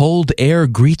 beautiful cold air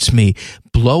greets me,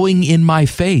 blowing in my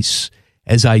face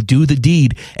as I do the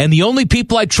deed. And the only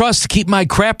people I trust to keep my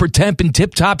crapper temp in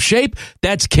tip-top shape,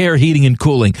 that's Care Heating and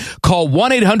Cooling. Call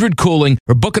 1-800-COOLING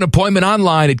or book an appointment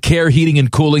online at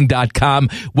careheatingandcooling.com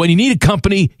when you need a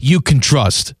company you can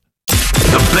trust.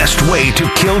 The best way to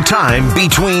kill time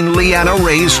between Leanna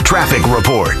Ray's traffic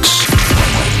reports.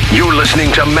 You're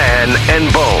listening to Man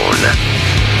and Bone.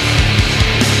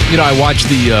 I watch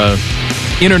the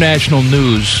international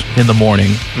news in the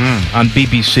morning on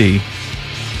BBC.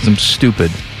 I'm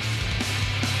stupid.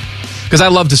 Because I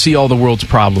love to see all the world's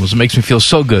problems. It makes me feel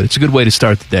so good. It's a good way to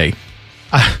start the day.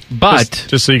 But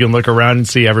just so you can look around and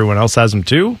see everyone else has them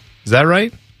too? Is that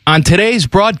right? On today's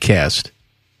broadcast,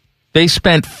 they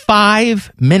spent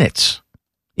 5 minutes,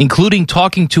 including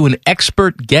talking to an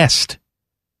expert guest,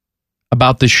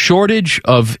 about the shortage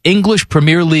of English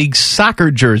Premier League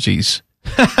soccer jerseys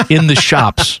in the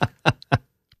shops.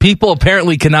 People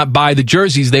apparently cannot buy the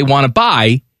jerseys they want to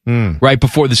buy right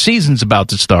before the season's about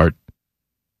to start.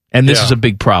 And this is a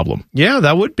big problem. Yeah,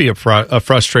 that would be a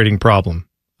frustrating problem.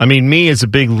 I mean, me as a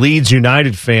big Leeds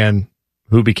United fan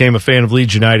who became a fan of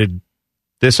Leeds United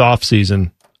this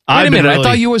offseason. Wait a minute, I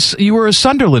thought you were a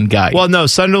Sunderland guy. Well, no,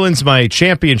 Sunderland's my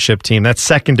championship team. That's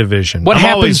second division. What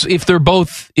happens if they're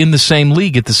both in the same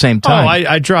league at the same time? Oh,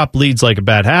 I drop Leeds like a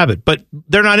bad habit, but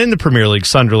they're not in the Premier League.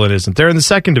 Sunderland isn't. They're in the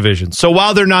second division. So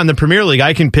while they're not in the Premier League,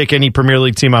 I can pick any Premier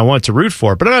League team I want to root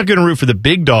for, but I'm not going to root for the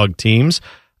big dog teams.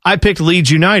 I picked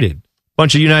Leeds United.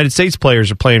 bunch of United States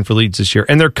players are playing for Leeds this year,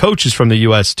 and their coach is from the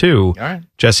U.S. too, All right.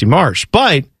 Jesse Marsh.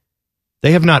 But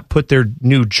they have not put their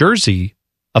new jersey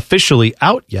officially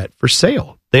out yet for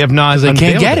sale. They have not. They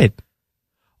can't get it.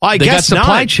 I they guess got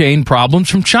supply not. chain problems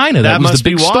from China. That was must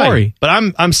the big be why. story.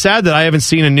 But I'm sad that I haven't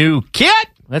seen a new kit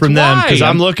from them because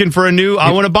I'm looking for a new.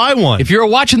 I want to buy one. If you were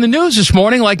watching the news this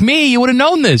morning like me, you would have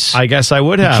known this. I guess I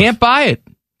would have. You can't buy it.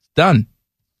 It's done.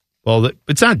 Well,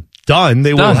 it's not done.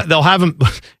 They'll have them.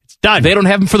 It's done. They don't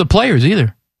have them for the players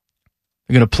either.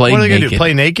 They're going to play. What are they naked. going to do?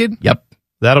 Play naked? Yep.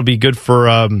 That'll be good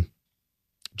for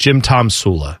Jim Tom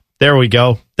Sula. There we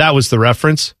go. That was the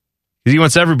reference. Because he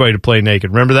wants everybody to play naked.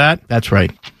 Remember that? That's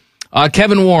right.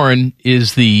 Kevin Warren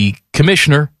is the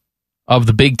commissioner of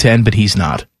the Big Ten, but he's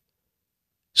not.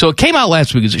 So it came out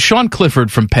last week. Is Sean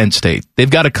Clifford from Penn State. They've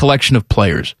got a collection of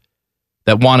players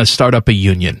that want to start up a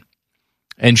union.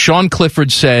 And Sean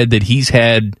Clifford said that he's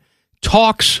had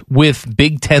talks with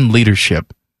Big Ten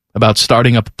leadership about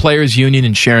starting up a players' union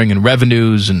and sharing in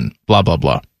revenues and blah, blah,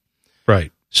 blah.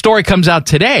 Right. Story comes out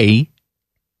today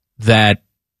that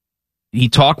he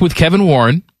talked with Kevin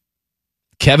Warren.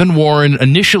 Kevin Warren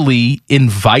initially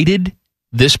invited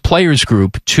this players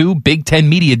group to Big Ten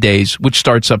Media Days, which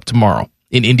starts up tomorrow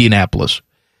in Indianapolis,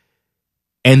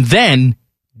 and then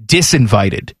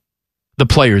disinvited the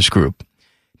players group.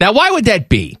 Now, why would that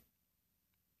be?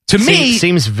 To me,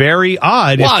 seems very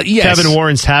odd. Well, if yes. Kevin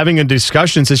Warren's having a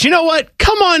discussion, says, "You know what?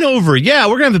 Come on over. Yeah,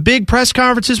 we're gonna have a big press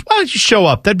conferences. Why don't you show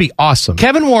up? That'd be awesome."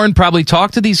 Kevin Warren probably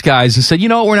talked to these guys and said, "You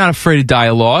know, we're not afraid of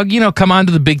dialogue. You know, come on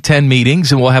to the Big Ten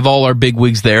meetings, and we'll have all our big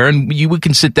wigs there, and we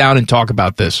can sit down and talk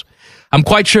about this." I'm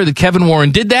quite sure that Kevin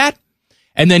Warren did that,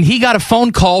 and then he got a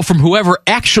phone call from whoever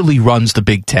actually runs the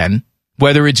Big Ten,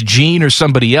 whether it's Gene or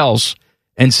somebody else,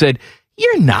 and said,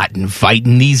 "You're not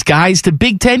inviting these guys to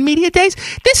Big Ten Media Days.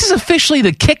 This is officially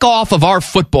the kickoff of our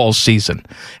football season.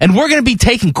 And we're going to be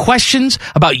taking questions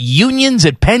about unions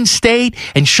at Penn State,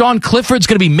 and Sean Clifford's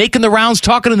going to be making the rounds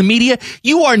talking to the media.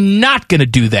 You are not going to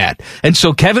do that." And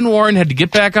so Kevin Warren had to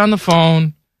get back on the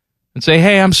phone and say,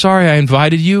 "Hey, I'm sorry I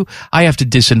invited you. I have to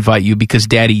disinvite you because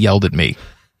Daddy yelled at me."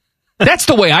 That's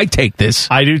the way I take this.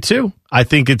 I do too. I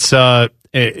think it's a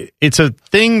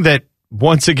thing that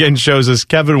once again shows us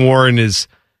Kevin Warren is,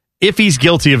 if he's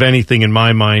guilty of anything in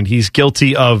my mind, he's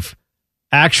guilty of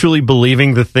actually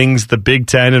believing the things the Big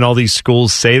Ten and all these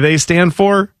schools say they stand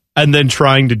for and then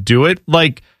trying to do it.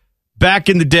 Like back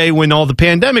in the day when all the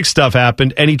pandemic stuff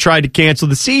happened and he tried to cancel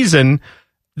the season,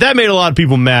 that made a lot of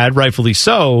people mad, rightfully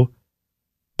so.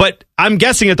 But I'm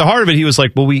guessing at the heart of it, he was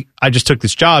like, "Well, I just took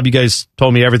this job. You guys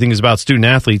told me everything is about student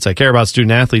athletes. I care about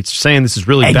student athletes. Saying this is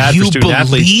really bad for student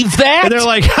athletes." You believe that? And they're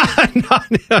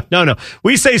like, no.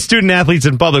 We say student athletes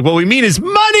in public. What we mean is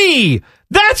money.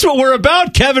 That's what we're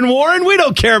about, Kevin Warren. We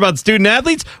don't care about student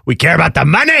athletes. We care about the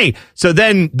money. So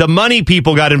then the money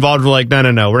people got involved. We're like,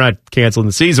 no. We're not canceling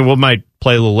the season. We might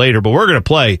play a little later, but we're going to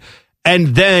play.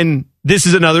 And then this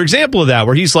is another example of that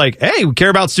where he's like, "Hey, we care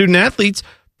about student athletes."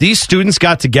 These students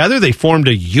got together. They formed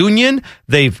a union.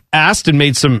 They've asked and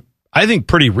made some, I think,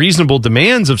 pretty reasonable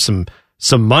demands of some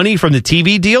money from the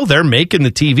TV deal. They're making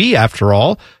the TV after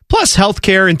all, plus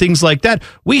healthcare and things like that.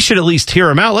 We should at least hear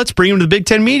them out. Let's bring them to the Big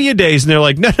Ten Media Days. And they're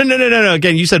like, no.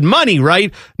 Again, you said money,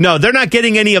 right? No, they're not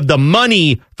getting any of the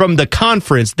money from the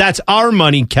conference. That's our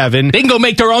money, Kevin. They can go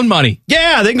make their own money.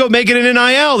 Yeah, they can go make it in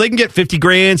NIL. They can get 50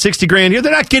 grand, 60 grand here.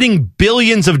 They're not getting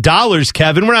billions of dollars,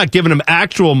 Kevin. We're not giving them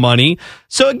actual money.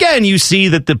 So again, you see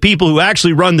that the people who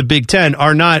actually run the Big Ten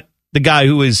are not the guy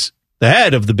who is the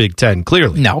head of the Big Ten,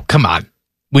 clearly. No, come on.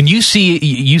 When you see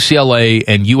UCLA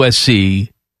and USC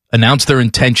announce their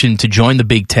intention to join the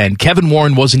Big Ten, Kevin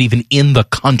Warren wasn't even in the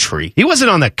country. He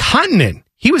wasn't on the continent.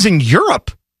 He was in Europe.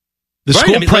 The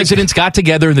school presidents got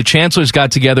together and the chancellors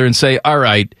got together and say, "All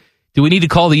right, do we need to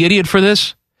call the idiot for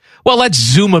this? Well, let's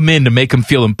zoom him in to make him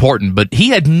feel important." But he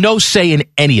had no say in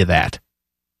any of that.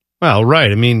 Well, right.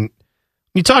 I mean,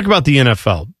 you talk about the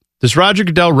NFL. Does Roger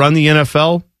Goodell run the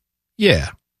NFL? Yeah.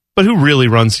 But who really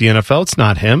runs the NFL? It's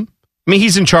not him. I mean,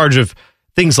 he's in charge of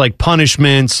things like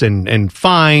punishments and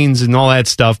fines and all that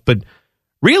stuff, but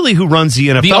really who runs the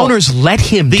NFL? The owners let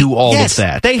him do all of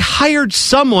that. They hired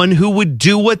someone who would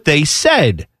do what they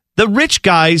said. The rich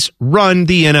guys run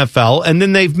the NFL, and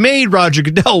then they've made Roger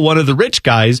Goodell one of the rich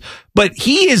guys, but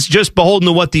he is just beholden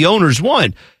to what the owners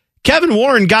want. Kevin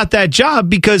Warren got that job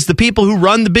because the people who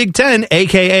run the Big Ten,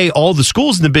 a.k.a. all the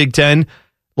schools in the Big Ten,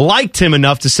 liked him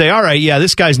enough to say, all right, yeah,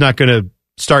 this guy's not going to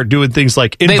start doing things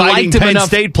like inviting Penn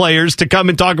State players to come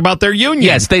and talk about their union.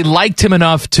 Yes, they liked him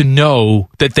enough to know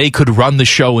that they could run the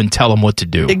show and tell him what to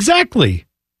do. Exactly.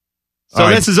 So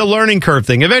this is a learning curve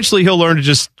thing. Eventually, he'll learn to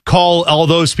just call all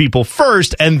those people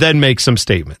first and then make some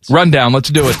statements. Rundown. Let's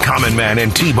do it. Common Man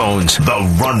and T-Bone's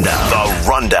The Rundown. The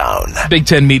Rundown. Big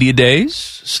Ten Media Days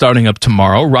starting up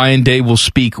tomorrow. Ryan Day will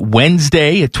speak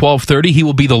Wednesday at 12:30. He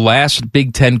will be the last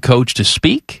Big Ten coach to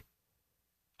speak.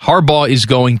 Harbaugh is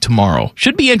going tomorrow.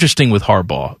 Should be interesting with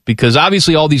Harbaugh because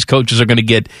obviously all these coaches are going to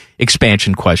get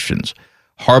expansion questions.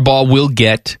 Harbaugh will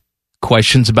get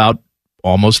questions about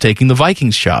almost taking the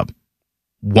Vikings job,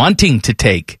 wanting to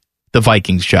take the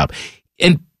Vikings job.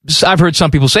 And I've heard some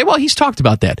people say, well, he's talked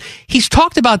about that. He's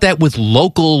talked about that with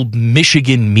local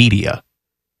Michigan media.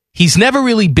 He's never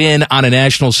really been on a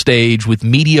national stage with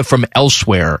media from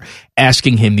elsewhere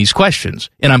asking him these questions.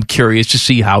 And I'm curious to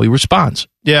see how he responds.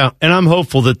 Yeah, and I'm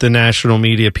hopeful that the national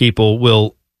media people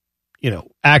will,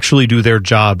 actually do their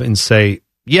job and say,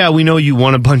 yeah, we know you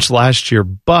won a bunch last year,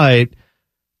 but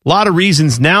a lot of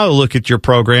reasons now to look at your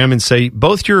program and say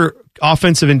both your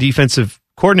offensive and defensive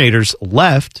coordinators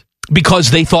left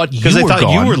because they thought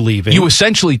you were leaving. You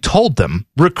essentially told them.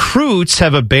 Recruits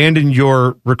have abandoned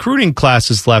your recruiting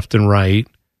classes left and right.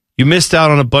 You missed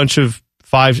out on a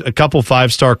couple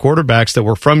 5-star quarterbacks that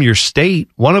were from your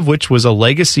state, one of which was a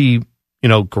legacy,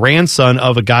 grandson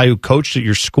of a guy who coached at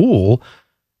your school.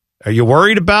 Are you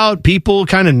worried about people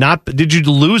kind of did you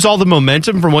lose all the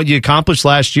momentum from what you accomplished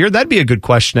last year? That'd be a good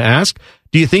question to ask.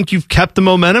 Do you think you've kept the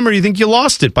momentum or do you think you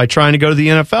lost it by trying to go to the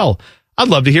NFL? I'd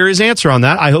love to hear his answer on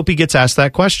that. I hope he gets asked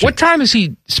that question. What time is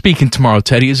he speaking tomorrow,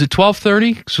 Teddy? Is it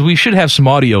 12:30? So we should have some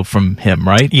audio from him,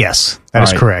 right? Yes, that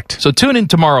is correct. So tune in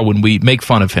tomorrow when we make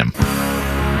fun of him.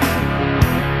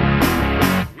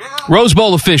 Rose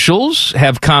Bowl officials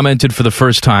have commented for the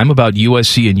first time about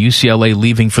USC and UCLA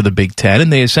leaving for the Big Ten,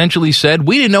 and they essentially said,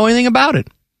 we didn't know anything about it.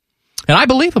 And I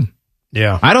believe them.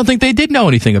 Yeah. I don't think they did know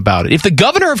anything about it. If the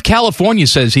governor of California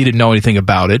says he didn't know anything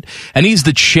about it, and he's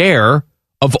the chair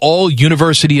of all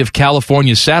University of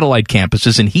California satellite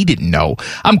campuses, and he didn't know,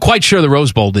 I'm quite sure the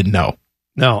Rose Bowl didn't know.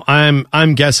 No,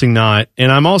 I'm guessing not.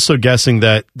 And I'm also guessing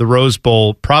that the Rose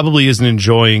Bowl probably isn't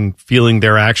enjoying feeling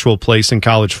their actual place in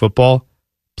college football.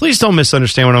 Please don't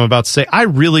misunderstand what I'm about to say. I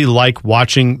really like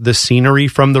watching the scenery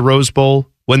from the Rose Bowl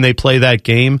when they play that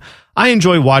game. I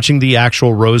enjoy watching the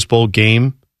actual Rose Bowl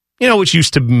game, which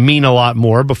used to mean a lot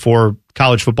more before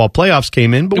college football playoffs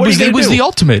came in. But it was the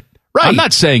ultimate. Right. I'm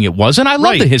not saying it wasn't. I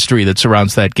love the history that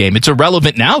surrounds that game. It's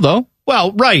irrelevant now, though.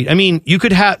 Well, right. I mean, you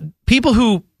could have people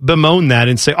who bemoan that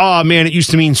and say, oh, man, it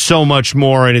used to mean so much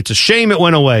more, and it's a shame it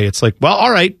went away. It's like, well, all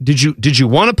right, did you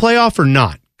want a playoff or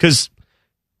not? Because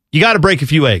you got to break a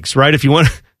few eggs, right? If you want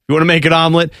to make an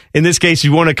omelet, in this case,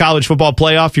 you want a college football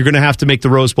playoff, you're going to have to make the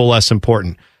Rose Bowl less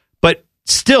important. But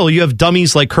still, you have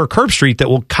dummies like Kirk Herbstreit that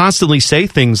will constantly say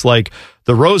things like,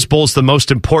 the Rose Bowl is the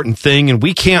most important thing, and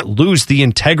we can't lose the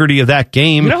integrity of that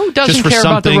game. You know who doesn't care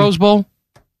about the Rose Bowl?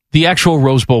 The actual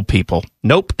Rose Bowl people.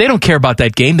 Nope. They don't care about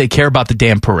that game. They care about the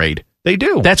damn parade. They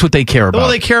do. That's what they care about. Well,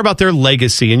 they care about their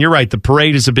legacy, and you're right, the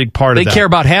parade is a big part of that. They care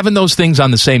about having those things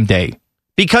on the same day.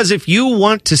 Because if you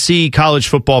want to see college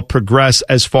football progress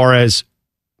as far as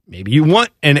maybe you want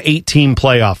an 8-team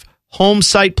playoff, home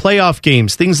site playoff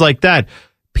games, things like that,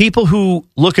 people who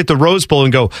look at the Rose Bowl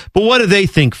and go, but what do they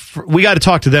think? We got to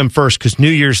talk to them first because New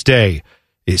Year's Day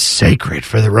is sacred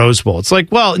for the Rose Bowl. It's like,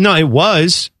 well, no, it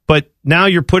was, but now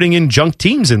you're putting in junk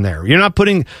teams in there. You're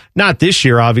not this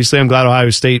year, obviously. I'm glad Ohio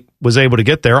State was able to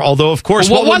get there. Although, of course,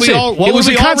 what was it? It was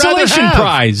a consolation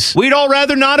prize. We'd all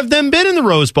rather not have them been in the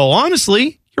Rose Bowl,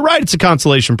 honestly. You're right, it's a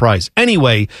consolation prize.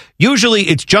 Anyway, usually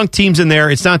it's junk teams in there.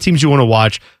 It's not teams you want to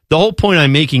watch. The whole point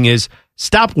I'm making is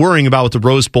stop worrying about what the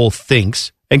Rose Bowl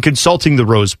thinks and consulting the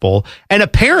Rose Bowl. And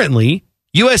apparently,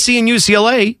 USC and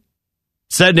UCLA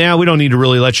said, now we don't need to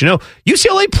really let you know.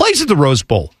 UCLA plays at the Rose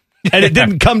Bowl. And it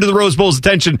didn't come to the Rose Bowl's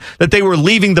attention that they were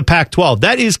leaving the Pac-12.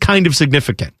 That is kind of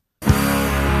significant.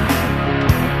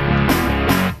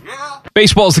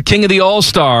 Baseball is the king of the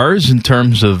All-Stars in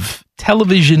terms of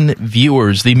television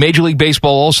viewers. The Major League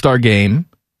Baseball All-Star Game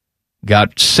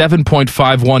got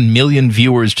 7.51 million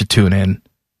viewers to tune in.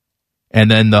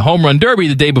 And then the Home Run Derby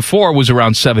the day before was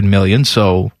around 7 million,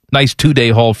 so nice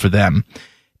 2-day haul for them.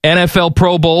 NFL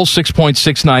Pro Bowl,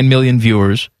 6.69 million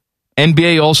viewers.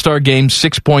 NBA All-Star Game,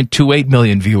 6.28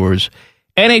 million viewers.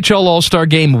 NHL All-Star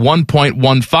Game,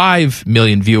 1.15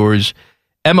 million viewers.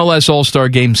 MLS All-Star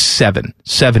Game, 7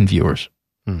 viewers.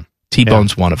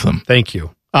 T-Bone's one of them. Thank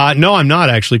you. No, I'm not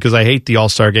actually, because I hate the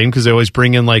All-Star Game because they always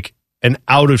bring in like an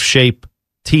out-of-shape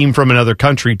team from another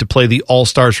country to play the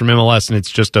All-Stars from MLS, and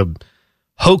it's just a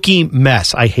hokey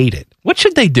mess. I hate it. What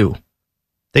should they do?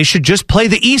 They should just play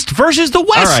the East versus the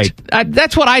West. All right.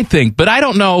 That's what I think, but I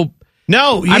don't know.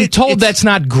 No, I'm told that's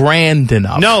not grand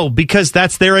enough. No, because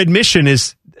that's their admission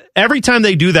is every time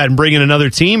they do that and bring in another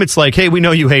team, it's like, hey, we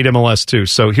know you hate MLS too,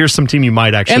 so here's some team you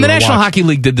might actually And the National watch. Hockey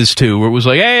League did this too, where it was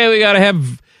like, hey, we got to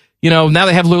have, now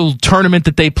they have a little tournament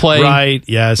that they play. Right,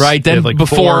 yes. Right, then like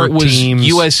before it was teams.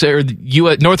 US or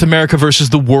North America versus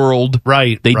the world.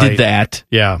 Right, They did that.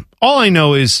 Yeah. All I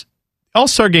know is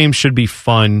All-Star games should be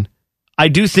fun. I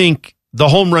do think the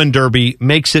Home Run Derby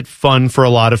makes it fun for a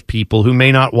lot of people who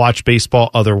may not watch baseball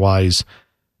otherwise.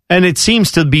 And it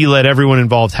seems to be that everyone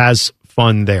involved has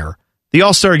fun there. The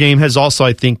All-Star game has also,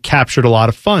 I think, captured a lot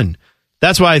of fun.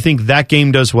 That's why I think that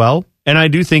game does well. And I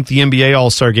do think the NBA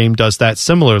All-Star game does that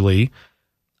similarly.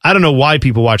 I don't know why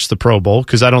people watch the Pro Bowl,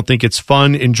 because I don't think it's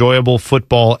fun, enjoyable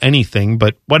football, anything,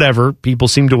 but whatever. People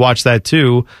seem to watch that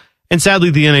too. And sadly,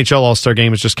 the NHL All-Star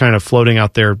game is just kind of floating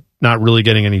out there, not really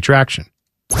getting any traction.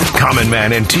 Common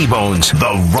Man and T-Bone's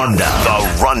The Rundown.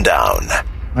 The Rundown.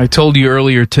 I told you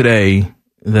earlier today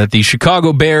that the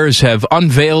Chicago Bears have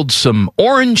unveiled some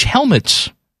orange helmets,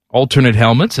 alternate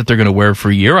helmets that they're going to wear for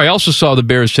a year. I also saw the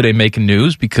Bears today making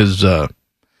news because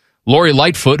Lori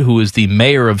Lightfoot, who is the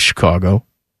mayor of Chicago,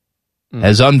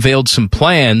 has unveiled some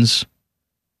plans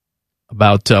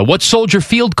about what Soldier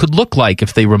Field could look like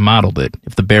if they remodeled it,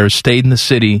 if the Bears stayed in the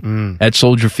city at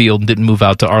Soldier Field and didn't move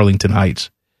out to Arlington Heights.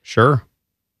 Sure.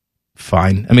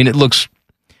 Fine. I mean, it looks,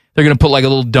 they're going to put like a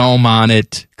little dome on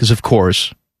it because, of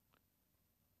course.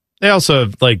 They also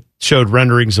showed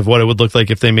renderings of what it would look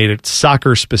like if they made it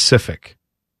soccer specific.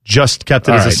 Just kept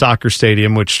it as a soccer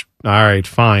stadium, which, all right,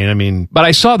 fine. I mean, but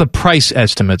I saw the price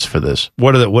estimates for this.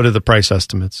 What are the price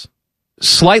estimates?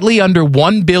 Slightly under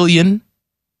 $1 billion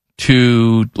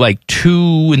to like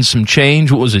 2 and some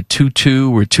change. What was it?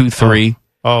 2.2 or 2.3?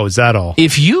 Oh, is that all?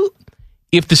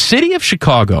 If the city of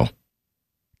Chicago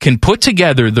can put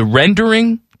together the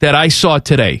rendering that I saw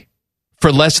today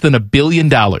for less than $1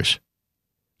 billion,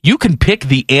 you can pick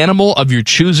the animal of your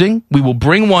choosing. We will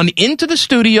bring one into the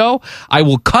studio. I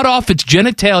will cut off its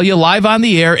genitalia live on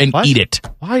the air and eat it.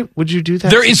 Why would you do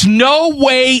that? There is no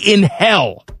way in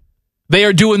hell they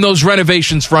are doing those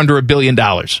renovations for under $1 billion.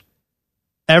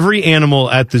 Every animal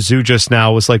at the zoo just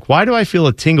now was like, why do I feel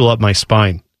a tingle up my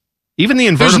spine? Even the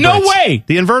invertebrates. There's no way.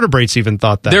 The invertebrates even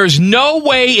thought that. There's no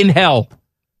way in hell.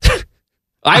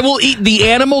 I will eat the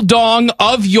animal dong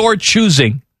of your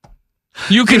choosing.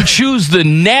 You can choose the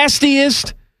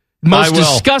nastiest, most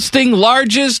disgusting,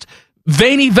 largest,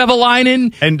 veiny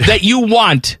Vevelainen that you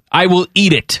want. I will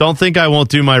eat it. Don't think I won't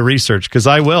do my research, because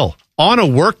I will. On a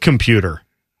work computer.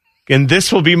 And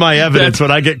this will be my evidence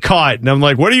when I get caught. And I'm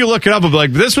like, what are you looking up? I'm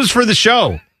like, this was for the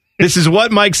show. This is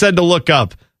what Mike said to look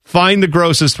up. Find the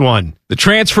grossest one. The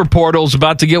transfer portal's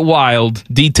about to get wild.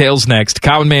 Details next.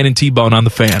 Common Man and T-Bone on the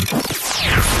Fan.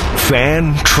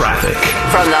 Fan traffic.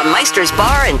 From the Meister's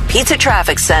Bar and Pizza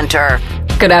Traffic Center.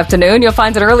 Good afternoon. You'll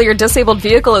find an earlier disabled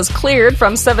vehicle is cleared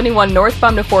from 71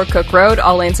 northbound to Fort Cook Road.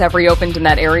 All lanes have reopened in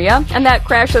that area. And that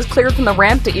crash has cleared from the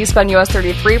ramp to eastbound US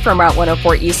 33 from Route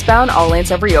 104 eastbound. All lanes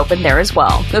have reopened there as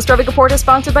well. This traffic report is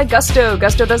sponsored by Gusto.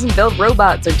 Gusto doesn't build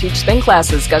robots or teach spin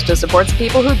classes. Gusto supports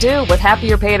people who do with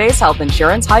happier paydays, health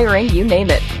insurance, hiring, you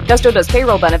name it. Gusto does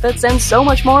payroll benefits and so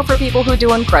much more for people who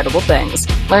do incredible things.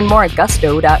 Learn more at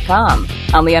gusto.com.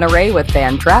 I'm Leanna Ray with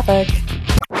Fan Traffic.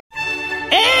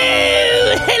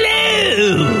 Oh,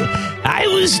 hello! I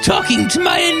was talking to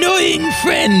my annoying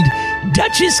friend,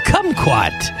 Duchess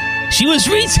Kumquat. She was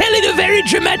retelling a very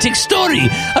dramatic story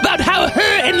about how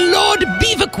her and Lord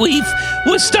Beaverqueef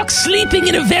were stuck sleeping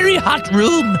in a very hot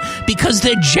room because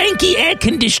their janky air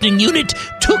conditioning unit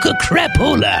took a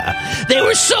crapola. They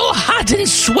were so hot and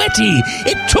sweaty,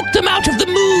 it took them out of the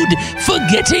mood for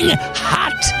getting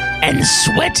hot and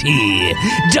sweaty.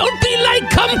 Don't be like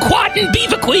Kumquat and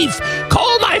Beaverqueef.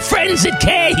 Call my friends at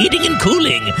Care Heating and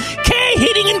Cooling. Care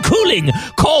Heating and Cooling.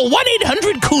 Call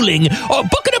 1-800-COOLING or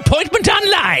book an appointment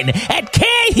online at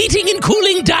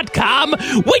careheatingandcooling.com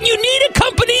when you need a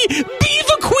company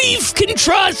Beaverqueef can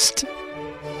trust.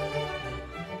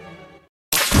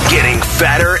 Getting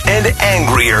fatter and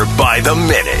angrier by the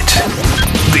minute.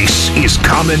 This is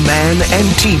Common Man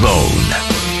and T-Bone.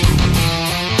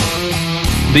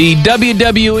 The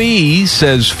WWE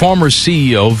says former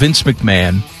CEO Vince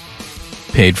McMahon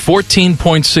paid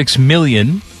 $14.6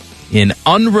 million in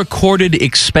unrecorded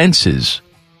expenses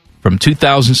from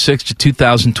 2006 to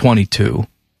 2022,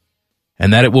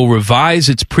 and that it will revise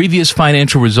its previous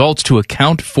financial results to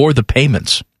account for the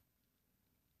payments.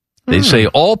 They say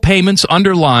all payments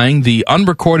underlying the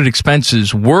unrecorded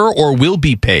expenses were or will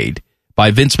be paid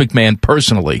by Vince McMahon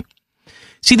personally.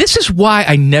 See, this is why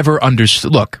I never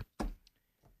understood. Look,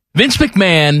 Vince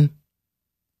McMahon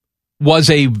was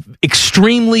a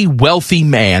extremely wealthy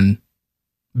man.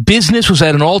 Business was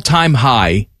at an all-time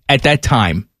high at that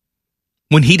time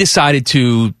when he decided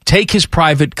to take his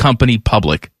private company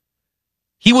public.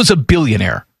 He was a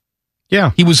billionaire.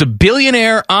 Yeah. He was a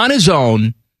billionaire on his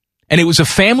own, and it was a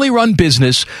family-run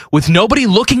business with nobody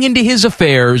looking into his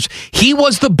affairs. He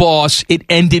was the boss. It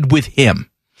ended with him.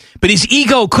 But his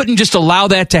ego couldn't just allow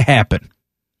that to happen.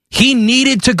 He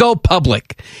needed to go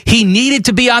public. He needed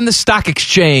to be on the stock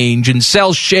exchange and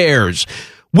sell shares.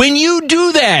 When you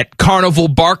do that, Carnival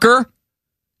Barker,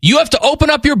 you have to open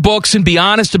up your books and be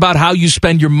honest about how you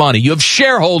spend your money. You have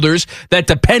shareholders that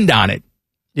depend on it.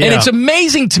 Yeah. And it's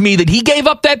amazing to me that he gave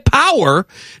up that power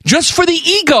just for the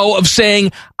ego of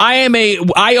saying,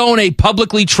 I own a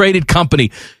publicly traded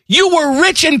company. You were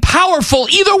rich and powerful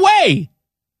either way.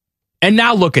 And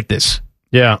now look at this.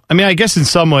 Yeah. I mean, I guess in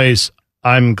some ways,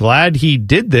 I'm glad he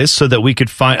did this so that we could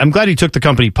I'm glad he took the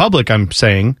company public, I'm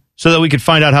saying, so that we could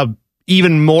find out how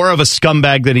even more of a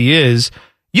scumbag that he is.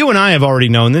 You and I have already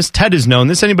known this. Ted has known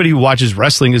this. Anybody who watches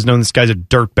wrestling has known this guy's a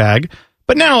dirtbag.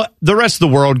 But now the rest of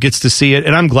the world gets to see it,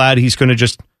 and I'm glad he's going to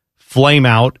just flame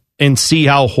out and see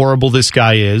how horrible this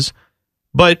guy is.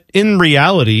 But in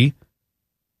reality,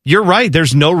 you're right.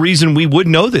 There's no reason we would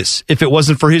know this if it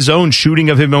wasn't for his own shooting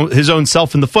of his own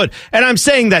self in the foot. And I'm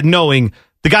saying that knowing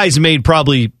the guy's made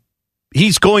probably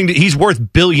he's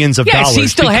worth billions of dollars. Yes, he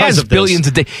still has billions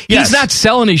a day. Yes. He's not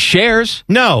selling his shares.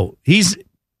 No,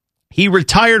 he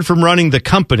retired from running the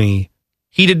company.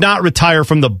 He did not retire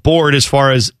from the board as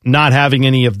far as not having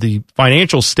any of the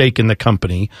financial stake in the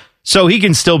company. So he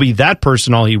can still be that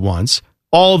person all he wants.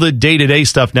 All the day-to-day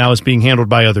stuff now is being handled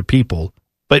by other people.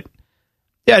 But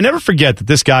yeah, never forget that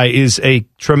this guy is a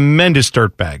tremendous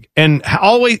dirtbag. And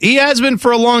he has been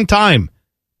for a long time.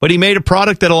 But he made a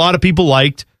product that a lot of people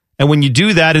liked. And when you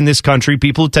do that in this country,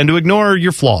 people tend to ignore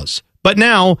your flaws. But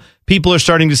now people are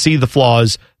starting to see the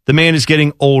flaws. The man is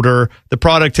getting older. The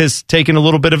product has taken a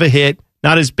little bit of a hit.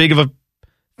 Not as big of a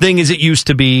thing as it used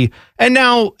to be. And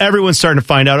now everyone's starting to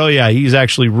find out, oh, yeah, he's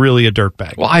actually really a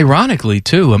dirtbag. Well, ironically,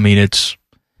 too, I mean, it's,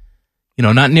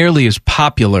 not nearly as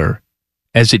popular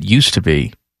as it used to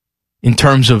be in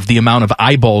terms of the amount of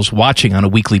eyeballs watching on a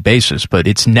weekly basis, but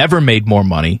it's never made more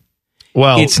money.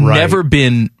 Well, it's never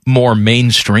been more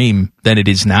mainstream than it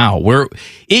is now, where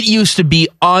it used to be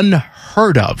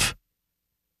unheard of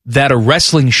that a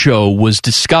wrestling show was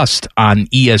discussed on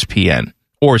ESPN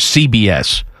or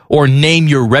CBS or name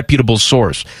your reputable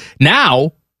source.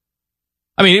 Now,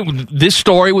 I mean, this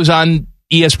story was on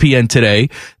ESPN today.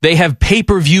 They have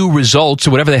pay-per-view results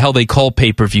or whatever the hell they call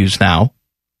pay-per-views now.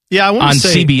 Yeah, I want to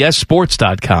say,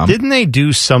 CBSSports.com. Didn't they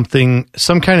do some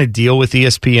kind of deal with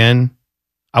ESPN?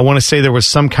 I want to say there was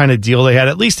some kind of deal they had,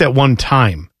 at least at one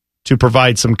time, to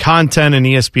provide some content, and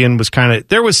ESPN was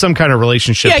there was some kind of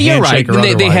relationship. Yeah, you're right.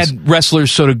 They had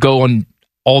wrestlers sort of go on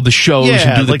all the shows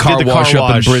and do the car wash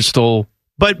up in Bristol.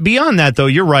 But beyond that, though,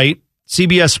 you're right.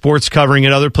 CBS Sports covering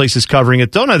it, other places covering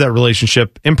it, don't have that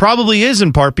relationship, and probably is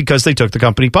in part because they took the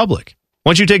company public.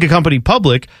 Once you take a company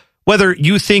public, whether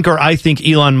you think or I think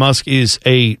Elon Musk is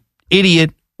a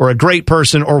idiot or a great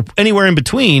person or anywhere in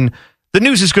between, the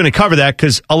news is going to cover that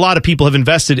because a lot of people have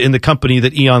invested in the company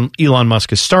that Elon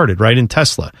Musk has started, right, in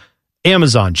Tesla.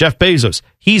 Amazon, Jeff Bezos,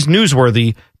 he's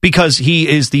newsworthy because he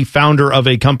is the founder of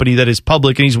a company that is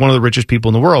public and he's one of the richest people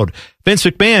in the world. Vince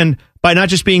McMahon, by not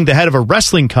just being the head of a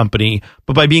wrestling company,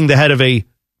 but by being the head of a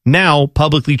now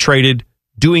publicly traded,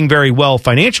 doing very well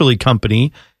financially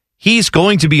company, he's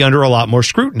going to be under a lot more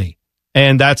scrutiny.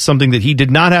 And that's something that he did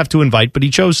not have to invite, but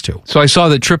he chose to. So I saw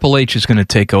that Triple H is going to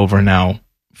take over now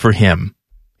for him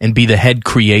and be the head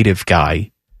creative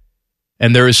guy.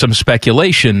 And there is some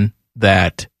speculation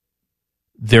that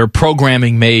their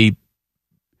programming may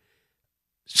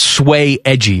sway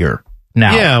edgier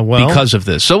now because of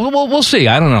this. So we'll see.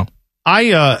 I don't know.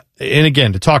 And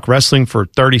again, to talk wrestling for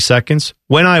 30 seconds,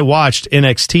 when I watched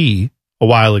NXT a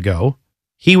while ago,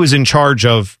 he was in charge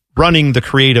of running the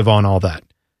creative on all that.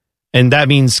 And that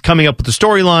means coming up with the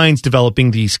storylines,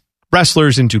 developing these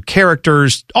wrestlers into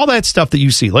characters, all that stuff that you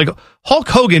see. Like Hulk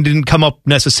Hogan didn't come up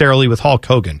necessarily with Hulk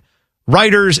Hogan.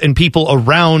 Writers and people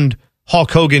around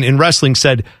Hulk Hogan in wrestling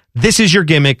said, this is your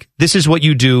gimmick. This is what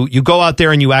you do. You go out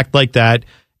there and you act like that.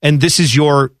 And this is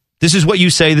what you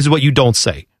say. This is what you don't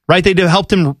say. Right? They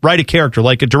helped him write a character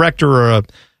like a director or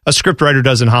a script writer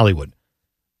does in Hollywood.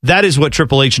 That is what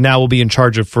Triple H now will be in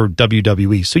charge of for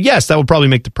WWE. So yes, that will probably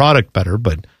make the product better,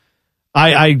 but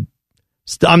I'm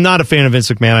not a fan of Vince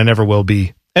McMahon. I never will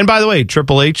be. And by the way,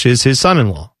 Triple H is his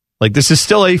son-in-law. Like, this is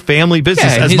still a family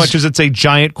business as much as it's a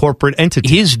giant corporate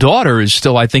entity. His daughter is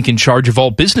still, I think, in charge of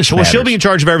all business matters. Well, she'll be in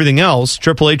charge of everything else.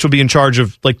 Triple H will be in charge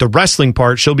of, like, the wrestling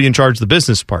part. She'll be in charge of the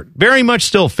business part. Very much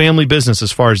still family business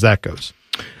as far as that goes.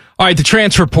 All right, the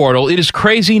transfer portal. It is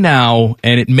crazy now,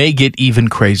 and it may get even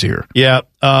crazier. Yeah,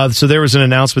 so there was an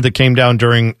announcement that came down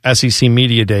during SEC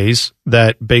Media Days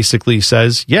that basically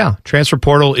says, yeah, transfer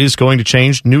portal is going to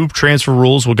change. New transfer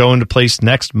rules will go into place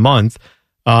next month.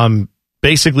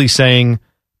 Basically saying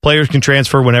players can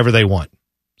transfer whenever they want.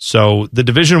 So the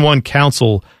Division I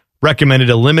Council recommended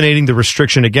eliminating the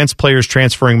restriction against players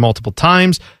transferring multiple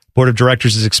times. Board of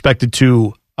Directors is expected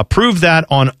to approve that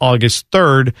on August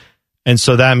 3rd. And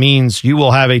so that means you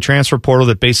will have a transfer portal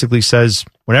that basically says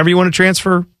whenever you want to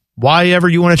transfer, why ever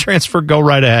you want to transfer, go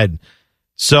right ahead.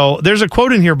 So there's a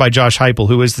quote in here by Josh Heupel,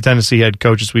 who is the Tennessee head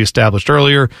coach, as we established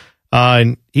earlier.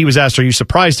 And he was asked, are you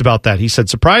surprised about that? He said,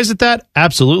 surprised at that?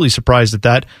 Absolutely surprised at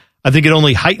that. I think it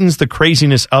only heightens the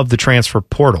craziness of the transfer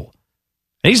portal.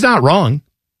 And he's not wrong.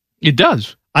 It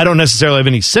does. I don't necessarily have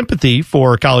any sympathy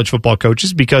for college football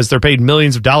coaches because they're paid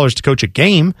millions of dollars to coach a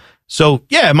game. So,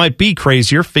 yeah, it might be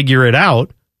crazier, figure it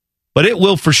out. But it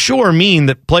will for sure mean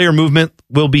that player movement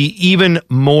will be even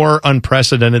more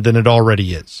unprecedented than it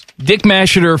already is. Dick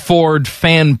Masheter Ford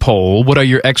fan poll. What are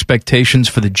your expectations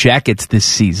for the Jackets this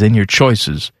season? Your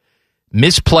choices.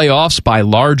 Miss playoffs by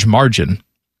large margin.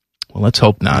 Well, let's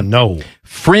hope not. No.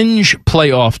 Fringe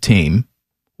playoff team.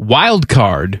 Wild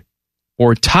card.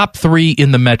 Or top 3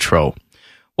 in the Metro.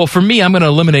 Well, for me, I'm going to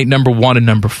eliminate number 1 and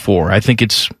number 4. I think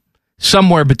it's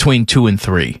somewhere between 2 and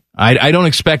 3. I don't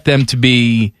expect them to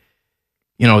be,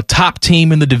 top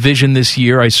team in the division this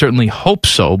year. I certainly hope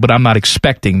so, but I'm not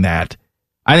expecting that.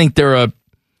 I think they're a,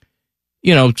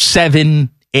 7,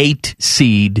 8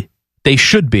 seed. They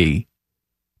should be.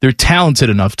 They're talented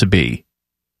enough to be.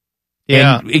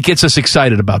 Yeah. And it gets us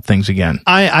excited about things again.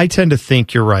 I tend to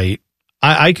think you're right.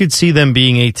 I could see them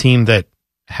being a team that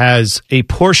has a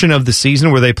portion of the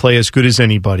season where they play as good as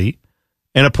anybody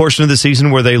and a portion of the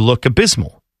season where they look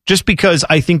abysmal. Just because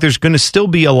I think there's going to still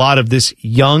be a lot of this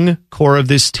young core of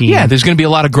this team. Yeah, there's going to be a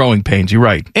lot of growing pains. You're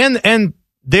right. And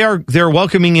they're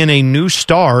welcoming in a new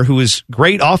star who is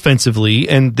great offensively,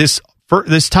 and this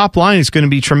top line is going to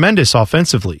be tremendous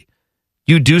offensively.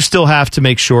 You do still have to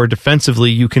make sure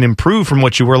defensively you can improve from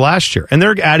what you were last year. And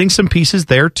they're adding some pieces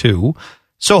there too.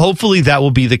 So hopefully that will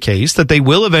be the case, that they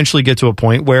will eventually get to a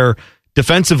point where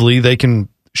defensively they can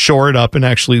shore it up and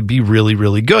actually be really,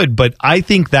 really good. But I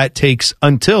think that takes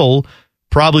until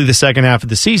probably the second half of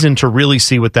the season to really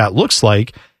see what that looks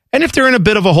like. And if they're in a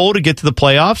bit of a hole to get to the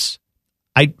playoffs,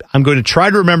 I'm going to try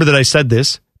to remember that I said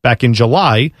this back in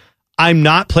July. I'm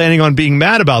not planning on being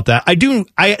mad about that.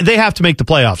 They have to make the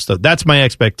playoffs, though. That's my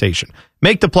expectation.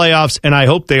 Make the playoffs, and I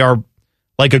hope they are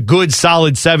like a good,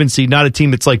 solid 7 seed, not a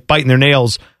team that's like biting their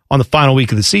nails on the final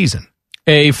week of the season.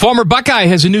 A former Buckeye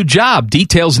has a new job.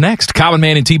 Details next. Common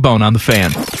Man and T-Bone on the Fan.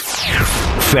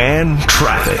 Fan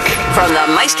traffic. From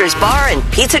the Meister's Bar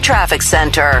and Pizza Traffic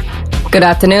Center. Good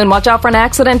afternoon. Watch out for an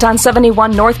accident on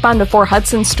 71 northbound before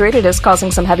Hudson Street. It is causing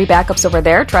some heavy backups over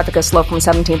there. Traffic is slow from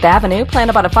 17th Avenue. Plan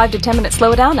about a 5 to 10 minute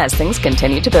slowdown as things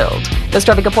continue to build. This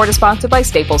traffic report is sponsored by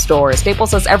Staples Stores.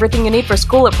 Staples has everything you need for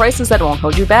school at prices that won't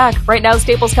hold you back. Right now,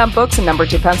 Staples Comp books and number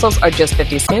 2 pencils are just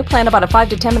 50 cents. Plan about a 5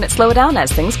 to 10 minute slowdown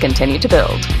as things continue to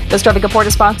build. This traffic report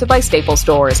is sponsored by Staples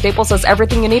Stores. Staples has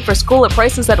everything you need for school at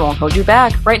prices that won't hold you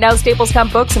back. Right now, Staples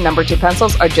Comp books and number 2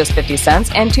 pencils are just 50 cents,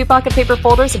 and 2 pocket paper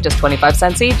folders are just 25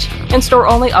 cents each. In-store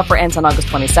only. Offer ends on August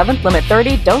 27th. Limit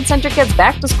 30. Don't send your kids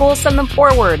back to school. Send them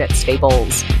forward at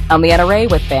Staples. I'm Leanna Ray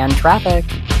with Fan Traffic.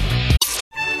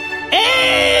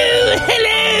 Oh,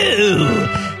 hello!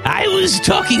 I was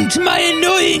talking to my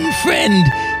annoying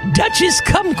friend, Duchess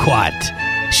Kumquat.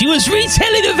 She was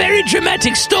retelling a very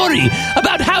dramatic story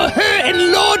about how her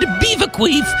and Lord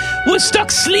Beaverqueef were stuck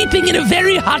sleeping in a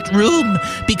very hot room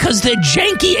because their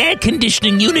janky air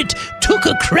conditioning unit took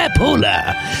a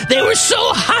crapola. They were so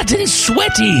hot and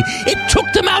sweaty, it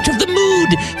took them out of the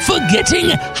mood for getting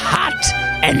hot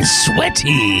and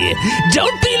sweaty.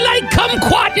 Don't be like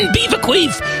Kumquat and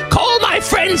Beaverqueef. Call my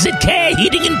friends at Care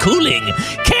Heating and Cooling.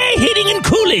 Care Heating and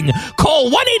Cooling. Call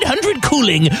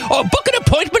 1-800-COOLING or book an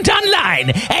appointment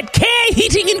online at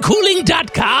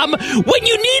careheatingandcooling.com when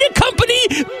you need a company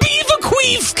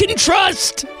Beaverqueef can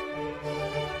trust.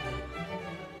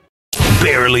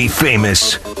 Barely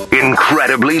famous,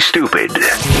 incredibly stupid.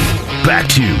 Back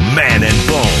to Man and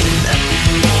Bone.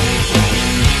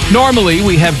 Normally,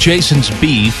 we have Jason's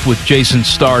beef with Jason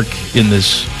Stark in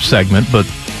this segment, but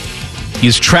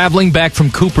he's traveling back from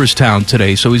Cooperstown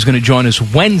today, so he's going to join us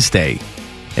Wednesday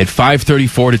at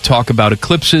 5:34 to talk about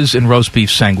eclipses and roast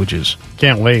beef sandwiches.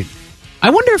 Can't wait. I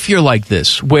wonder if you're like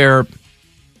this, where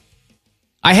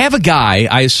I have a guy,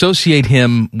 I associate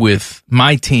him with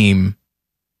my team,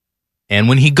 and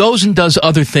when he goes and does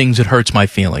other things, it hurts my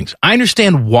feelings. I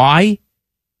understand why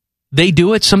they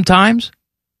do it sometimes,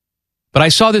 but I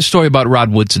saw this story about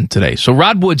Rod Woodson today. So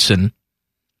Rod Woodson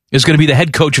is going to be the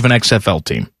head coach of an XFL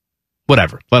team.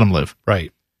 Whatever, let him live.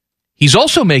 Right. He's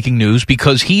also making news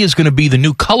because he is going to be the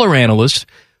new color analyst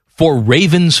for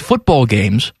Ravens football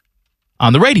games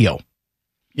on the radio.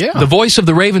 Yeah. The voice of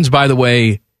the Ravens, by the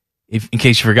way, in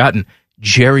case you've forgotten,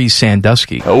 Jerry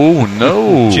Sandusky. Oh,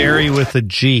 no. Jerry with a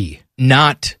G.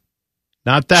 Not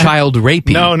that. Child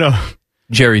raping. No.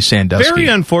 Jerry Sandusky. Very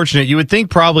unfortunate. You would think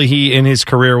probably he in his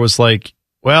career was like,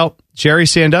 well, Jerry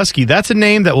Sandusky, that's a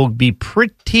name that will be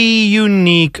pretty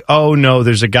unique. Oh, no,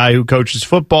 there's a guy who coaches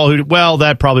football who, well,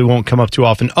 that probably won't come up too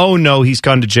often. Oh, no, he's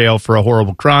gone to jail for a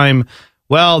horrible crime.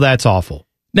 Well, that's awful.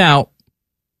 Now,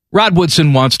 Rod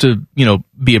Woodson wants to,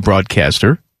 be a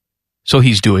broadcaster, so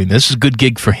he's doing this. It's a good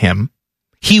gig for him.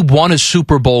 He won a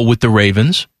Super Bowl with the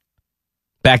Ravens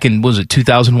back in, was it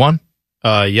 2001?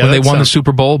 Yeah. When they won the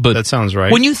Super Bowl? But that sounds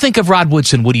right. When you think of Rod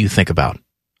Woodson, what do you think about?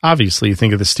 Obviously, you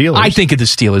think of the Steelers. I think of the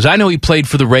Steelers. I know he played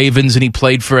for the Ravens, and he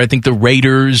played for, I think, the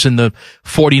Raiders and the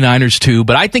 49ers, too.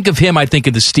 But I think of him, I think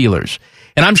of the Steelers.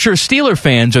 And I'm sure Steeler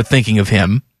fans are thinking of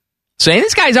him, saying,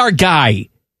 this guy's our guy.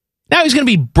 Now he's going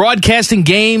to be broadcasting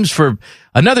games for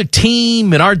another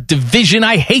team in our division.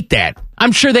 I hate that.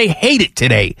 I'm sure they hate it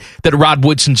today that Rod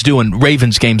Woodson's doing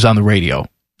Ravens games on the radio.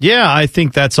 Yeah, I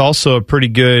think that's also a pretty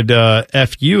good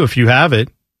FU if you have it.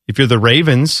 If you're the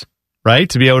Ravens, right?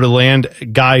 To be able to land a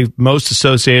guy most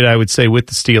associated, I would say, with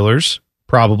the Steelers,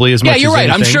 probably as much as Yeah, you're right.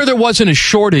 anything. I'm sure there wasn't a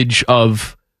shortage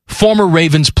of former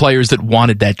Ravens players that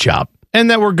wanted that job. And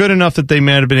that were good enough that they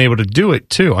might have been able to do it,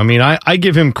 too. I mean, I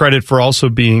give him credit for also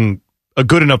being a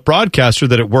good enough broadcaster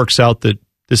that it works out that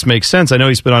this makes sense. I know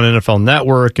he's been on NFL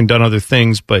Network and done other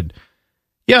things, but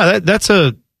yeah, that's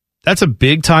a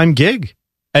big-time gig.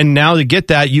 And now to get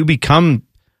that, you become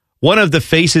one of the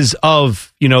faces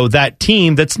of, that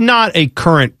team that's not a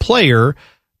current player,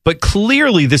 but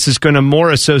clearly this is going to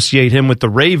more associate him with the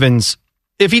Ravens.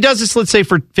 If he does this, let's say,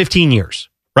 for 15 years.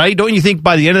 Right? Don't you think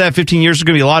by the end of that 15 years, there's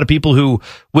going to be a lot of people who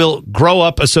will grow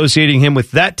up associating him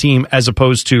with that team as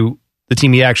opposed to the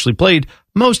team he actually played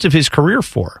most of his career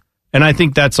for? And I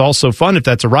think that's also fun if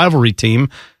that's a rivalry team.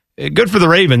 Good for the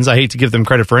Ravens. I hate to give them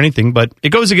credit for anything, but it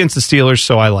goes against the Steelers,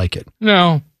 so I like it.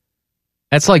 No.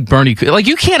 That's like Bernie. Like,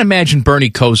 you can't imagine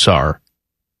Bernie Kosar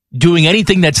doing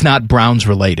anything that's not Browns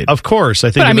related. Of course.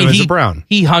 I think of him as a Brown.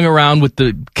 He hung around with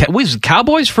the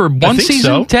Cowboys for one season,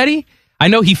 so. Teddy? I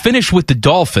know he finished with the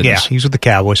Dolphins. Yeah, he was with the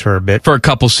Cowboys for a bit. For a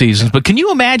couple seasons. But can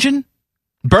you imagine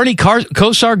Bernie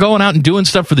Kosar going out and doing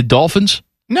stuff for the Dolphins?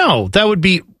 No, that would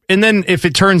be... And then if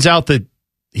it turns out that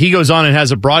he goes on and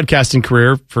has a broadcasting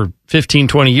career for 15,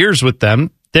 20 years with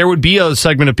them, there would be a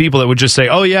segment of people that would just say,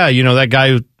 oh, yeah, that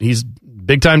guy, he's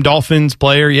big-time Dolphins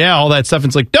player. Yeah, all that stuff. And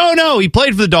it's like, no, he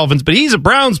played for the Dolphins, but he's a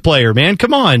Browns player, man.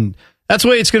 Come on. That's the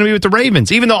way it's going to be with the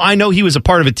Ravens, even though I know he was a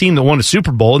part of a team that won a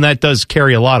Super Bowl, and that does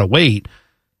carry a lot of weight.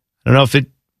 I don't know if it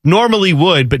normally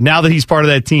would, but now that he's part of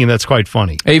that team, that's quite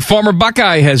funny. A former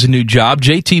Buckeye has a new job.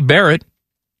 J.T. Barrett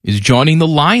is joining the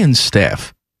Lions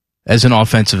staff as an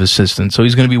offensive assistant, so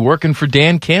he's going to be working for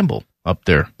Dan Campbell up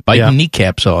there, biting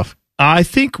kneecaps off. I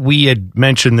think we had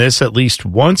mentioned this at least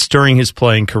once during his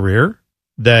playing career,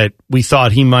 that we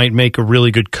thought he might make a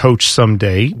really good coach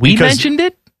someday. We mentioned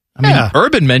it? I mean,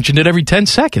 Urban mentioned it every 10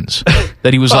 seconds,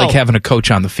 that he was like having a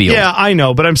coach on the field. Yeah, I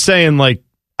know, but I'm saying, like,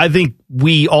 I think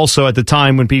we also at the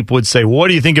time when people would say, well, what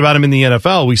do you think about him in the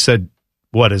NFL? We said,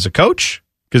 what, as a coach?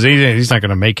 Because he's not going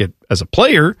to make it as a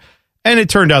player. And it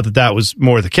turned out that was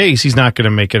more the case. He's not going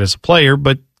to make it as a player,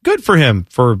 but good for him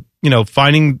for,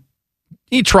 finding,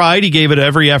 he tried, he gave it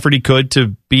every effort he could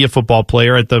to be a football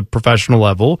player at the professional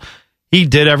level. He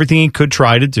did everything he could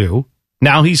try to do.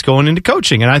 Now he's going into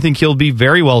coaching, and I think he'll be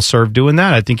very well served doing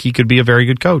that. I think he could be a very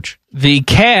good coach. The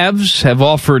Cavs have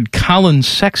offered Colin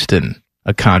Sexton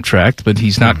a contract, but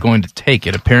he's not going to take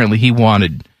it. Apparently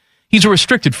he's a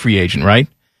restricted free agent, right?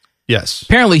 Yes.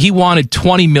 Apparently he wanted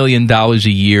 $20 million a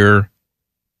year,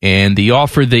 and the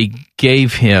offer they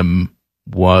gave him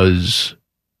was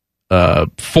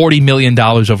 $40 million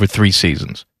over 3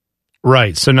 seasons.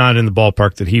 Right, so not in the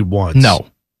ballpark that he wants. No.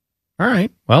 All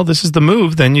right. Well, this is the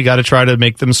move. Then you got to try to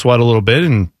make them sweat a little bit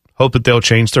and hope that they'll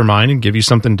change their mind and give you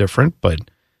something different. But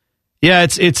yeah,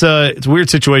 it's a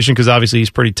weird situation because obviously he's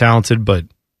pretty talented, but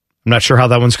I'm not sure how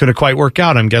that one's going to quite work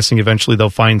out. I'm guessing eventually they'll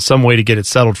find some way to get it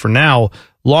settled. For now,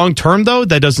 Long term, though,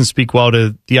 that doesn't speak well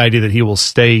to the idea that he will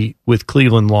stay with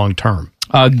Cleveland long term.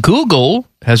 Google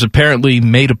has apparently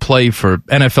made a play for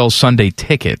NFL Sunday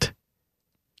Ticket.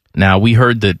 Now, we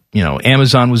heard that,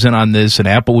 Amazon was in on this and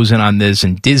Apple was in on this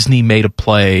and Disney made a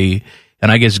play,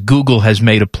 and I guess Google has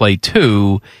made a play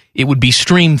too. It would be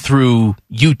streamed through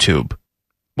YouTube.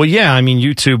 Well, yeah,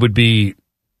 YouTube would be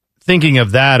thinking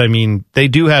of that.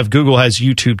 Google has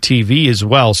YouTube TV as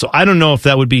well. So I don't know if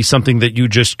that would be something that you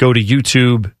just go to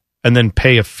YouTube and then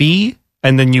pay a fee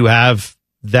and then you have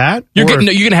that. You're going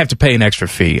to have to pay an extra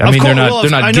fee. They're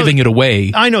not giving it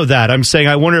away. I know that. I'm saying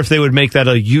I wonder if they would make that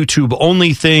a YouTube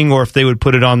only thing or if they would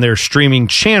put it on their streaming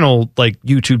channel like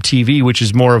YouTube TV, which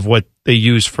is more of what they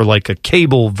use for like a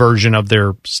cable version of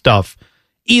their stuff.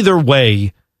 Either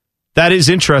way, that is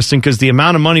interesting because the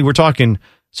amount of money we're talking.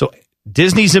 So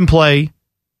Disney's in play.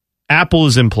 Apple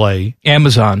is in play.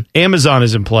 Amazon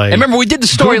is in play. And remember, we did the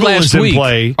story Google last week.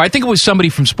 I think it was somebody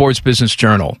from Sports Business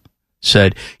Journal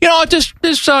said,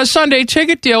 this Sunday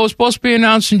Ticket deal was supposed to be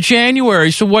announced in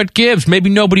January, so what gives? Maybe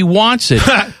nobody wants it.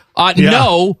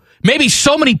 No. Maybe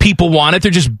so many people want it,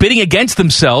 they're just bidding against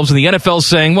themselves, and the NFL's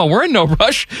saying, well, we're in no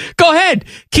rush. Go ahead.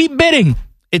 Keep bidding.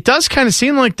 It does kind of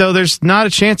seem like, though, there's not a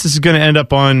chance this is going to end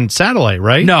up on satellite,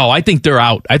 right? No, I think they're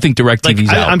out. I think DirecTV's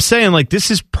out. I'm saying,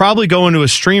 this is probably going to a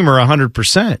streamer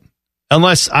 100%.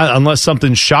 Unless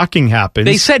something shocking happens.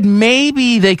 They said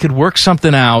maybe they could work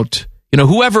something out.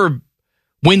 Whoever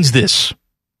wins this,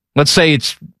 let's say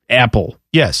it's Apple.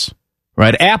 Yes.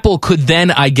 Right? Apple could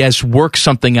then, I guess, work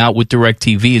something out with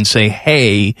DirecTV and say,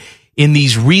 hey, in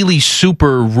these really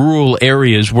super rural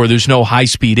areas where there's no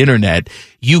high-speed internet,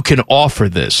 you can offer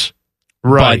this.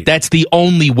 Right. But that's the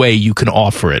only way you can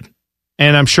offer it.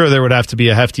 And I'm sure there would have to be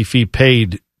a hefty fee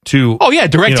paid to... Oh, yeah,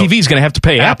 DirecTV is going to have to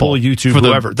pay Apple, YouTube, for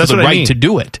whoever. That's the right to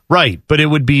do it. Right, but it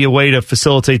would be a way to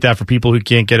facilitate that for people who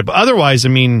can't get it. But otherwise,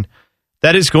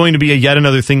 that is going to be yet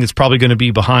another thing that's probably going to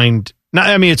be behind...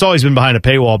 it's always been behind a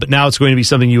paywall, but now it's going to be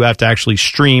something you have to actually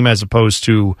stream as opposed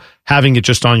to having it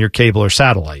just on your cable or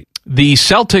satellite. The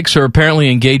Celtics are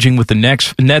apparently engaging with the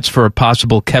Nets for a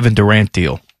possible Kevin Durant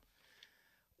deal.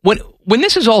 When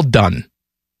this is all done,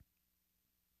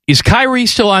 is Kyrie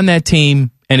still on that team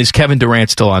and is Kevin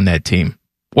Durant still on that team?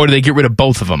 Or do they get rid of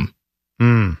both of them?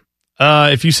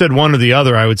 If you said one or the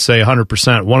other, I would say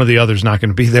 100%. One or the other is not going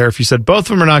to be there. If you said both of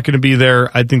them are not going to be there,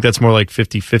 I think that's more like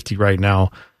 50-50 right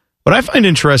now. What I find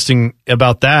interesting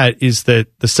about that is that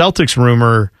the Celtics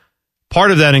rumor, part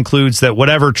of that includes that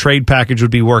whatever trade package would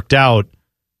be worked out,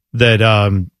 that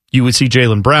you would see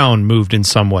Jaylen Brown moved in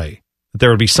some way. That there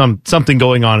would be something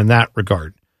going on in that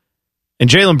regard. And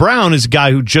Jaylen Brown is a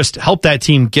guy who just helped that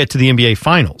team get to the NBA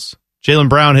Finals. Jaylen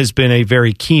Brown has been a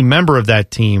very key member of that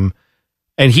team.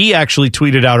 And he actually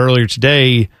tweeted out earlier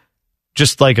today,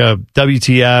 just like a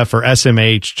WTF or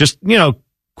SMH, just,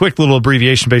 quick little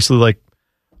abbreviation, basically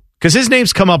because his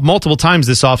name's come up multiple times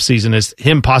this offseason as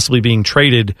him possibly being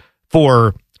traded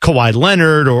for Kawhi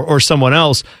Leonard or someone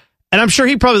else. And I'm sure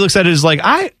he probably looks at it as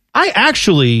I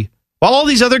actually, while all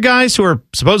these other guys who are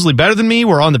supposedly better than me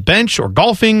were on the bench or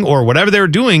golfing or whatever they were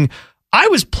doing, I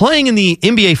was playing in the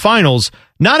NBA Finals,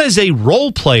 not as a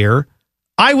role player.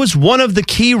 I was one of the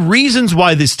key reasons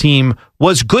why this team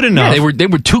was good enough. Yeah, they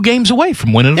were 2 games away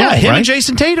from winning it all, him right? and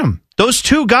Jason Tatum. Those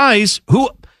 2 guys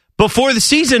who, before the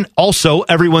season, also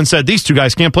everyone said, these 2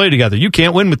 guys can't play together. You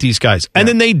can't win with these guys. And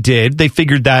then they did. They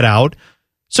figured that out.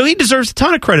 So he deserves a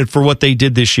ton of credit for what they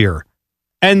did this year.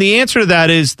 And the answer to that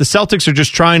is the Celtics are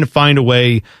just trying to find a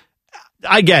way.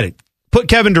 I get it. Put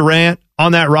Kevin Durant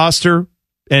on that roster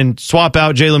and swap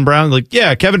out Jaylen Brown.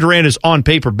 Kevin Durant is on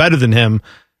paper better than him.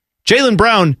 Jaylen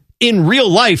Brown, in real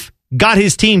life, got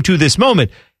his team to this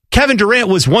moment. Kevin Durant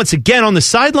was once again on the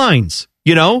sidelines,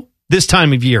 this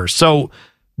time of year. So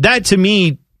that, to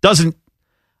me, doesn't...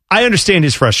 I understand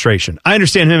his frustration. I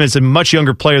understand him as a much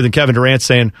younger player than Kevin Durant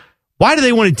saying, why do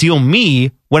they want to deal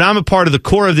me when I'm a part of the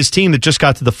core of this team that just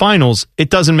got to the finals?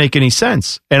 It doesn't make any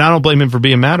sense. And I don't blame him for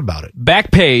being mad about it. Back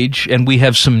page, and we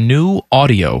have some new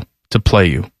audio to play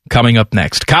you coming up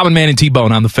next. Common Man and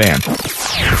T-Bone on the Fan.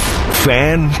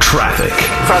 Fan traffic.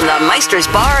 From the Meister's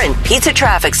Bar and Pizza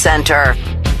Traffic Center.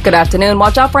 Good afternoon.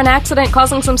 Watch out for an accident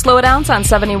causing some slowdowns on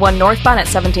 71 northbound at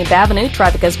 17th Avenue.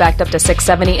 Traffic is backed up to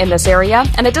 670 in this area.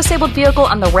 And a disabled vehicle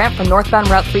on the ramp from northbound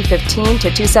Route 315 to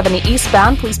 270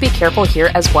 eastbound. Please be careful here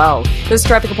as well. This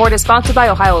traffic report is sponsored by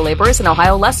Ohio Laborers and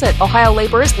Ohio Lesset. Ohio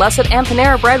Laborers, Lesset, and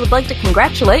Panera Bread would like to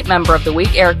congratulate Member of the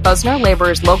Week, Eric Busner,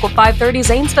 Laborers Local 530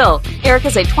 Zanesville. Eric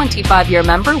is a 25-year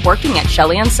member working at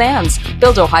Shelley and Sands.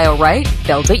 Build Ohio right,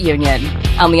 build it Union.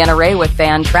 I'm Leanna Ray with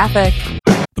Fan Traffic.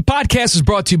 The podcast is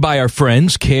brought to you by our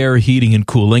friends, Care Heating and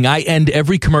Cooling. I end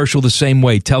every commercial the same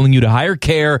way, telling you to hire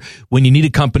Care when you need a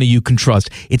company you can trust.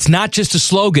 It's not just a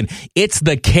slogan. It's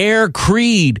the Care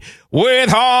creed.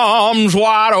 With arms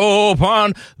wide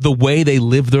open. The way they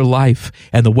live their life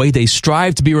and the way they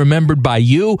strive to be remembered by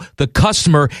you, the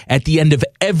customer, at the end of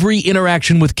every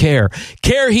interaction with Care.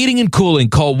 Care Heating and Cooling.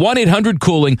 Call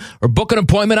 1-800-COOLING or book an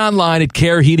appointment online at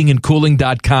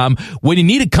careheatingandcooling.com when you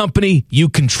need a company you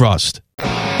can trust.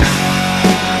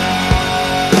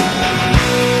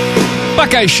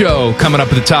 Buckeye Show coming up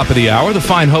at the top of the hour. The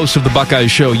fine host of the Buckeye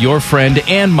Show, your friend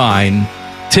and mine,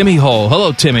 Timmy Hole.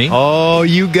 Hello, Timmy. Oh,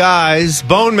 you guys.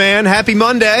 Bone Man, happy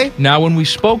Monday. Now, when we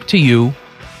spoke to you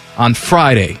on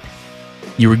Friday,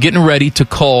 you were getting ready to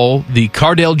call the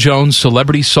Cardale Jones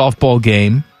celebrity softball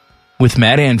game with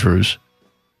Matt Andrews.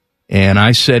 And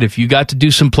I said if you got to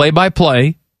do some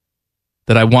play-by-play,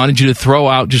 that I wanted you to throw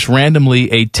out just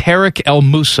randomly a Tarek El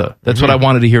Moussa. That's what I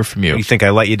wanted to hear from you. You think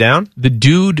I let you down? The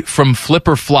dude from Flip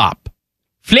or Flop.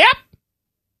 Flip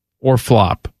or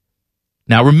Flop.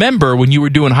 Now, remember, when you were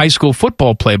doing high school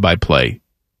football play-by-play,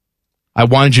 I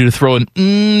wanted you to throw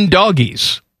an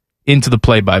doggies into the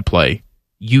play-by-play.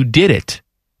 You did it.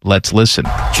 Let's listen.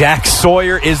 Jack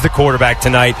Sawyer is the quarterback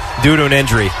tonight due to an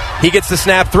injury. He gets the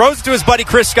snap, throws it to his buddy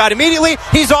Chris Scott. Immediately,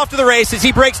 he's off to the races.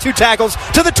 He breaks 2 tackles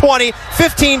to the 20,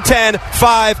 15-10,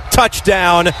 5,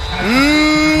 touchdown.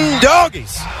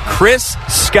 Doggies. Chris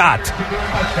Scott.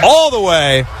 All the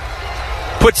way.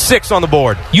 Put 6 on the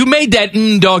board. You made that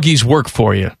doggies work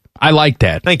for you. I like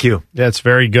that. Thank you. That's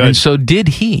very good. And so did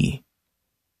he.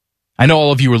 I know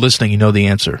all of you were listening. You know the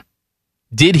answer.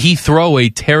 Did he throw a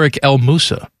Tarek El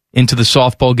Moussa into the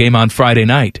softball game on Friday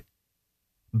night?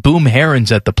 Boom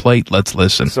Herron's at the plate. Let's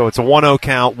listen. So it's a 1-0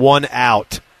 count, 1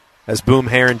 out as Boom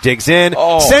Herron digs in.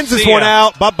 Sends this one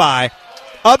out. Bye-bye.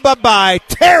 Bye-bye.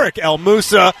 Tarek El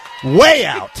Moussa way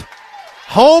out.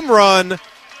 Home run.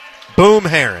 Boom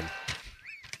Herron.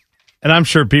 And I'm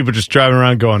sure people just driving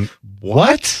around going,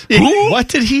 what? What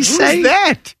did he say? Who's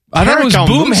that? I thought it was Tarek El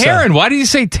Boom Moussa. Herron. Why did you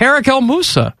say Tarek El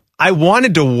Moussa? I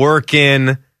wanted to work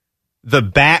in the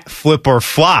bat flip or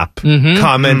flop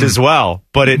comment as well,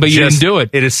 but you didn't do it.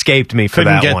 It escaped me for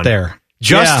Couldn't that get one. there.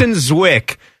 Justin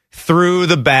Zwick threw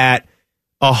the bat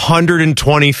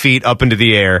 120 feet up into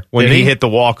the air when Did he he? hit the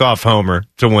walk-off homer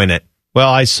to win it. Well,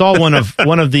 I saw one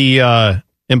of the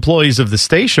employees of the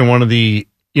station, one of the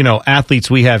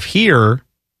athletes we have here,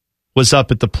 was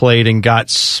up at the plate and got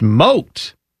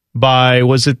smoked by,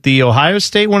 was it the Ohio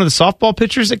State, one of the softball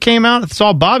pitchers that came out? I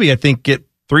saw Bobby, I think, get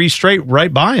 3 straight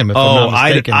right by him. If I'm not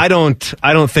mistaken. I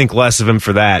don't think less of him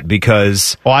for that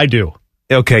because I do.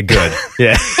 Okay, good.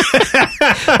 Yeah.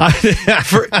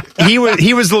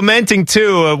 He was lamenting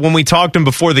too when we talked to him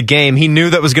before the game. He knew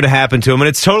that was going to happen to him, and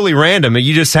it's totally random.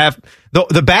 You just have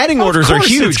the batting orders are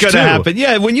huge. It's going to happen.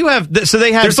 Yeah, when you have there's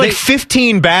like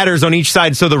 15 batters on each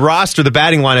side, so the roster, the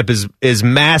batting lineup is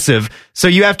massive. So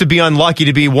you have to be unlucky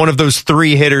to be one of those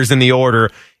 3 hitters in the order.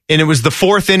 And it was the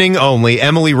 4th inning only.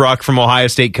 Emily Ruck from Ohio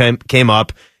State came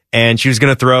up, and she was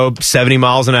going to throw 70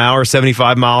 miles an hour,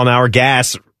 75 mile an hour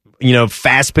gas.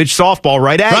 Fast pitch softball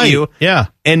right at you. Yeah.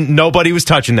 And nobody was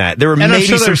touching that. There were maybe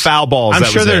some foul balls. I'm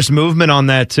sure there's movement on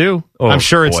that too. I'm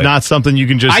sure it's not something you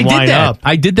can just line up.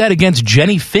 I did that against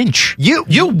Jenny Finch. You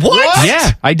what?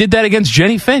 Yeah, I did that against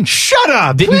Jenny Finch. Shut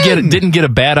up. Didn't get a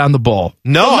bat on the ball.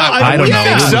 No, I don't know.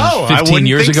 Think so. 15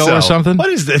 years ago or something. What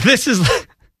is this? This is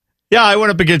yeah, I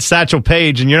went up against Satchel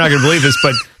Paige, and you're not going to believe this,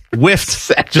 but whiffed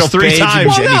just 3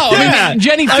 times. Well, no,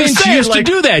 Jenny Finch used to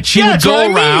do that. She would go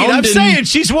around. I'm saying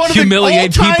she's one of the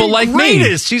humiliate people like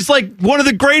greatest. Me. She's like one of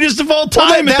the greatest of all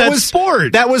time at that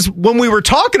sport. That was when we were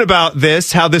talking about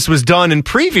this, how this was done in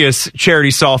previous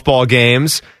charity softball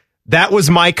games. That was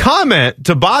my comment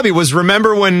to Bobby. Was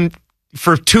remember when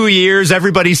for 2 years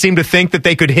everybody seemed to think that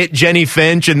they could hit Jenny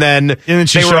Finch, and then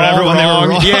she they were all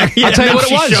wrong. Yeah, I'll tell you what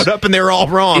it was. She showed up and they were all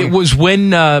wrong. It was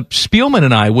when Spielman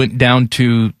and I went down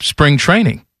to spring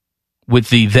training with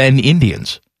the then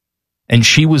Indians, and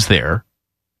she was there,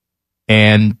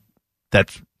 and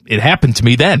it happened to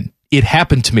me then. It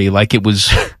happened to me like it was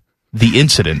the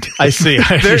incident. I see.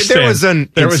 There was an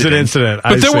incident.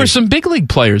 But there were some big league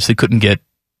players that couldn't get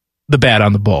the bat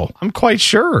on the ball. I'm quite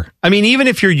sure. I mean, even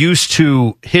if you're used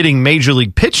to hitting major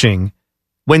league pitching,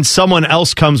 when someone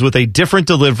else comes with a different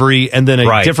delivery and then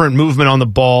a different movement on the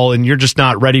ball, and you're just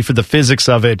not ready for the physics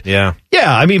of it. Yeah.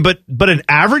 I mean, but an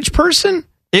average person,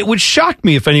 it would shock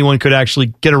me if anyone could actually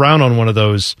get around on one of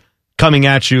those coming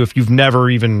at you if you've never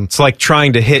even. It's like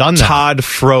trying to hit Todd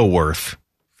Froworth,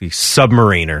 the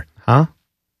submariner. Huh?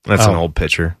 That's an old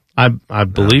pitcher. I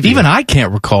believe even I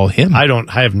can't recall him.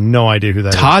 I have no idea who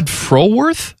that is. Todd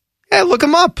Froworth? Hey, look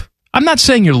him up. I'm not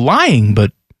saying you're lying,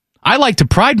 but I like to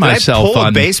pride myself on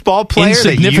a baseball player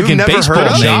insignificant that you've never baseball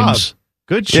heard of? names.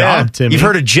 Good job, Timmy. You've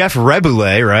heard of Jeff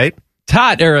Reboulet, right?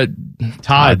 Todd. Yeah,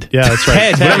 that's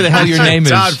right. Ted, whatever the hell your name is.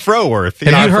 Todd Froworth.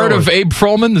 Have you heard of Abe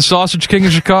Froman, the Sausage King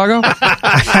of Chicago?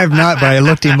 I have not, but I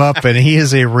looked him up, and he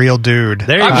is a real dude.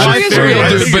 There you I'm go. sure he is a real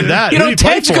dude, but that. you know,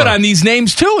 Ted's good on these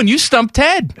names, too, and you stumped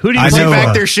Ted. Who do you He's know?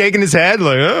 back there shaking his head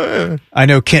like, I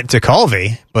know Kent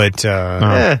DeCalvi, but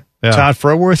Todd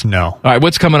Froworth, no. All right,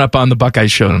 what's coming up on the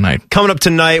Buckeyes show tonight? Coming up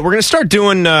tonight, we're going to start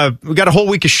doing, we got a whole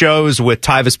week of shows with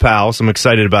Tyvis Powell, so I'm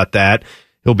excited about that.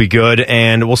 He'll be good,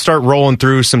 and we'll start rolling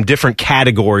through some different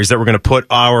categories that we're going to put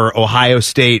our Ohio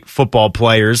State football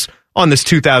players on this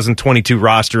 2022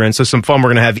 roster in. So some fun we're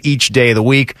going to have each day of the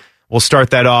week. We'll start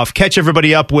that off. Catch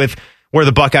everybody up with where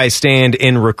the Buckeyes stand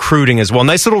in recruiting as well.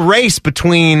 Nice little race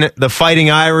between the Fighting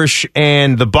Irish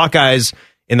and the Buckeyes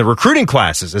in the recruiting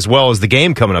classes, as well as the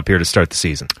game coming up here to start the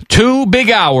season. 2 big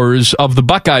hours of the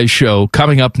Buckeyes show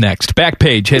coming up next. Back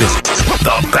page, hit it.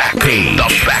 The Back Page.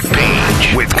 The Back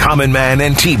Page with Common Man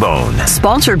and T-Bone.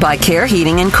 Sponsored by Care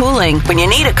Heating and Cooling. When you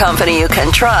need a company you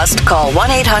can trust, call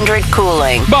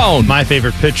 1-800-COOLING. Bone. My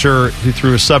favorite pitcher who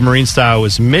threw a submarine style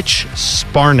was Mitch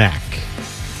Sparnak.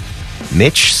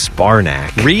 Mitch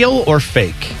Sparnak. Real or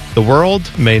fake? The world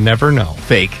may never know.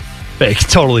 Fake. Fake.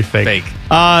 Totally fake.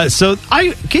 Fake. So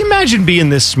can you imagine being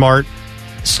this smart?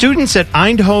 Students at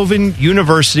Eindhoven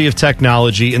University of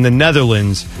Technology in the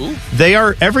Netherlands,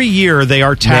 every year they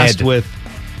are tasked with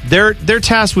they're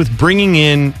tasked with bringing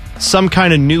in some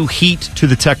kind of new heat to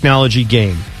the technology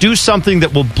game. Do something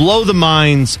that will blow the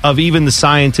minds of even the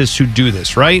scientists who do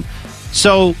this, right?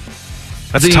 So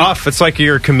that's tough. It's like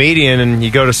you're a comedian and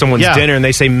you go to someone's dinner and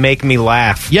they say, make me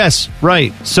laugh. Yes,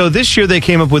 right. So this year they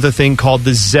came up with a thing called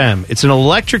the ZEM. It's an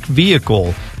electric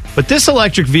vehicle, but this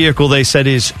electric vehicle, they said,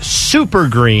 is super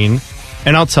green,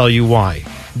 and I'll tell you why.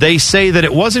 They say that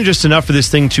it wasn't just enough for this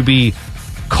thing to be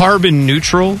carbon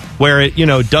neutral, where it,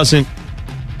 doesn't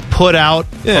put out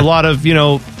a lot of,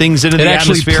 things into the atmosphere. It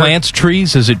actually plants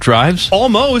trees as it drives?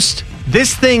 Almost.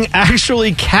 This thing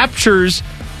actually captures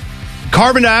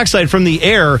carbon dioxide from the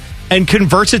air and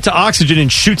converts it to oxygen and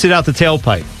shoots it out the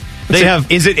tailpipe.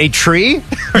 Is it a tree?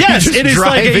 Yes, it is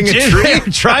driving like a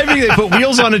tree. They put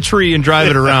wheels on a tree and drive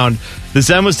it around. The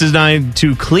ZEM was designed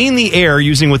to clean the air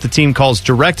using what the team calls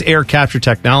direct air capture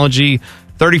technology.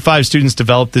 35 students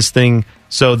developed this thing.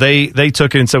 So they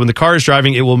took it and said when the car is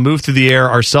driving, it will move through the air,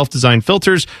 our self-designed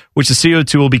filters, which the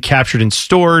CO2 will be captured and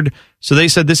stored. So they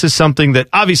said this is something that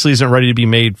obviously isn't ready to be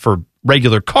made for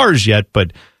regular cars yet,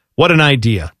 but what an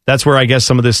idea. That's where I guess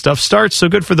some of this stuff starts. So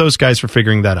good for those guys for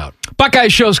figuring that out. Buckeye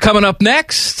Show's coming up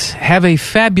next. Have a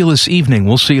fabulous evening.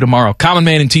 We'll see you tomorrow. Common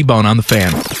Man and T-Bone on the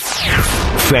Fan.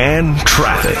 Fan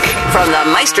Traffic. From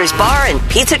the Meister's Bar and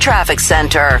Pizza Traffic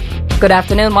Center. Good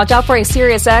afternoon. Watch out for a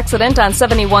serious accident on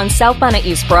 71 southbound at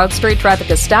East Broad Street.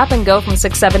 Traffic is stop and go from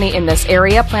 670 in this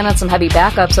area. Plan on some heavy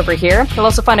backups over here. You'll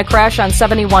also find a crash on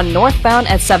 71 northbound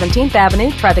at 17th Avenue.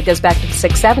 Traffic is back to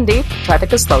 670.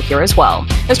 Traffic is slow here as well.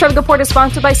 This traffic report is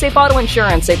sponsored by Safe Auto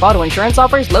Insurance. Safe Auto Insurance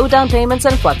offers low down payments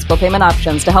and flexible payment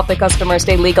options to help the customer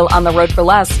stay legal on the road for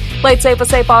less. Play it safe with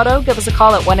Safe Auto. Give us a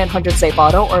call at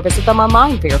 1-800-SAFE-AUTO or visit them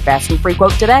online for your fast and free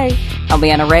quote today. I'm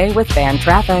Leanna Ray with Fan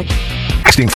Traffic.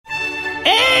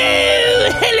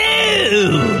 Oh,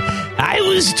 hello! I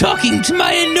was talking to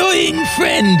my annoying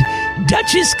friend,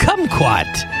 Duchess Kumquat.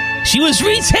 She was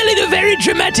retelling a very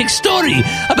dramatic story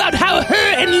about how her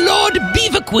and Lord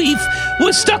Beaverqueef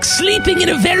were stuck sleeping in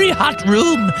a very hot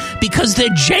room because their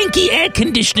janky air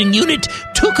conditioning unit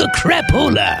took a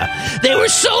crapola. They were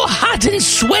so hot and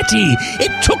sweaty,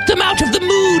 it took them out of the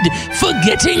mood for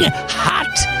getting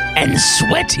hot and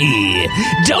sweaty.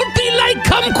 Don't be like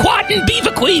Kumquat and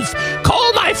Beaverqueef.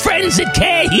 Call my friends at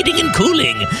Care Heating and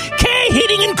Cooling. Care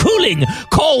Heating and Cooling.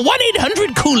 Call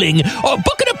 1-800-COOLING or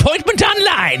book an appointment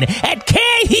online at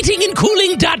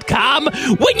careheatingandcooling.com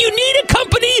when you need a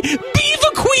company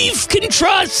Beaverqueef can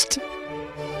trust.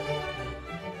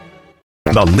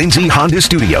 The Lindsay Honda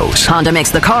Studios. Honda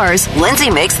makes the cars. Lindsay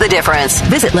makes the difference.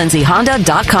 Visit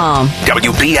lindsayhonda.com.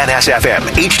 WBNS-FM,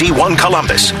 HD1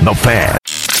 Columbus. The Fan.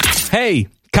 Hey,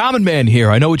 Common Man here.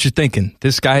 I know what you're thinking.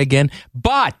 This guy again.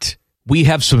 But we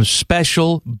have some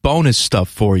special bonus stuff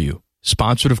for you.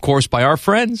 Sponsored, of course, by our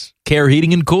friends, Care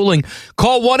Heating and Cooling.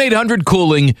 Call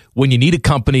 1-800-COOLING when you need a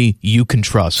company you can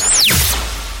trust.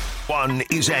 One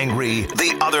is angry,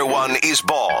 the other one is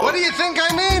bald. What do you think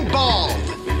I mean, bald?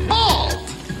 Bald!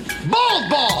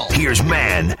 Bald! Here's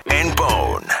Man and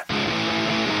Bone.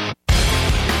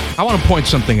 I want to point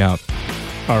something out.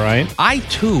 All right. I,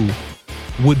 too,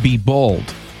 would be bald.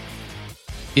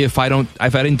 if I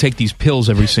didn't take these pills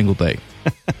every single day.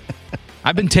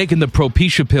 I've been taking the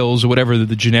Propecia pills or whatever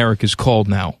the generic is called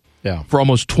now. Yeah. For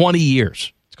almost 20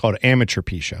 years. It's called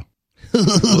Amateurpecia.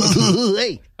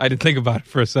 I didn't think about it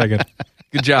for a second.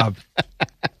 Good job.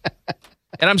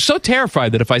 And I'm so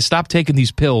terrified that if I stop taking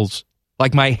these pills,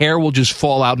 like my hair will just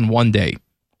fall out in one day.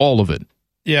 All of it.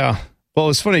 Yeah. Well, it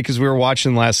was funny because we were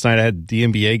watching last night. I had the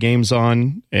NBA games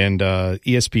on and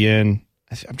ESPN.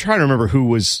 I'm trying to remember who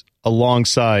was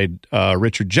alongside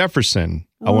Richard Jefferson.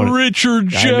 Richard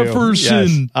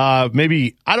Jefferson. Yes.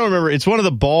 Maybe, I don't remember. It's one of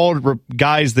the bald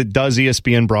guys that does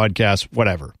ESPN broadcasts,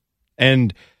 whatever.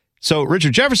 And so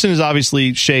Richard Jefferson is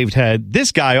obviously shaved head.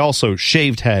 This guy also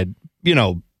shaved head,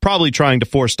 probably trying to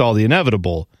forestall the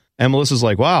inevitable. And Melissa's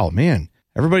like, wow, man,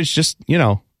 everybody's just,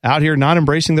 out here not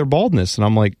embracing their baldness. And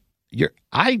I'm like,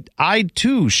 I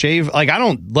too shave. Like, I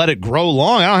don't let it grow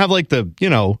long. I don't have like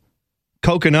the,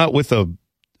 coconut with a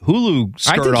Hulu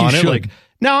skirt on it. Should. Like,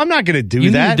 no, I'm not going to do that.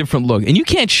 You need a different look. And you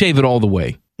can't shave it all the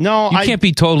way. No, you can't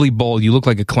be totally bald. You look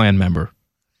like a Klan member.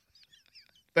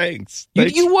 Thanks.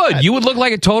 You would. You would look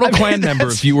like a total Klan member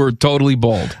if you were totally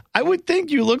bald. I would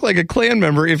think you look like a Klan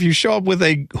member if you show up with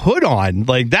a hood on.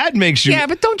 Like, that makes you... Yeah,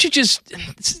 but don't you just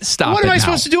stop What am I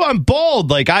supposed to do? I'm bald.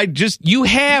 Like, You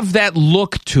have that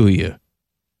look to you.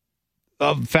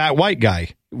 A fat white guy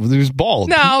who's bald.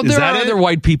 No, there are other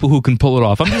white people who can pull it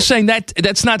off. I'm just saying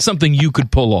that's not something you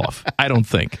could pull off. I don't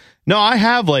think. No, I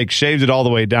have shaved it all the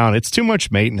way down. It's too much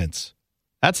maintenance.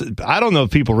 I don't know if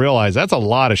people realize that's a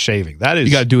lot of shaving. That is,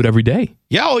 you got to do it every day.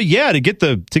 Yeah, to get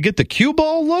the cue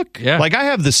ball look. Yeah, like I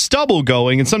have the stubble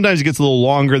going, and sometimes it gets a little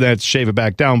longer. Then I have to shave it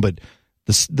back down. But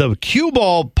the cue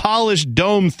ball polished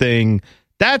dome thing,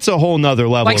 that's a whole nother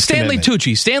level. Like of Stanley commitment.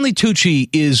 Tucci. Stanley Tucci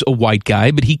is a white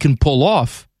guy, but he can pull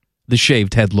off the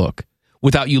shaved head look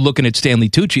without you looking at Stanley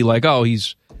Tucci like, oh,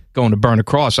 he's going to burn a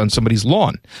cross on somebody's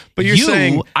lawn. But you're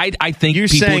saying, I think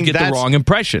people would get the wrong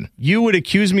impression. You would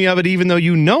accuse me of it even though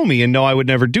you know me and know I would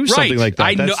never do something like that.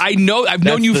 I know. I've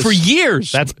known you for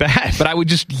years. That's bad. But I would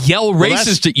just yell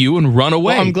racist at you and run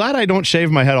away. Well, I'm glad I don't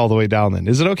shave my head all the way down then.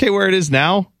 Is it okay where it is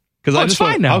now? Because it's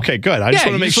fine now. Okay, good. I just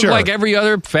want to make sure. Like every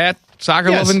other fat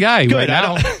soccer-loving guy good. right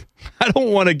now. I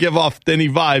don't want to give off any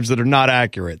vibes that are not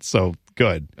accurate. So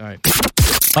good. All right.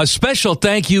 A special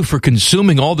thank you for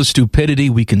consuming all the stupidity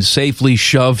we can safely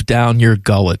shove down your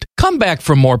gullet. Come back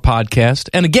for more podcast.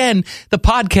 And again, the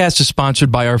podcast is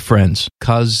sponsored by our friends,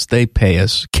 because they pay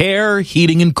us. Care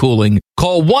Heating and Cooling.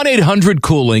 Call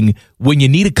 1-800-COOLING when you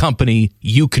need a company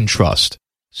you can trust.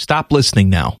 Stop listening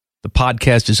now. The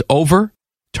podcast is over.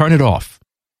 Turn it off.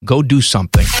 Go do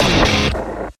something.